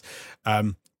recently has.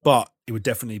 But it would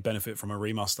definitely benefit from a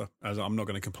remaster, as I'm not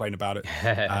going to complain about it.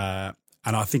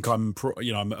 And I think I'm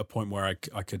at a point where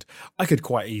I could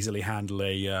quite easily handle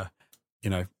a,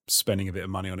 spending a bit of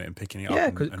money on it and picking it up.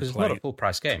 Yeah, because it's not a full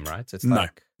price game, right? It's no.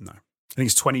 I think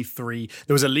it's 23.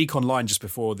 There was a leak online just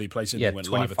before the PlayStation went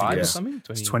live. 25 or something?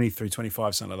 It's 23,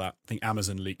 25, something like that. I think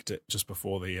Amazon leaked it just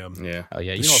before the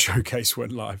the showcase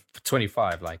went live. For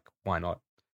 25, like, why not?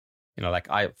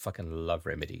 I fucking love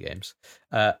Remedy games.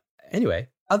 Anyway,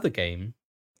 other game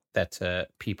that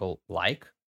people like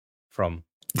from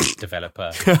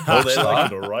developer. Oh, they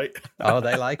like it, all right. Oh,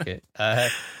 they like it.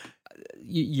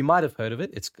 You might have heard of it.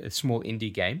 It's a small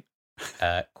indie game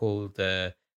called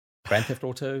Grand Theft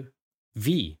Auto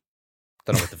V.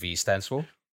 Don't know what the V stands for,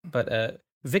 but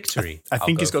Victory. I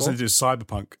think it's got something to do with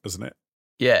Cyberpunk, isn't it?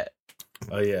 Yeah.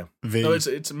 Oh yeah. V. No,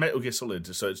 it's Metal Gear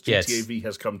Solid, so it's GTA V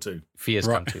has come too. V has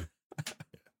come too.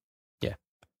 Yeah,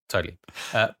 totally.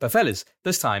 But fellas,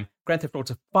 this time Grand Theft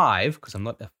Auto 5, because I'm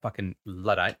not a fucking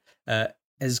Luddite,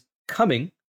 is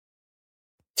coming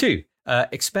to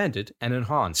expanded and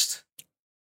enhanced.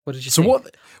 What did you think? So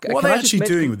what are they actually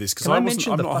doing with this? Because I'm not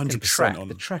 100% on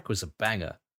the track was a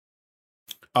banger.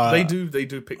 They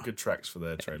do pick good tracks for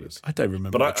their trailers. I don't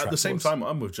remember. But at the same time,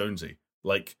 I'm with Jonesy.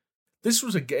 Like, this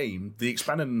was a game, the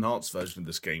expanded and enhanced version of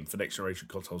this game for next generation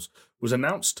consoles was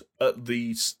announced at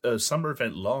the summer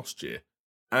event last year.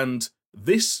 And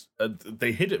this,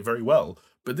 they hid it very well,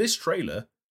 but this trailer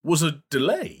was a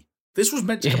delay. This was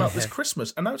meant to come out this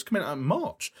Christmas, and now it's coming out in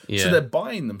March. Yeah. So they're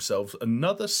buying themselves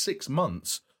another 6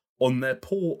 months on their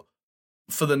port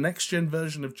for the next-gen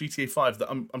version of GTA 5 that,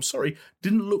 I'm sorry,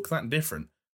 didn't look that different.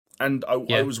 And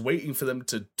I was waiting for them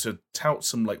to tout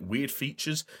some like weird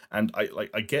features, and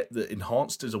I get that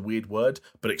enhanced is a weird word,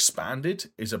 but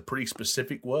expanded is a pretty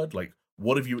specific word. Like,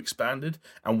 what have you expanded?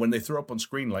 And when they throw up on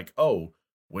screen, like, oh,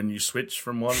 when you switch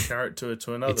from one character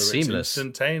to another, it's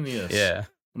instantaneous. Yeah,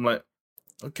 I'm like,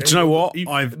 okay. Do you know what?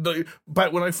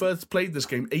 Back when I first played this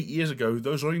game 8 years ago,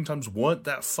 those loading times weren't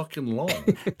that fucking long.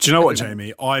 Do you know what,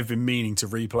 Jamie? I've been meaning to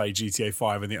replay GTA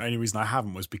 5, and the only reason I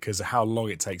haven't was because of how long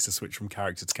it takes to switch from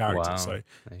character to character. Wow. So,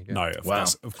 no,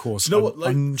 that's, of course, you know what,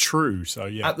 untrue. So,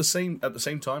 yeah. At the same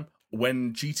time,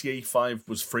 when GTA 5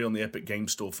 was free on the Epic Game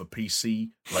Store for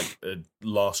PC, like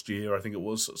last year, I think it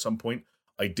was, at some point,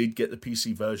 I did get the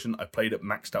PC version. I played it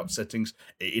maxed out settings.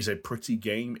 It is a pretty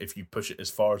game if you push it as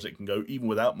far as it can go, even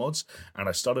without mods. And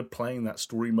I started playing that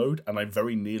story mode, and I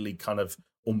very nearly kind of,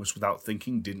 almost without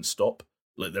thinking, didn't stop.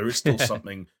 Like, there is still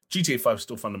something. GTA 5 is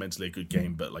still fundamentally a good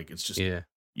game, but like, it's just,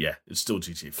 it's still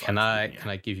GTA 5. Can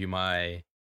I give you my,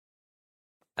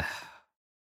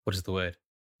 what is the word?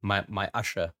 My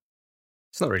usher.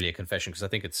 It's not really a confession, because I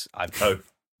think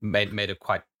I've made it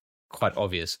quite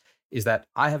obvious. Is that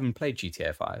I haven't played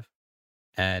GTA 5,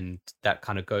 and that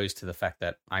kind of goes to the fact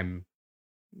that I'm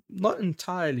not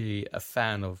entirely a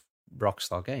fan of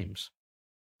Rockstar games,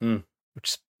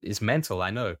 which is mental,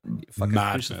 I know.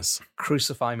 Madness.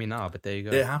 Crucify me now, but there you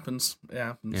go. It happens.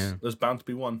 Yeah. There's bound to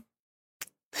be one.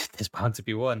 There's bound to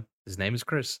be one. His name is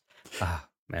Chris. Ah,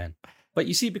 man. But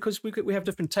you see, because we have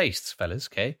different tastes, fellas,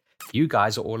 okay? You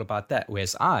guys are all about that,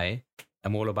 whereas I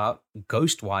am all about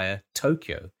Ghostwire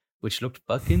Tokyo, which looked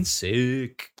fucking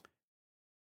sick.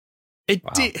 It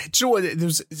did. Do you know what?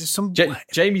 There's some.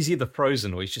 Jamie's either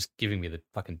frozen or he's just giving me the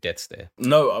fucking death stare.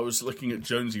 No, I was looking at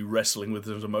Jonesy wrestling with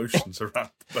his emotions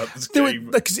about this game.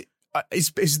 Because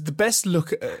it's the best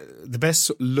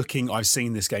looking I've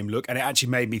seen this game look, and it actually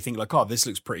made me think like, oh, this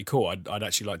looks pretty cool. I'd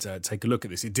actually like to take a look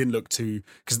at this. It didn't look too,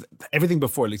 because everything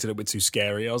before it looked a little bit too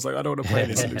scary. I was like, I don't want to play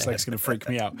this. It looks like it's going to freak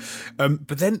me out.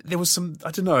 But then there was some,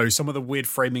 I don't know, some of the weird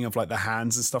framing of like the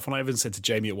hands and stuff. And I even said to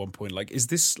Jamie at one point, like, is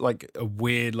this like a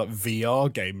weird like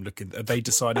VR game looking? Have they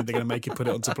decided they're going to make it put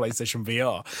it onto PlayStation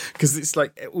VR? Because it's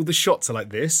like all the shots are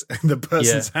like this, and the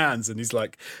person's hands, and he's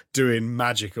like doing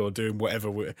magic or doing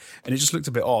whatever. and it just looked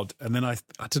a bit odd. And then I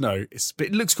don't know,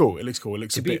 it looks cool. It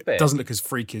looks a bit, doesn't look as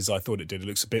freaky as I thought it did. It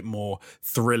looks a bit more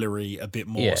thrillery, a bit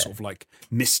more sort of like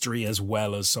mystery as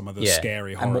well as some of the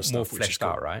scary horror and stuff. more fleshed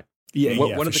out, right? Yeah,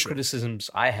 One of the criticisms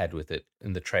I had with it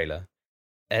in the trailer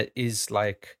is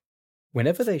like,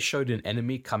 whenever they showed an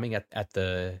enemy coming at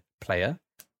the player,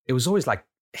 it was always like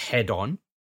head on.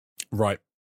 Right.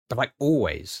 But like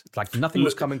always, like nothing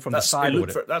was coming from the side.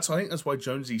 I think that's why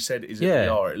Jonesy said, "Is it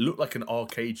VR?" It looked like an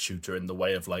arcade shooter in the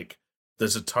way of like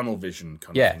there's a tunnel vision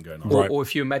kind of thing going on. Or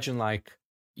if you imagine like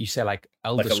you say like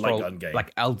Elder Scrolls,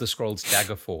 like Elder Scrolls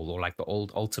Daggerfall, or like the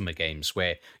old Ultima games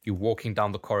where you're walking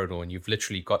down the corridor and you've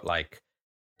literally got like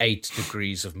 8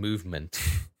 degrees of movement,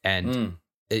 and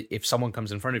if someone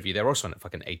comes in front of you, they're also on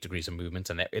fucking 8 degrees of movement,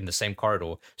 and they're in the same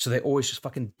corridor, so they're always just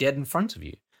fucking dead in front of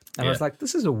you. And I was like,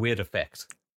 this is a weird effect.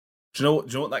 Do you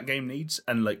know what that game needs?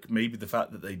 And like maybe the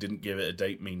fact that they didn't give it a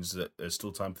date means that there's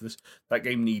still time for this. That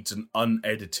game needs an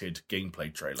unedited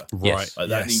gameplay trailer. Right.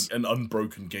 That needs an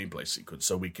unbroken gameplay sequence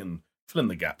so we can fill in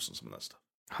the gaps on some of that stuff.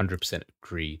 100%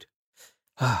 agreed.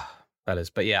 Fellas.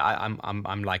 But yeah,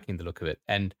 I'm liking the look of it.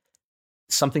 And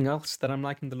something else that I'm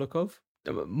liking the look of,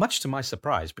 much to my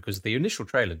surprise, because the initial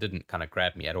trailer didn't kind of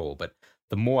grab me at all, but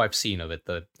the more I've seen of it,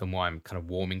 the more I'm kind of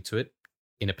warming to it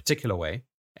in a particular way,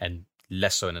 and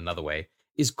less so in another way,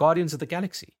 is Guardians of the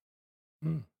Galaxy.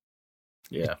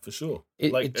 Yeah, for sure.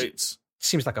 It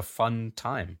seems like a fun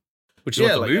time, which is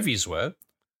what the movies were.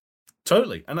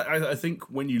 Totally. And I think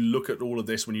when you look at all of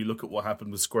this, when you look at what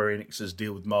happened with Square Enix's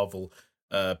deal with Marvel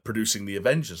producing the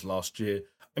Avengers last year,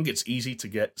 I think it's easy to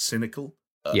get cynical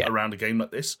around a game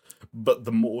like this. But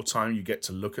the more time you get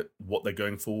to look at what they're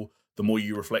going for, the more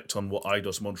you reflect on what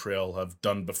Eidos Montreal have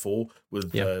done before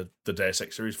with the Deus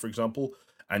Ex series, for example,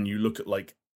 and you look at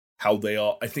like how they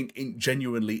are, I think,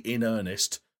 genuinely in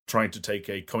earnest, trying to take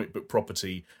a comic book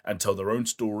property and tell their own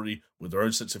story with their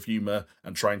own sense of humor,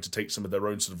 and trying to take some of their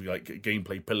own sort of like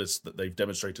gameplay pillars that they've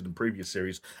demonstrated in previous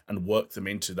series and work them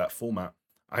into that format.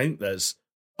 I think there's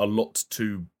a lot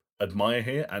to admire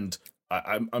here, and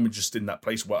I'm just in that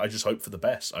place where I just hope for the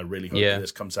best. I really hope that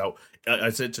this comes out. I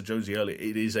said to Josie earlier,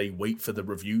 it is a wait for the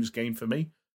reviews game for me.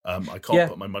 I can't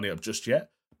put my money up just yet,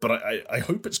 but I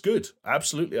hope it's good.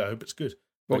 Absolutely, I hope it's good.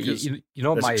 Well, you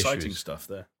know what my exciting issue is? Stuff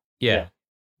there. Yeah.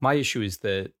 My issue is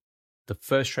the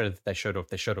first trailer that they showed off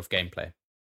gameplay.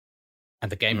 And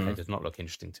the gameplay does not look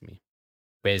interesting to me.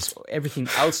 Whereas everything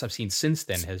else I've seen since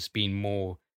then has been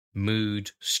more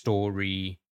mood,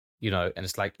 story, and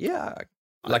it's like,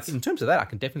 like in terms of that, I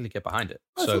can definitely get behind it.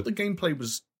 I thought the gameplay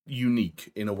was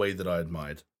unique in a way that I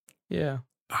admired. Yeah.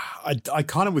 I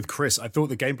kind of with Chris, I thought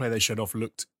the gameplay they showed off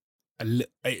looked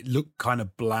kind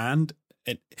of bland.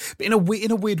 But in a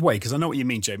weird way, because I know what you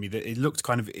mean, Jamie, that it looked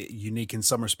kind of unique in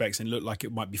some respects and looked like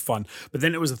it might be fun. But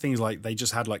then it was the things like they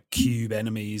just had like cube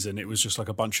enemies, and it was just like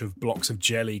a bunch of blocks of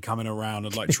jelly coming around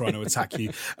and like trying to attack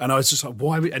you. And I was just like,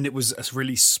 why? And it was a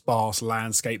really sparse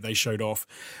landscape they showed off,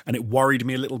 and it worried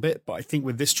me a little bit. But I think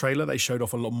with this trailer, they showed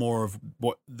off a lot more of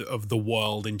the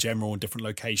world in general, and different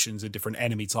locations and different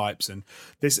enemy types. And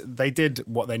they did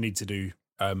what they need to do.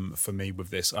 For me with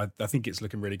this, I think it's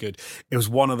looking really good. It was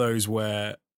one of those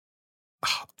where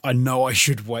I know I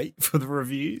should wait for the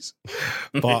reviews,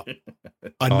 but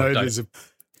I know there's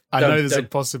a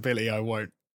possibility I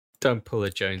won't. Don't pull a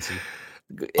Jonesy.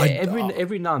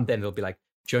 Every now and then they'll be like,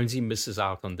 Jonesy misses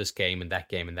out on this game and that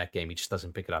game and that game. He just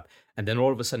doesn't pick it up, and then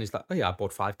all of a sudden he's like, oh yeah, I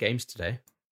bought 5 games today.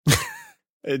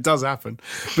 It does happen,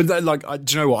 but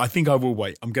do you know what? I think I will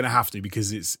wait. I'm going to have to,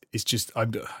 because it's just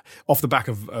I'm off the back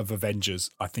of Avengers.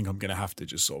 I think I'm going to have to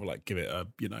just sort of like give it a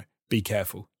be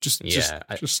careful. Just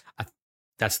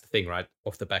that's the thing, right?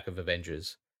 Off the back of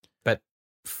Avengers, but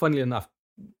funnily enough,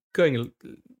 going a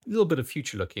little bit of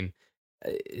future looking,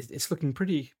 it's looking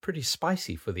pretty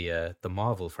spicy for the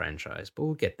Marvel franchise. But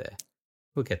we'll get there.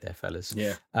 We'll get there, fellas.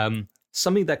 Yeah.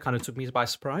 Something that kind of took me by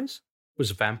surprise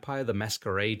was Vampire the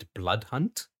Masquerade Blood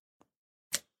Hunt.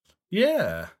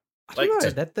 Yeah. I don't know.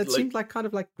 That seemed like kind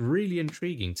of like really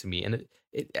intriguing to me. And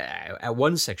it at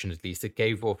one section at least, it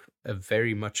gave off a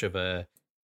very much of a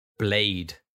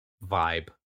Blade vibe.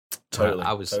 Totally.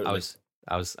 I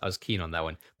was keen on that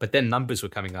one. But then numbers were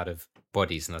coming out of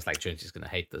bodies, and I was like, Jonesy's going to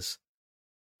hate this.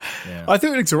 Yeah. I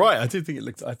thought it looked alright. I thought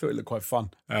it looked quite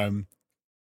fun.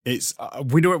 It's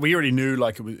we already knew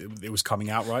like it was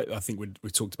coming out, right? I think we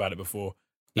talked about it before.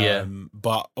 Yeah.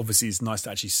 But obviously it's nice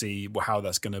to actually see how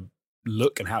that's going to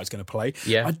look and how it's going to play.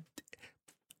 Yeah.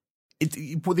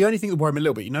 Well, the only thing that worried me a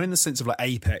little bit, in the sense of like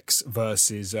Apex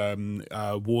versus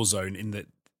Warzone, in that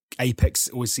Apex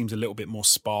always seems a little bit more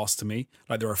sparse to me.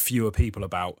 Like there are fewer people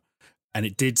about, and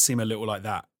it did seem a little like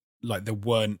that like there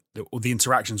weren't, or the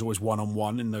interactions always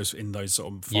one-on-one in those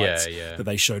sort of fights that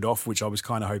they showed off, which I was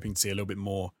kind of hoping to see a little bit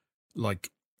more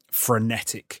like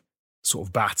frenetic sort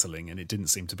of battling, and it didn't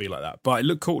seem to be like that. But it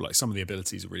looked cool. Like some of the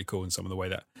abilities are really cool, and some of the way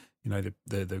that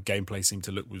the gameplay seemed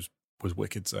to look was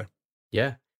wicked. So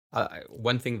yeah,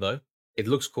 one thing though, it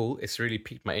looks cool. It's really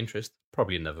piqued my interest.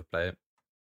 Probably never play it.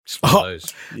 Just one of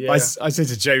those. Yeah. I said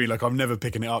to Jamie, like, I'm never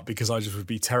picking it up because I just would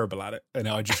be terrible at it, and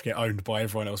I just get owned by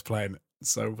everyone else playing it.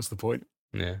 So what's the point?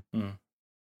 Yeah.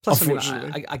 Plus,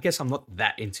 unfortunately, I guess I'm not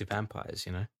that into vampires,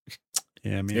 you know.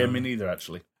 Yeah, me neither.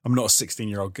 Actually, I'm not a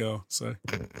 16-year-old girl, so.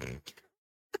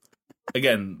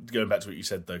 Again, going back to what you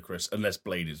said though, Chris, unless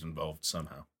Blade is involved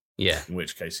somehow. Yeah. In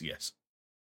which case, yes.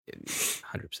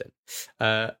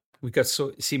 100%. We got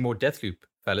to see more Deathloop,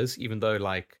 fellas, even though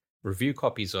like review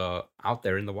copies are out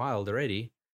there in the wild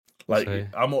already. Like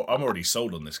I'm already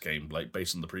sold on this game. Like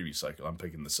based on the previous cycle, I'm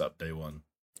picking this up day one.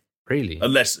 Really?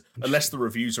 Unless the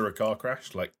reviews are a car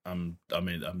crash, like I'm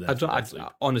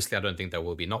honestly, I don't think there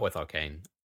will be. Not with Arcane.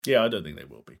 Yeah, I don't think they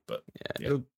will be. But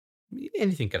yeah.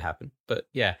 Anything could happen. But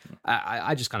yeah,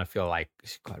 I just kind of feel like,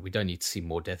 God, we don't need to see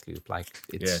more Deathloop. Like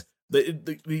it's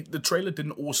the trailer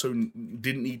didn't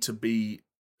need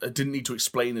to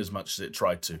explain as much as it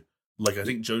tried to. Like I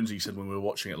think Jonesy said when we were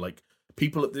watching it, like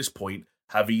people at this point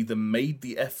have either made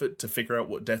the effort to figure out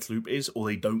what Deathloop is, or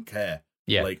they don't care.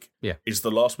 Yeah. It's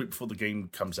the last week before the game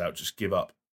comes out. Just give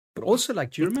up. But also,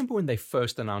 like, do you remember when they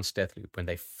first announced Deathloop? When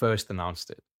they first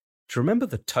announced it, do you remember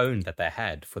the tone that they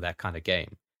had for that kind of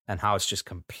game and how it's just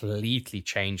completely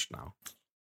changed now?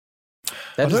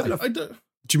 I don't.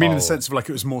 Do you mean in the sense of like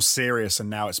it was more serious and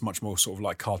now it's much more sort of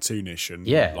like cartoonish and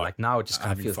like now it just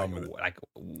kind of feels like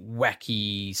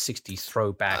wacky 60s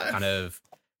throwback kind of.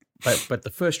 But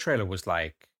the first trailer was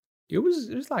like it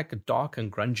was like a dark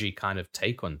and grungy kind of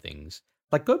take on things.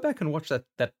 Like go back and watch that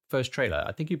first trailer.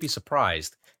 I think you'd be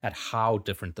surprised at how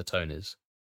different the tone is.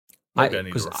 Maybe I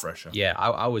need a refresher.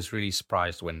 I was really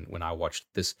surprised when I watched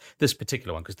this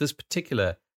particular one, because this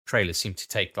particular trailer seemed to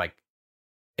take like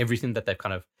everything that they've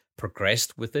kind of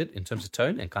progressed with it in terms of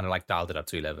tone and kind of like dialed it up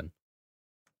to 11.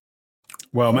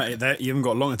 Well, mate, you haven't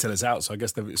got long until it's out, so I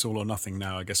guess it's all or nothing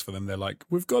now. I guess for them, they're like,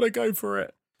 we've got to go for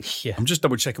it. Yeah. I'm just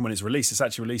double checking when it's released. It's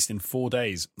actually released in 4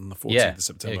 days on the 14th of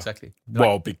September. Yeah, exactly.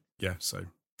 Well, so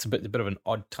it's a bit of an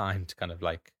odd time to kind of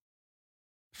like,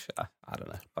 I don't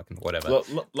know, fucking whatever.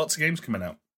 Lots of games coming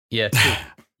out. Yeah, true.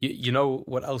 You know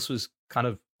what else was kind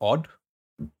of odd?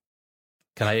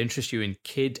 Can I interest you in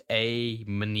Kid A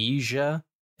Mnesia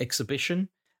exhibition,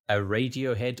 a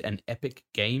Radiohead and Epic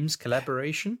Games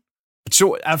collaboration?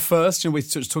 Sure. At first, we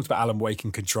talked about Alan Wake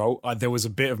and Control. There was a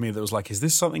bit of me that was like, "Is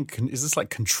this like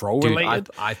Control related?"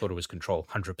 I thought it was Control,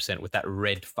 100% with that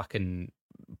red fucking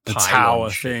the tower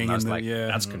thing. And I was like,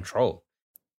 that's Control.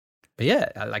 But yeah,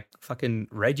 like fucking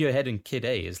Radiohead and Kid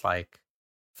A is like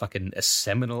fucking a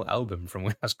seminal album from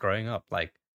when I was growing up.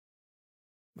 Like,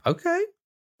 okay.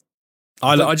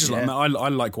 I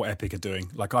like what Epic are doing.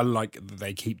 Like, I like that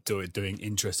they keep doing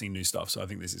interesting new stuff. So I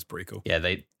think this is pretty cool. Yeah,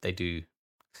 they do.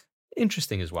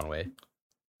 Interesting is one way.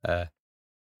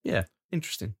 Yeah,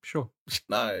 interesting. Sure.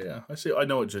 No, yeah, I see. I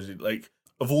know what Jersey like.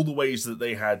 Of all the ways that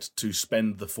they had to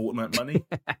spend the Fortnite money,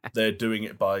 they're doing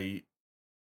it by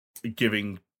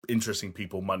giving interesting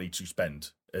people money to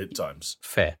spend at times.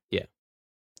 Fair, yeah.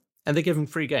 And they give them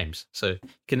free games, so you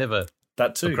can never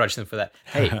begrudge them for that.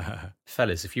 Hey,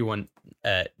 fellas, if you want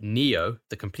Neo,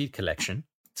 the complete collection,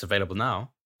 it's available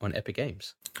now on Epic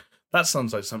Games. That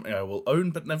sounds like something I will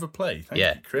own but never play. Thank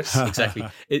you, Chris. Exactly.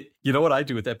 You know what I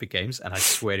do with Epic Games? And I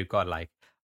swear to God, like,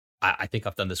 I think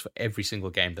I've done this for every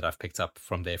single game that I've picked up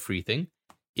from their free thing,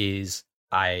 is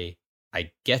I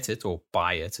get it or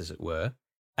buy it, as it were,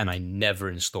 and I never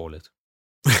install it.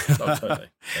 Oh, totally.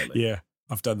 Yeah,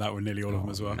 I've done that with nearly all of them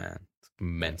as well. Man, it's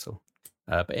mental.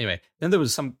 But anyway, then there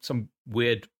was some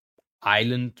weird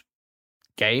island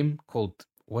game called,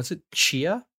 was it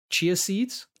Chia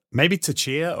Seeds? Maybe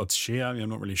Tachia or Tachia, I'm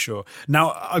not really sure.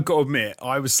 Now, I've got to admit,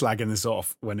 I was slagging this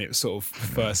off when it sort of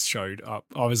first showed up.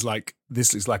 I was like,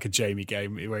 this looks like a Jamie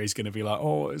game where he's going to be like,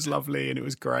 oh, it was lovely and it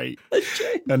was great.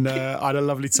 And I had a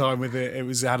lovely time with it.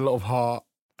 It had a lot of heart.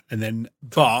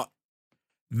 But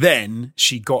then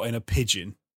she got in a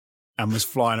pigeon and was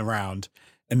flying around,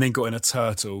 and then got in a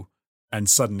turtle, and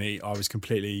suddenly I was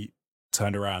completely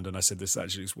turned around and I said, this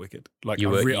actually is wicked. Like you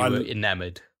were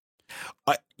enamored.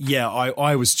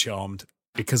 I was charmed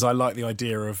because I like the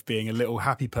idea of being a little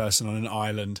happy person on an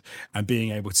island and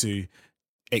being able to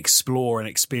explore and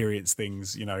experience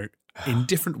things, in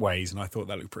different ways. And I thought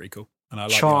that looked pretty cool. And I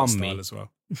like the style as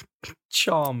well.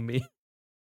 Charm me.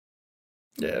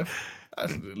 Yeah,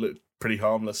 it looked pretty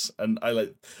harmless. And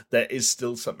there is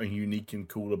still something unique and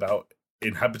cool about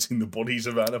inhabiting the bodies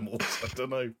of animals. I don't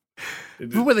know.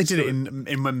 Remember when they did it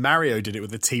in when Mario did it with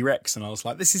the T-Rex, and I was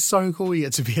like, "This is so cool! You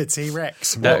get to be a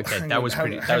T-Rex." That was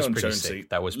pretty sick.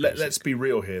 That was. Let's be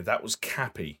real here. That was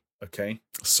Cappy. Okay.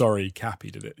 Sorry,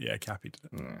 Cappy did it. Yeah, Cappy did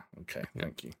it. Okay,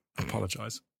 thank you.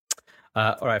 Apologise.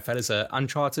 All right, fellas.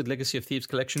 Uncharted Legacy of Thieves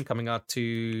collection coming out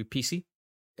to PC.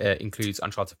 Includes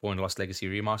Uncharted 4 and Lost Legacy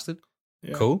Remastered.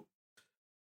 Yeah. Cool.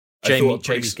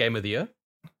 Jamie's Game of the Year.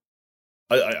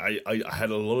 I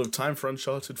had a lot of time for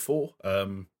Uncharted 4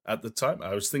 at the time.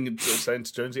 I was saying to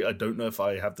Jonesy, I don't know if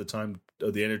I have the time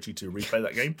or the energy to replay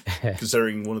that game,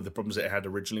 considering one of the problems it had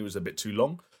originally was a bit too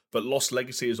long. But Lost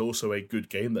Legacy is also a good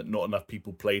game that not enough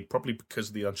people played, probably because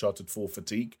of the Uncharted 4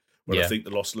 fatigue, where I think the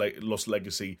Lost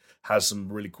Legacy has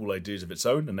some really cool ideas of its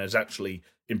own, and is actually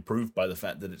improved by the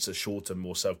fact that it's a shorter,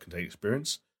 more self-contained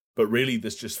experience. But really,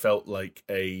 this just felt like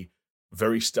a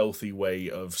very stealthy way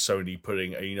of Sony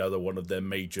putting another one of their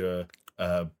major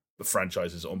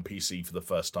franchises on PC for the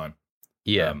first time.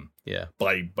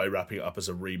 By wrapping it up as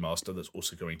a remaster that's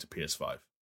also going to PS5.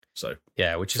 So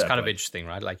which is kind of interesting,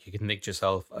 right? Like you can think to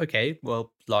yourself, okay,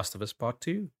 well, Last of Us Part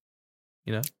 2,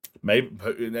 maybe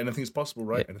anything's possible,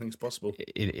 right? Anything's possible.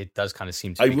 It does kind of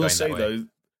seem to be going that way. I will say though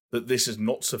that this is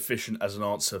not sufficient as an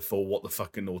answer for what the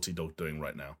fucking Naughty Dog doing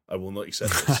right now. I will not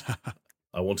accept this.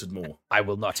 I wanted more. I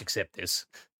will not accept this.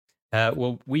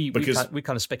 Well, we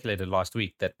kind of speculated last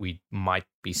week that we might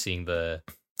be seeing the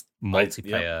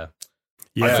multiplayer.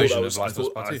 I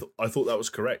thought that was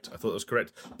correct.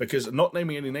 Because not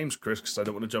naming any names, Chris, because I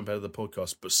don't want to jump out of the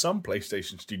podcast, but some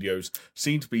PlayStation studios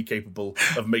seem to be capable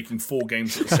of making 4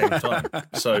 games at the same time.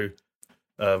 So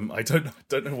I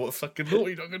don't know what fucking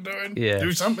Naughty Dog are doing. Yeah.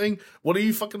 Do something. What are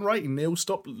you fucking writing, Neil?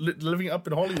 Stop living it up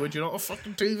in Hollywood. You're not a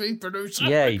fucking TV producer.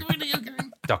 Yeah,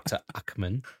 Dr.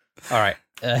 Ackman. All right.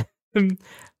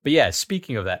 But yeah,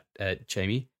 speaking of that,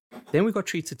 Jamie, then we got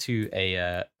treated to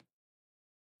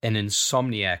an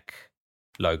Insomniac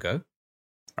logo.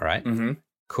 All right. Mm-hmm.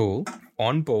 Cool.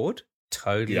 On board.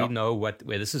 Totally know where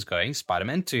this is going.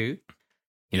 Spider-Man 2.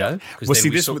 Well, see,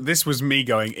 this was me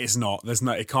going, it's not.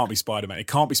 It can't be Spider-Man. It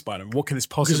can't be Spider-Man. What can this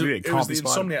possibly be? It can't be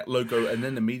Spider-Man. Insomniac logo and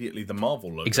then immediately the Marvel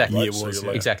logo. Exactly. Right? It was. So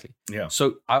exactly. Yeah.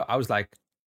 So I was like,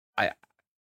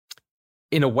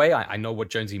 in a way, I know what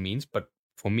Jonesy means, but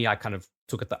for me, I kind of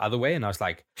took it the other way, and I was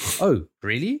like, oh,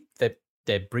 really?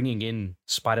 They're bringing in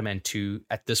Spider-Man 2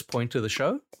 at this point of the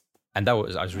show? And I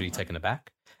was really taken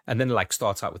aback. And then it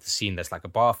starts out with the scene that's like a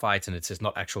bar fight, and it says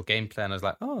not actual gameplay, and I was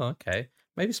like, oh, okay.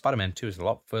 Maybe Spider-Man 2 is a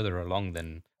lot further along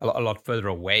a lot further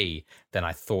away than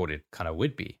I thought it kind of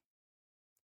would be.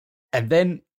 And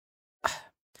then,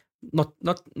 not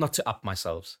to up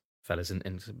myself, fellas,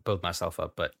 and build myself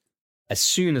up, but as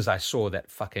soon as I saw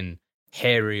that fucking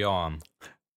hairy arm,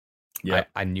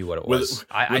 I knew what it was.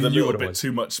 I knew a little bit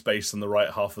too much space on the right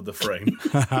half of the frame.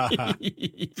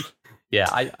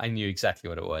 Yeah, I knew exactly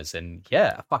what it was, and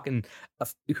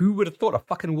who would have thought a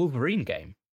fucking Wolverine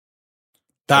game?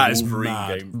 That is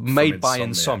mad. Made by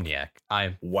Insomniac.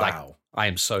 Wow. I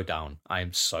am so down. I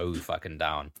am so fucking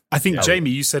down. I think, Jamie,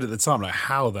 you said at the time,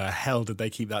 how the hell did they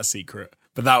keep that secret?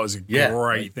 But that was a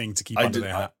great thing to keep under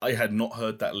their hat. I had not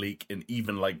heard that leak in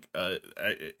even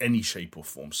any shape or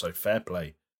form, so fair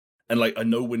play. And I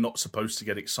know we're not supposed to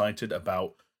get excited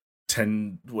about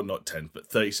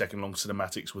 30-second long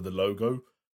cinematics with a logo,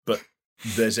 but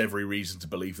there's every reason to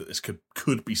believe that this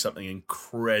could be something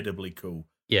incredibly cool.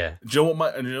 Yeah. Do you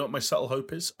know what my subtle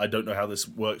hope is? I don't know how this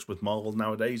works with Marvel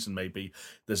nowadays, and maybe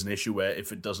there's an issue where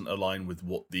if it doesn't align with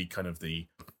what the kind of the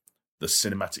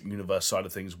cinematic universe side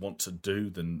of things want to do,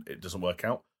 then it doesn't work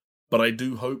out. But I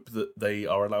do hope that they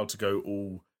are allowed to go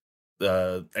all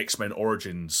X-Men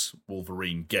Origins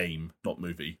Wolverine game, not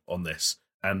movie, on this,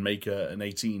 and make an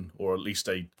 18 or at least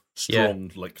a strong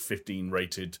 15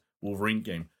 rated Wolverine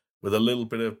game with a little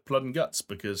bit of blood and guts,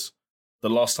 because the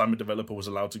last time a developer was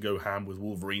allowed to go ham with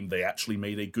Wolverine, they actually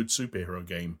made a good superhero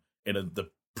game in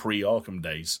the pre-Arkham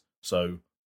days. So,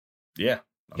 I'm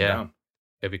down.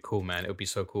 It'd be cool, man. It would be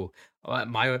so cool.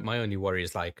 My only worry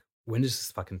is when is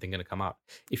this fucking thing going to come out?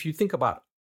 If you think about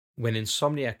when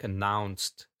Insomniac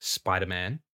announced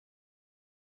Spider-Man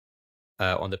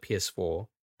on the PS4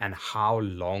 and how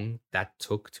long that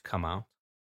took to come out.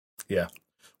 Yeah.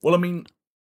 Well, I mean,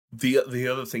 the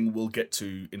other thing we'll get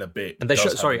to in a bit. And they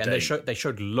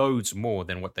showed loads more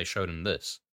than what they showed in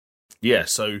this. Yeah,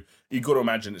 so you got to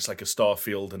imagine it's like a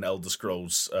Starfield and Elder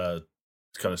Scrolls kind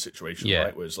of situation,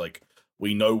 right? Where it's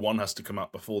we know one has to come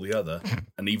out before the other,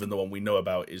 and even the one we know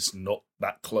about is not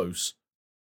that close.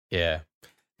 Yeah.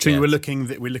 So we're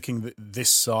looking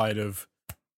this side of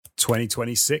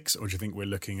 2026, or do you think we're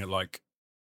looking at like?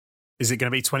 Is it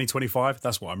going to be 2025?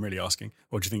 That's what I'm really asking.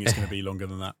 Or do you think it's going to be longer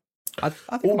than that? I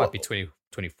think it might be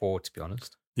 2024, to be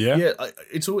honest. Yeah.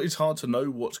 It's hard to know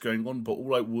what's going on, but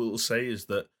all I will say is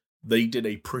that they did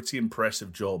a pretty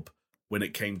impressive job when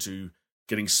it came to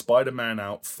getting Spider-Man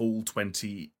out full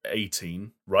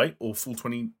 2018, right? Or full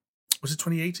 20... Was it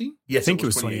 2018? Yes, I think it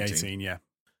was 2018, yeah.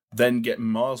 Then get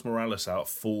Miles Morales out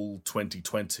full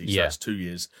 2020, so that's 2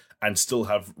 years, and still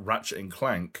have Ratchet and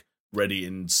Clank ready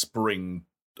in spring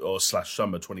or /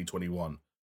 summer 2021.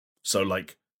 So,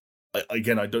 like,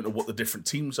 again, I don't know what the different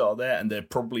teams are there, and there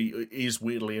probably is,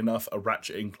 weirdly enough, a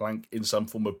Ratchet and Clank in some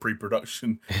form of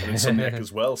pre-production and Insomniac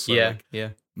as well. So,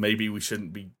 maybe we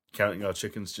shouldn't be counting our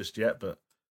chickens just yet, but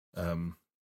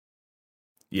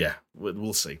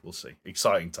we'll see. We'll see.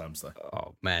 Exciting times, though.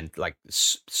 Oh man, like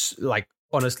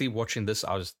honestly, watching this,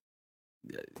 I was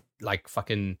like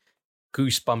fucking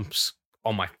goosebumps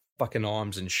on my fucking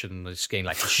arms and shit, and just getting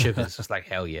like shivers. It's like,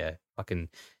 hell yeah, fucking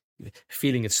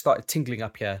feeling it start tingling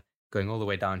up here, going all the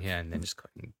way down here, and then just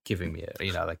giving me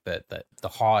like the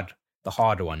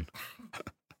hard one.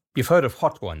 You've heard of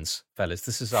Hot Ones, fellas?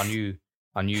 This is our new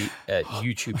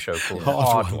YouTube show called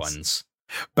Hard Ones.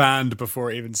 Banned before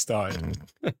it even started.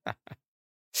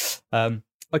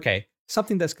 Okay,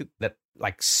 something that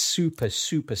like super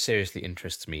seriously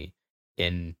interests me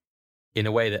in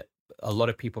a way that a lot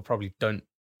of people probably don't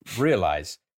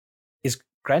realize is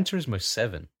Gran Turismo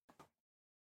 7.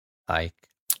 Like,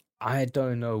 I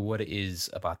don't know what it is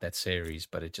about that series,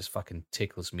 but it just fucking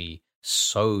tickles me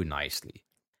so nicely.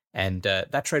 And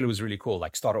that trailer was really cool.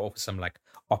 Like, started off with some like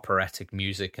operatic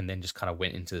music, and then just kind of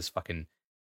went into this fucking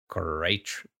great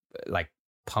like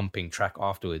pumping track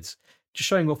afterwards, just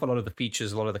showing off a lot of the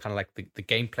features, a lot of the kind of like the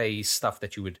gameplay stuff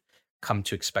that you would come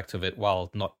to expect of it, while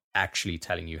not actually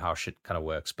telling you how shit kind of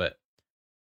works. But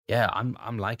yeah,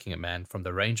 I'm liking it, man. From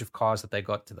the range of cars that they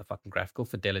got to the fucking graphical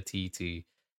fidelity to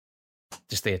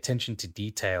just the attention to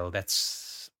detail,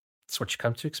 that's what you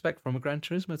come to expect from a Gran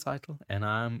Turismo title, and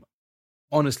I'm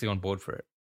honestly on board for it.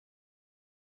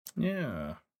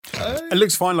 Yeah. It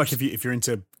looks fine. Like if you're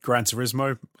into Gran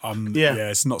Turismo,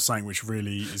 it's not something which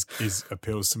really is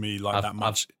appeals to me that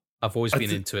much. I've always been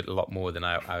into it a lot more than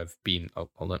I've been. Oh,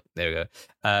 hold on, there we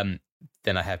go.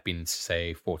 Than I have been,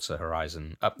 say, Forza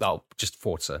Horizon. Just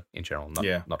Forza in general,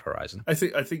 not Horizon. I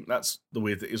think that's the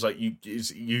weird thing. Is like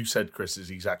you said, Chris, is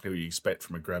exactly what you expect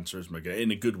from a Gran Turismo game in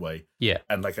a good way. Yeah,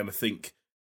 and like, and I think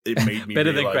it made me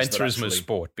better than Gran Turismo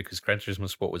Sport, because Gran Turismo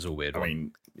Sport was a weird one. I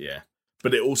mean, yeah.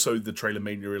 But it also, the trailer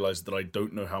made me realize that I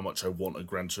don't know how much I want a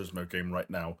Gran Turismo game right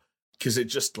now. Because it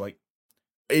just, like,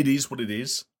 it is what it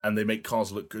is. And they make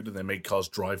cars look good and they make cars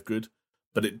drive good.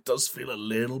 But it does feel a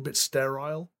little bit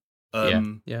sterile.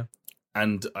 Yeah.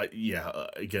 And,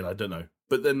 again, I don't know.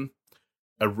 But then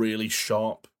a really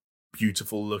sharp,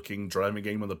 beautiful looking driving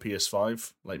game on the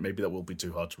PS5, like, maybe that will be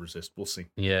too hard to resist. We'll see.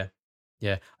 Yeah.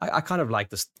 I kind of like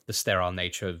the sterile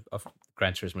nature of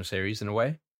Gran Turismo series in a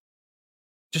way.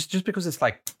 Just because it's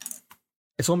like,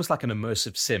 it's almost like an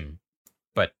immersive sim,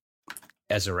 but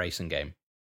as a racing game.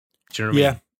 Do you know what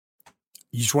I mean?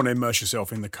 You just want to immerse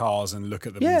yourself in the cars and look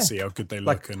at them and see how good they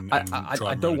look, and drive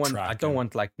I don't want track. I don't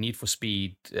want like Need for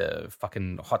Speed,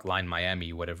 fucking Hotline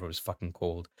Miami, whatever it was fucking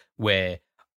called, where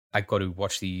I got to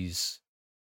watch these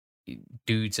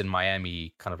dudes in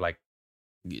Miami kind of like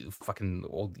fucking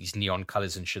all these neon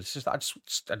colors and shit. It's just I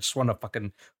just want a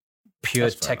fucking pure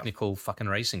technical fucking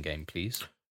racing game, please.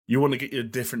 You want to get your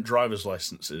different driver's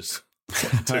licenses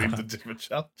doing the different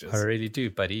challenges. I really do,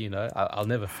 buddy. You know, I'll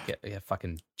never forget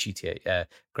fucking GTA,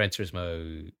 Gran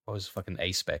Turismo. What was fucking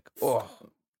A-Spec? Oh,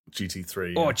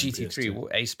 GT3. Oh, GT3,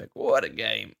 A-Spec. What a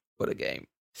game. But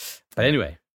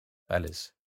anyway,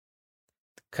 fellas,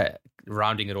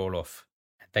 rounding it all off.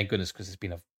 Thank goodness, because it's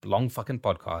been a long fucking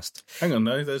podcast. Hang on,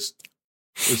 no, there's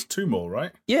two more,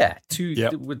 right? Yeah, two.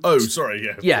 Yep. Sorry,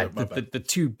 yeah. Yeah, the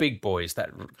two big boys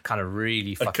that kind of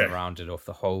really fucking rounded off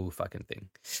the whole fucking thing.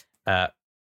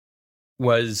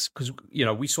 Was because, you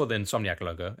know, we saw the Insomniac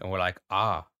logo and we're like,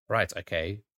 right,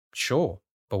 okay, sure.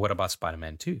 But what about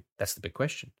Spider-Man 2? That's the big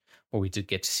question. Well, we did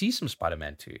get to see some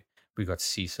Spider-Man 2. We got to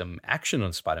see some action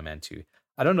on Spider-Man 2.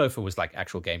 I don't know if it was like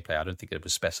actual gameplay. I don't think it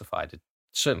was specified. It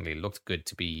certainly looked good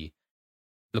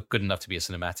enough to be a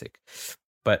cinematic.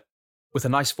 But with a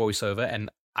nice voiceover, and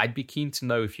I'd be keen to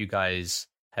know if you guys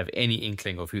have any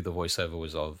inkling of who the voiceover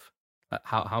was of.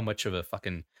 How much of a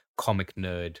fucking comic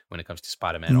nerd when it comes to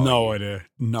Spider-Man No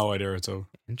idea at all.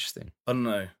 Interesting. I don't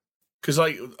know. Because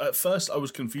at first I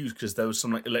was confused because there was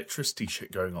some like electricity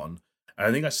shit going on. And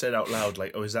I think I said out loud,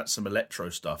 like, oh, is that some Electro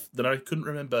stuff? Then I couldn't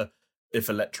remember if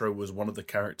Electro was one of the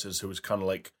characters who was kind of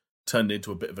like turned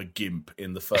into a bit of a gimp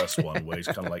in the first one, where he's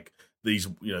kind of like these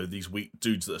weak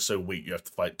dudes that are so weak you have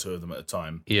to fight two of them at a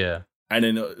time. Yeah. And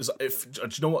then do you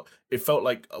know what? It felt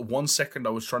like 1 second I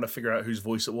was trying to figure out whose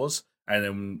voice it was, and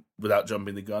then without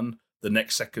jumping the gun, the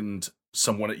next second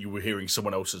you were hearing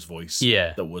someone else's voice.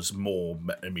 That was more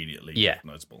immediately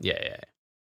recognizable.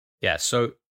 Yeah.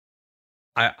 So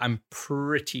I'm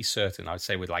pretty certain. I would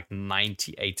say with like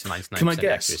 98 to 99% Can I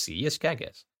guess? accuracy. Yes, you can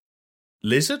guess.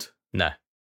 Lizard? No.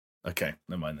 Okay,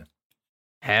 never mind then.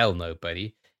 Hell no,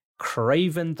 buddy.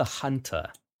 Craven the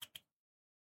Hunter.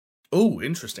 Oh,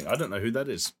 interesting. I don't know who that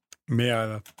is. Me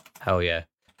either. Hell yeah.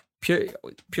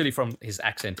 Purely from his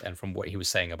accent and from what he was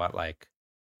saying about, like,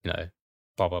 you know,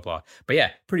 blah, blah, blah. But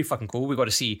yeah, pretty fucking cool. We got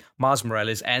to see Miles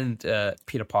Morales and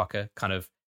Peter Parker kind of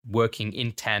working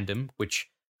in tandem, which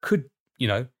could, you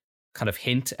know, kind of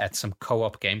hint at some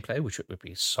co-op gameplay, which would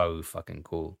be so fucking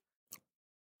cool.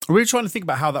 We're trying to think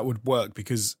about how that would work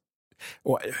because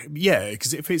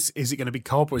is it going to be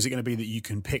co-op, or is it going to be that you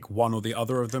can pick one or the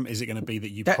other of them? Is it going to be that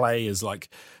you play as like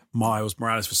Miles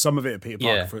Morales for some of it, Peter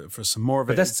Parker for some more of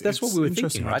it? But that's what we were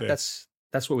thinking, right? That's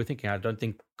what we're thinking. I don't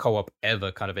think co-op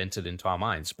ever kind of entered into our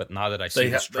minds, but now that I see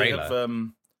this trailer,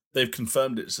 they've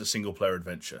confirmed it's a single player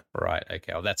adventure. Right?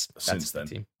 Okay. Well, that's since then.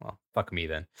 Team. Well, fuck me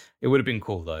then. It would have been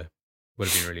cool though. Would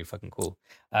have been really fucking cool.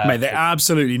 Mate, they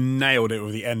absolutely nailed it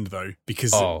with the end though,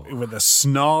 because with the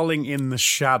snarling in the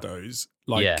shadows,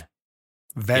 like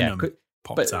Venom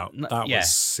popped out. That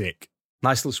was sick.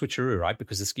 Nice little switcheroo, right?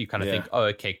 Because this, you kind of think, oh,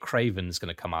 okay, Craven's going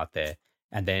to come out there,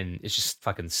 and then it's just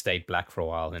fucking stayed black for a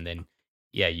while, and then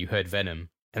you heard Venom,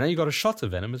 and then you got a shot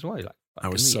of Venom as well. You're like,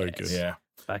 that was so good. Yeah.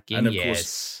 Fucking and of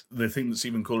course, the thing that's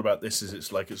even cool about this is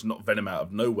it's like it's not Venom out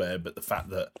of nowhere, but the fact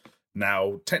that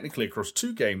now, technically, across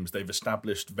 2 games, they've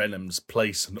established Venom's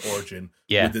place and origin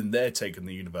within their take on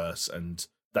the universe, and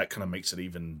that kind of makes it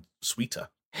even sweeter.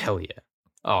 Hell yeah.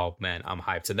 Oh, man, I'm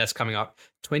hyped. And that's coming out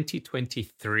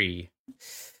 2023.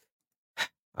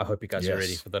 I hope you guys are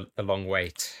ready for the long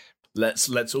wait. Let's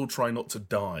all try not to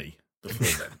die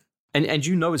before then. and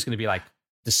you know it's going to be like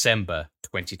December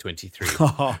 2023.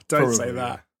 Oh, don't say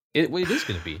that. It is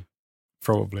going to be.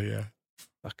 Probably, yeah.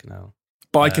 Fucking hell.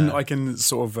 But I can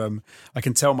sort of I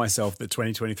can tell myself that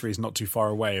 2023 is not too far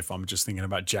away if I'm just thinking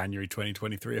about January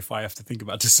 2023. If I have to think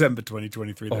about December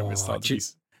 2023, then we'll start to be. Do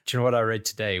you know what I read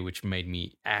today, which made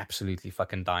me absolutely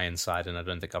fucking die inside, and I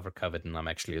don't think I've recovered, and I'm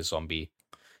actually a zombie.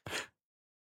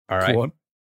 All right. Go on.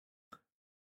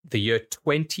 The year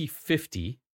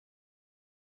 2050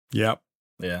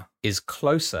 is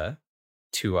closer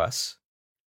to us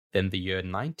than the year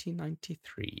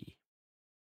 1993.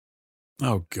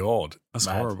 Oh God, that's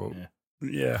horrible.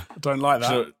 Yeah, I don't like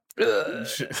that.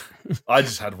 I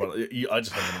just had one. I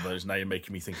just had one of those. Now you're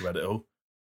making me think about it all.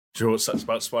 Do you know what's sucks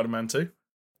about Spider-Man 2?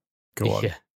 Go on.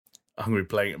 Yeah. I'm going to be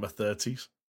playing it in my 30s.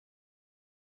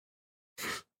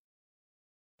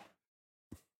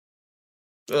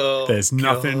 Oh, there's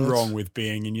nothing wrong with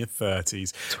being in your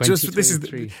 30s. This is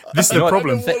the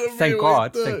problem. Thank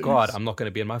God, I'm not going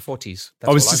to be in my 40s.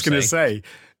 I was just going to say,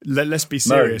 let's be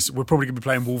serious. No. We're probably going to be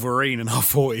playing Wolverine in our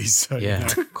 40s. So, yeah,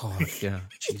 God, yeah,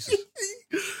 Jesus.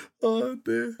 Oh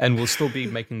dear. And we'll still be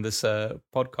making this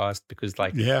podcast because,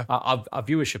 like, our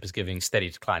viewership is giving steady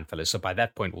decline, fellas. So by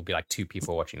that point, we'll be like 2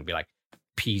 people watching. It'll be like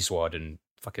P-Swad and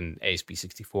fucking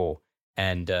ASP64,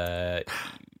 and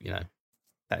you know.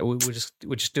 We'll just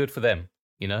do it for them,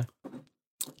 you know.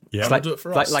 Yeah, it's like, do it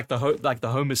for us. Like the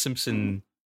Homer Simpson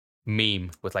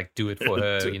meme with like "do it for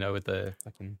her," you know, with the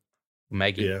fucking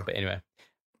Maggie. Yeah. But anyway,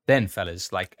 then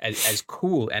fellas, like as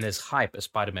cool and as hype as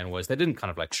Spider-Man was, they didn't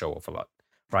kind of like show off a lot,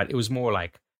 right? It was more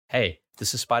like, hey,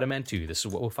 this is Spider-Man 2. This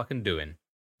is what we're fucking doing,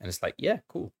 and it's like, yeah,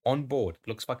 cool, on board.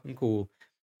 Looks fucking cool.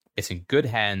 It's in good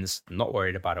hands. Not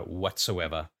worried about it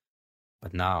whatsoever.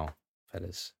 But now,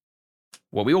 fellas.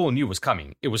 What we all knew was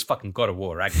coming. It was fucking God of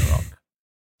War Ragnarok.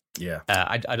 Yeah.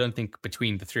 I don't think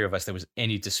between the 3 of us there was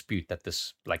any dispute that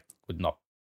this like would not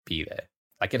be there.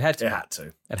 Like it had to. It had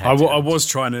to. I was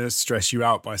trying to stress you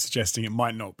out by suggesting it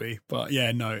might not be, but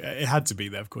yeah, no, it had to be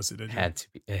there. Of course, it did.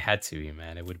 It had to be,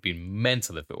 man. It would have been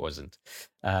mental if it wasn't.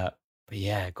 But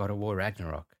yeah, God of War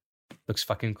Ragnarok looks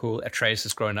fucking cool. Atreus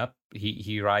has grown up.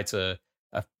 He rides a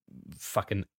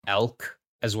fucking elk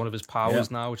as one of his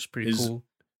powers now, which is pretty cool.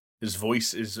 His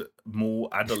voice is more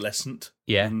adolescent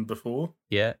than before.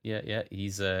 Yeah.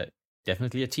 He's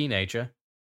definitely a teenager.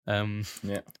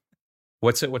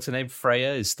 What's her name?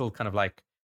 Freya is still kind of like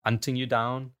hunting you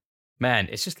down. Man,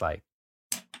 it's just like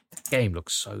the game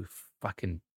looks so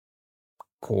fucking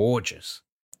gorgeous.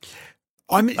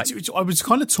 I mean, I was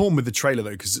kind of torn with the trailer though,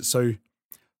 because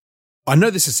I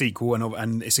know this is a sequel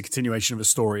and it's a continuation of a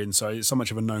story, and so it's so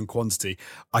much of a known quantity.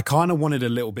 I kind of wanted a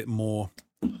little bit more,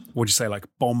 what do you say, like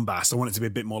bombast. I want it to be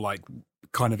a bit more like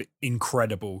kind of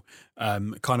incredible,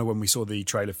 kind of when we saw the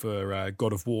trailer for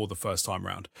God of War the first time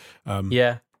round.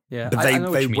 Yeah. But I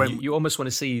know what you mean. You almost want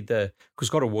to see because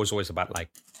God of War is always about like,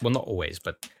 well, not always,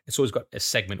 but it's always got a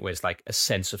segment where it's like a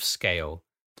sense of scale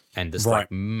and this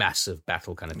like massive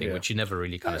battle kind of thing, which you never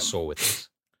really kind of saw with this.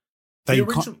 The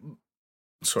original...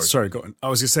 Sorry, go on. I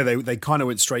was going to say they kind of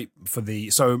went straight for the.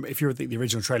 So if you were the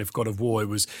original trailer for God of War, it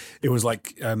was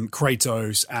like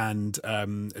Kratos and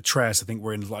Atreus, I think,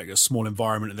 were in like a small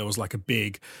environment, and there was like a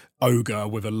big ogre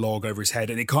with a log over his head,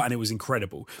 and it was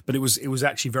incredible. But it was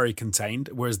actually very contained.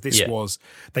 Whereas this was,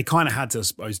 they kind of had to, I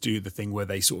suppose, do the thing where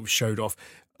they sort of showed off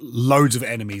loads of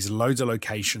enemies, loads of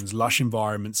locations, lush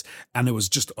environments, and there was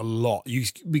just a lot.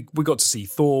 We got to see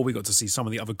Thor, we got to see some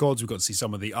of the other gods, we got to see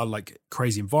some of the like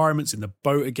crazy environments in the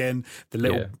boat again, the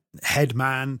little head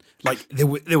man. Like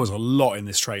there was a lot in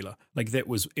this trailer. Like it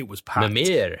was packed.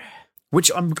 Mimir.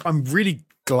 Which I'm really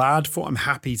glad for. I'm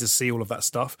happy to see all of that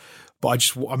stuff,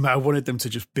 but I wanted them to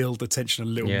just build attention a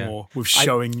little more with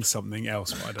showing something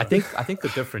else. I think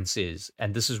the difference is,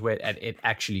 and this is where it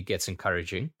actually gets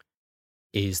encouraging,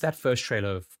 is that first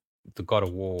trailer of the God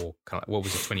of War, what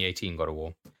was it, 2018 God of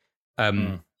War?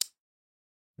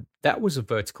 That was a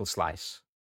vertical slice.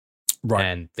 Right.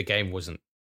 And the game wasn't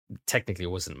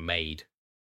made,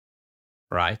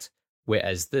 right?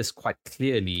 Whereas this quite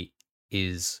clearly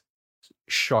is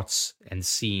shots and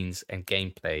scenes and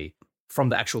gameplay from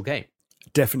the actual game.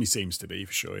 Definitely seems to be,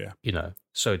 for sure, yeah. You know,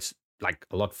 so it's like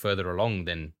a lot further along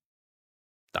than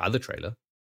the other trailer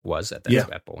was at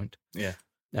that point. Yeah.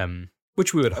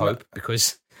 Which we would hope,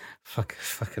 because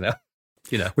fucking hell,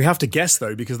 you know. We have to guess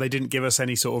though, because they didn't give us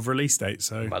any sort of release date,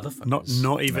 so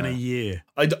not even a year.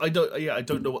 I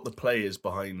don't know what the play is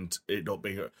behind it not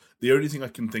being. The only thing I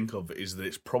can think of is that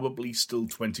it's probably still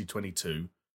 2022,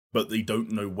 but they don't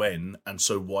know when, and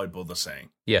so why bother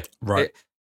saying? Yeah, right.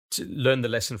 To learn the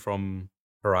lesson from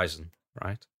Horizon,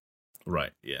 right?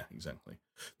 Right. Yeah. Exactly.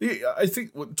 I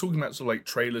think talking about sort of like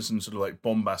trailers and sort of like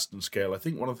bombast and scale, I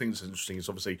think one of the things that's interesting is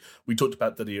obviously we talked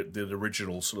about the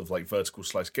original sort of like vertical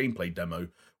slice gameplay demo,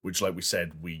 which, like we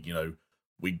said, we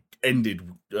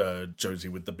ended Jonesy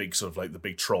with the big sort of like the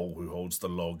big troll who holds the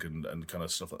log and kind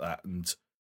of stuff like that. And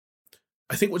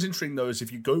I think what's interesting though is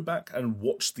if you go back and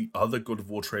watch the other God of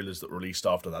War trailers that released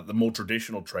after that, the more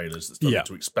traditional trailers that started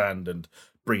to expand and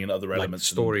bring in other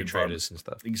elements, like story trailers and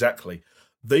stuff. Exactly.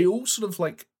 They all sort of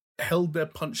like held their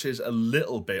punches a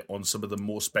little bit on some of the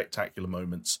more spectacular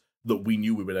moments that we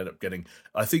knew we would end up getting.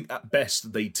 I think at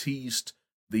best they teased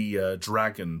the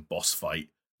dragon boss fight,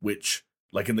 which,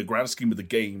 like in the grand scheme of the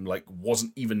game, like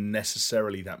wasn't even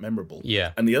necessarily that memorable.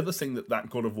 Yeah. And the other thing that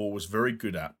God of War was very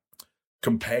good at,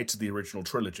 compared to the original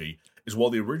trilogy, is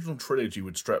while the original trilogy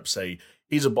would straight up say,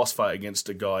 here's a boss fight against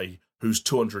a guy who's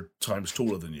 200 times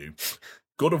taller than you,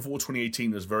 God of War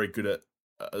 2018 is very good at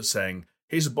saying,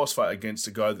 here's a boss fight against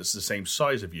a guy that's the same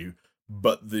size of you,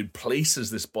 but the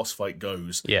places this boss fight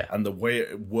goes and the way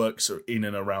it works in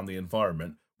and around the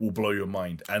environment will blow your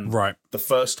mind. And the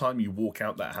first time you walk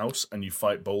out that house and you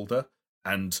fight Boulder,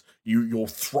 and you're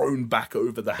thrown back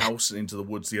over the house and into the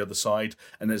woods the other side,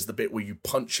 and there's the bit where you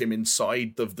punch him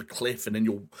inside of the cliff, and then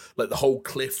you're like the whole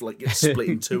cliff like gets split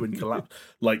in two and collapse.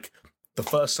 Like the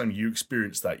first time you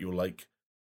experience that, you're like,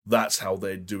 that's how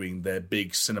they're doing their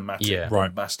big cinematic,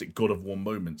 bombastic God of War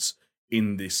moments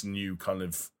in this new kind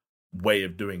of way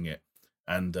of doing it.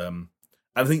 And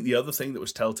I think the other thing that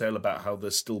was telltale about how they're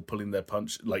still pulling their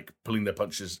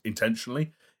punches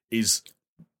intentionally is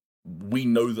we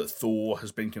know that Thor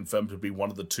has been confirmed to be one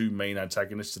of the two main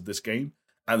antagonists of this game,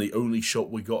 and the only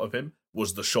shot we got of him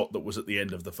was the shot that was at the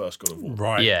end of the first God of War,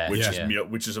 right? Yeah,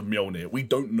 which is of Mjolnir. We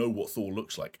don't know what Thor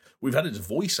looks like. We've had his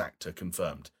voice actor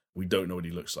confirmed. We don't know what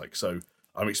he looks like. So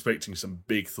I'm expecting some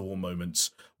big Thor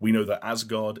moments. We know that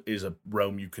Asgard is a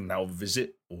realm you can now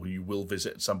visit, or you will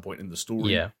visit at some point in the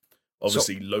story. Yeah.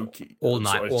 Obviously, Loki. All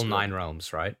nine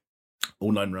realms, right?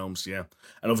 All 9 realms, yeah.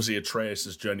 And obviously,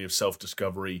 Atreus' journey of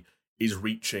self-discovery is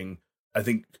reaching. I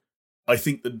think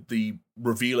that the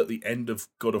reveal at the end of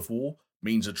God of War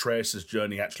means Atreus'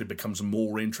 journey actually becomes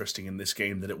more interesting in this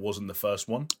game than it was in the first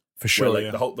one. For sure,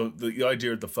 where, like, the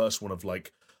idea of the first one of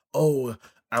like, oh,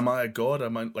 am I a god?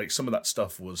 Am I, like, some of that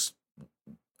stuff was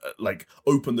like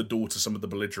opened the door to some of the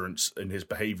belligerence in his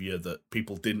behavior that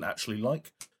people didn't actually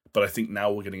like. But I think now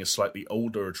we're getting a slightly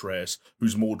older Atreus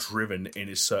who's more driven in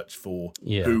his search for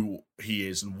who he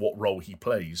is and what role he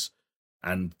plays.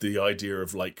 And the idea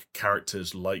of like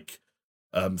characters like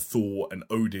Thor and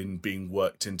Odin being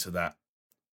worked into that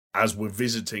as we're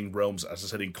visiting realms, as I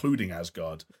said, including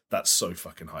Asgard, that's so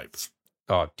fucking hype.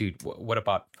 Oh, dude, what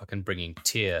about fucking bringing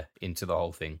Tyr into the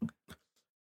whole thing?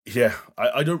 Yeah,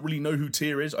 I don't really know who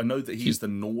Tyr is. I know that he's the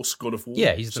Norse god of war.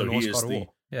 Yeah, he's the Norse god of war.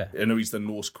 Yeah, I know he's the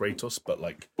Norse Kratos, but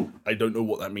like, I don't know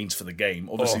what that means for the game.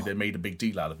 Obviously, they made a big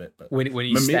deal out of it. But when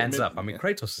he stands up, I mean,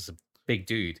 Kratos is a big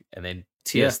dude, and then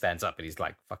Tyr stands up, and he's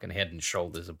like fucking head and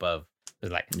shoulders above.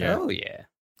 It's like, oh yeah.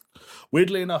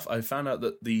 Weirdly enough, I found out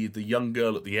that the young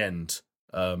girl at the end,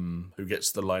 who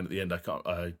gets the line at the end,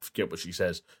 I forget what she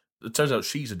says. It turns out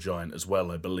she's a giant as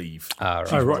well, I believe. Right.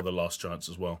 She's one of the last giants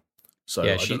as well. So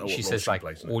yeah, I don't know what she says like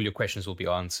all your questions will be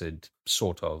answered,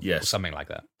 sort of, or something like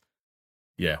that.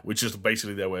 Yeah, which is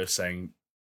basically their way of saying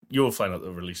you'll find out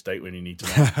the release date when you need to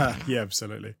know. Yeah,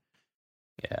 absolutely.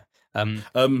 Yeah.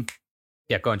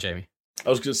 Yeah, go on, Jamie. I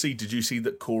was going to see, did you see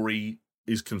that Corey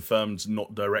is confirmed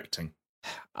not directing?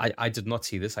 I did not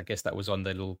see this. I guess that was on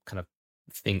the little kind of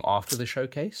thing after the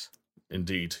showcase.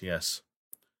 Indeed, yes.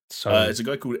 So it's a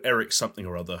guy called Eric something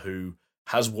or other who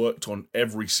has worked on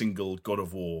every single God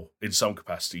of War in some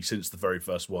capacity since the very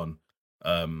first one,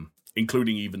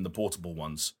 including even the portable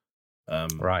ones.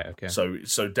 Right, okay.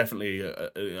 So definitely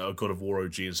a God of War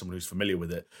OG and someone who's familiar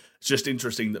with it. It's just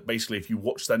interesting that basically if you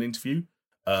watch that interview,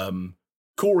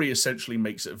 Corey essentially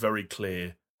makes it very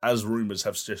clear, as rumours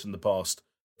have suggested in the past,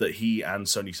 that he and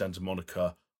Sony Santa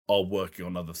Monica are working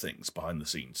on other things behind the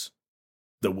scenes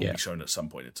that will be shown at some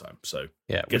point in time. So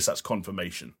I guess that's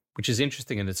confirmation. Which is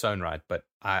interesting in its own right, but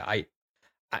I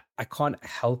can't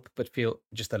help but feel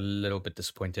just a little bit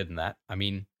disappointed in that. I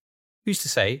mean, who's to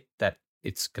say that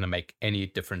it's going to make any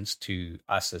difference to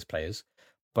us as players?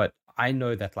 But I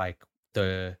know that like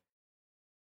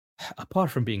apart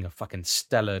from being a fucking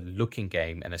stellar looking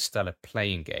game and a stellar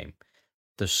playing game,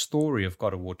 the story of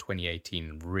God of War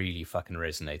 2018 really fucking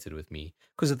resonated with me.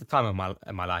 Because at the time of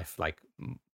my life, like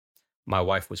my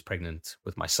wife was pregnant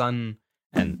with my son,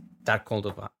 and that called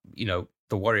up,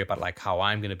 the worry about like how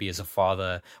I'm going to be as a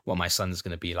father, what my son's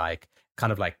going to be like,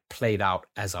 kind of like played out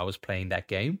as I was playing that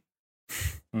game.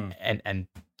 And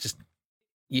just,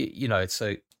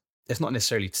 it's not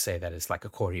necessarily to say that it's like a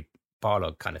Cory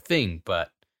Barlog kind of thing,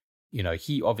 but,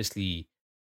 he obviously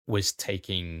was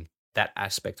taking that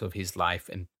aspect of his life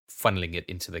and funneling it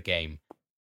into the game.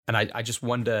 And I just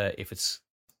wonder if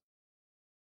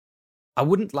I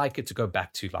wouldn't like it to go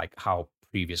back to like how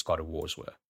previous God of Wars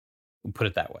were. We'll put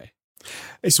it that way.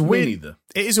 It's weird.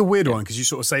 It is a weird one because you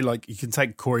sort of say like you can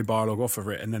take Cory Barlog off of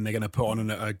it, and then they're going to put on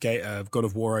a God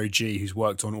of War OG who's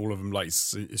worked on all of them, like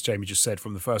as Jamie just said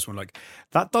from the first one. Like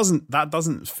that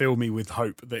doesn't fill me with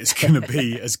hope that it's going to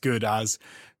be as good as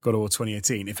God of War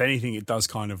 2018. If anything, it does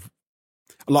kind of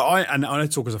like I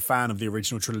talk as a fan of the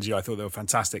original trilogy. I thought they were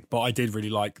fantastic, but I did really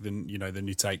like the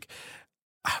new take.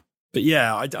 But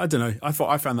yeah, I don't know. I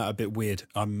found that a bit weird.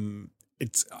 I'm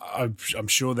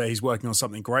sure that he's working on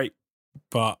something great,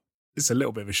 but it's a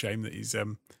little bit of a shame that he's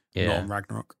not on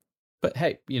Ragnarok. But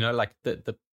hey, like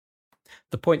the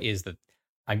point is that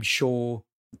I'm sure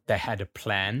they had a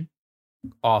plan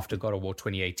after God of War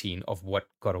 2018 of what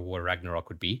God of War Ragnarok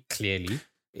would be. Clearly,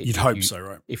 you'd hope so,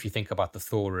 right? If you think about the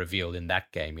Thor reveal in that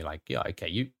game, you're like, yeah, okay,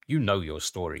 you know your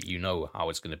story, you know how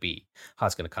it's going to be, how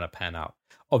it's going to kind of pan out.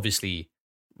 Obviously,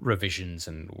 revisions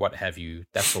and what have you,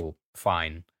 that's all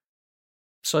fine.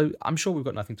 So I'm sure we've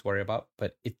got nothing to worry about,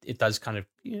 but it does kind of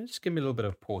just give me a little bit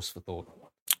of pause for thought.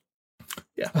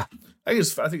 Yeah, I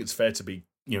think it's fair to be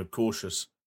cautious,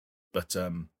 but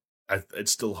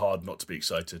it's still hard not to be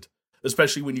excited,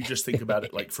 especially when you just think about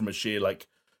it like from a sheer like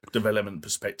development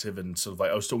perspective, and sort of like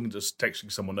I was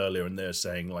texting someone earlier, and they're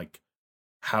saying like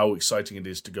how exciting it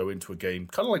is to go into a game,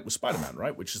 kind of like with Spiderman,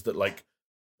 right? Which is that like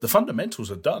the fundamentals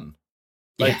are done.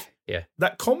 Like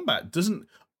that combat doesn't.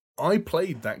 I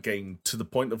played that game to the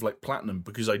point of like platinum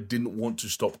because I didn't want to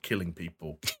stop killing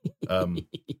people,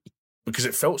 because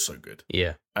it felt so good.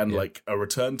 Yeah, and like a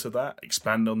return to that,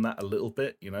 expand on that a little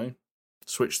bit,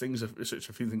 switch a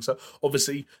few things up.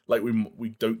 Obviously, like we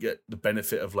don't get the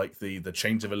benefit of like the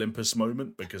Chains of Olympus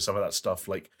moment because some of that stuff,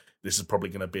 like this is probably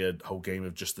going to be a whole game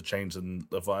of just the Chains and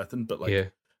Leviathan, but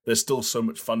like there's still so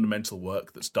much fundamental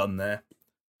work that's done there.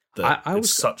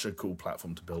 It's such a cool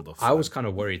platform to build off. I was kind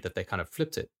of worried that they kind of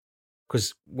flipped it.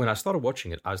 Because when I started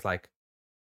watching it, I was like,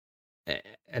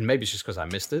 and maybe it's just because I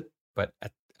missed it, but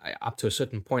up to a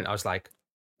certain point, I was like,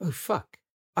 oh, fuck.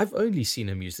 I've only seen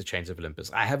him use the Chains of Olympus.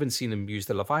 I haven't seen him use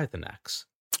the Leviathan axe.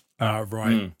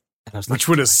 Right. And I was like, which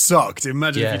would have sucked.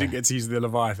 Imagine if you didn't get to use the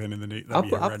Leviathan in the new. I'll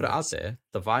put it out there.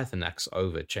 Leviathan axe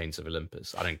over Chains of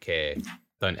Olympus. I don't care.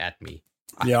 Don't at me.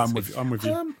 Yeah, I'm with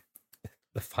you.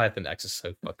 Leviathan axe is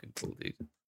so fucking cool, dude.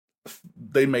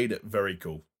 They made it very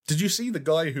cool. Did you see the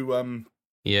guy who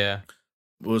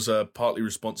was partly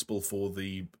responsible for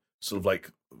the sort of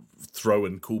like throw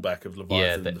and callback of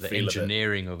Leviathan? Yeah, the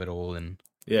engineering of it all and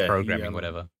programming,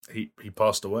 whatever. He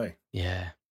passed away. Yeah,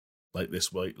 like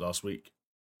last week.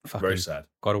 Fucking Very sad.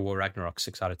 God of War Ragnarok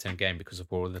 6 out of 10 game because of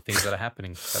all the things that are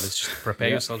happening. So let's just prepare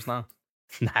yourselves now.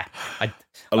 Nah,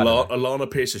 Alana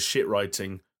Pierce's shit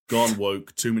writing, gone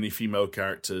woke, too many female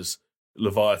characters,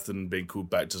 Leviathan being called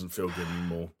back doesn't feel good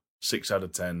anymore. 6 out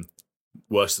of 10,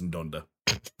 worse than Donda.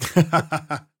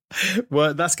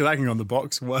 Well, that's getting on the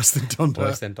box. Worse than Donda.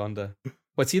 Worse than Donda. Well,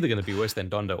 it's either going to be worse than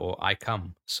Donda or I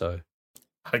Come. So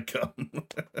I Come.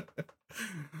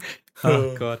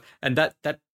 Oh God! And that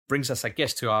brings us, I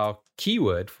guess, to our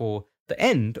keyword for the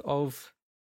end of,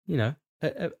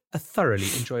 a thoroughly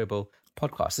enjoyable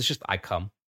podcast. It's just I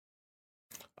Come.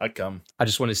 I Come. I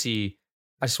just want to see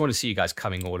you guys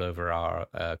coming all over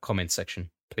our comment section,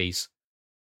 please.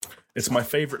 It's my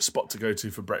favorite spot to go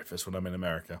to for breakfast when I'm in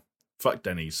America. Fuck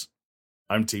Denny's.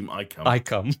 I'm team I Come. I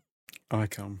Come. I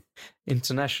Come.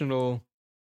 International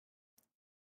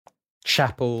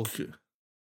Chapel.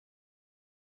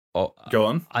 Oh, go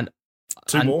on.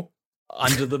 Two more.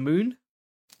 Under the Moon.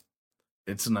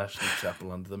 International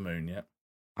Chapel Under the Moon. Yeah.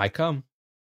 I Come.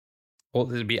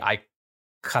 Or it'd be I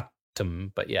Cut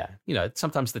them, but yeah,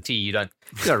 sometimes the T you don't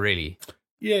really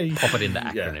pop it in the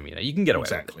acronym. You can get away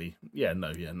exactly. with it. Yeah,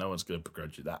 no one's going to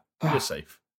begrudge you that. You're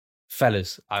safe.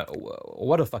 Fellas,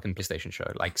 what a fucking PlayStation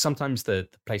show. Like, sometimes the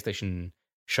PlayStation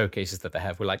showcases that they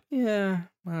have, we're like,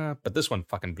 but this one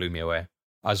fucking blew me away.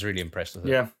 I was really impressed with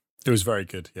it. Yeah, it was very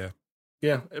good, yeah.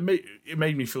 Yeah, it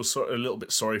made me feel a little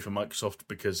bit sorry for Microsoft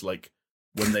because, like,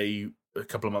 when a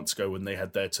couple of months ago, when they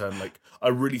had their turn, like, I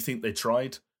really think they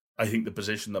tried. I think the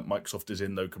position that Microsoft is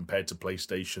in, though, compared to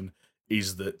PlayStation,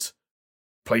 is that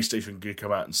PlayStation could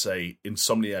come out and say,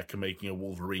 Insomniac are making a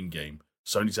Wolverine game.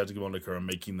 Sony's had to go on and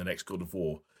making the next God of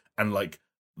War. And, like,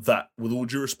 that, with all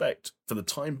due respect, for the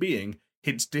time being,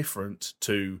 hits different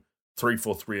to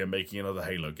 343 are making another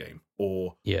Halo game.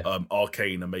 Or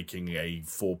Arcane are making a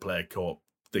 4-player co-op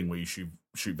thing where you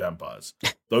shoot vampires.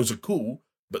 Those are cool,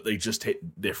 but they just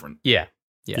hit different. Yeah.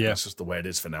 That's just the way it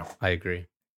is for now. I agree.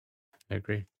 All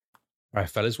right,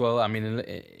 fellas. Well, I mean,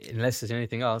 unless there's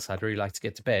anything else, I'd really like to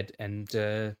get to bed and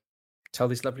tell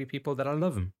these lovely people that I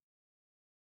love them.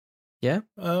 Yeah?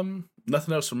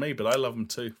 Nothing else from me, but I love them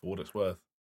too, for what it's worth.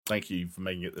 Thank you for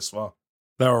making it this far.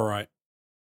 They're all right.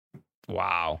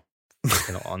 Wow.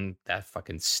 On that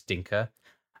fucking stinker.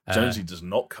 Jonesy does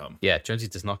not come. Yeah, Jonesy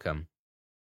does not come.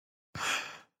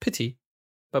 Pity,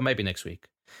 but maybe next week.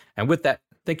 And with that,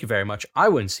 thank you very much. I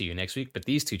won't see you next week, but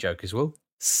these two jokers will.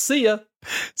 See ya.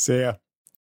 See ya.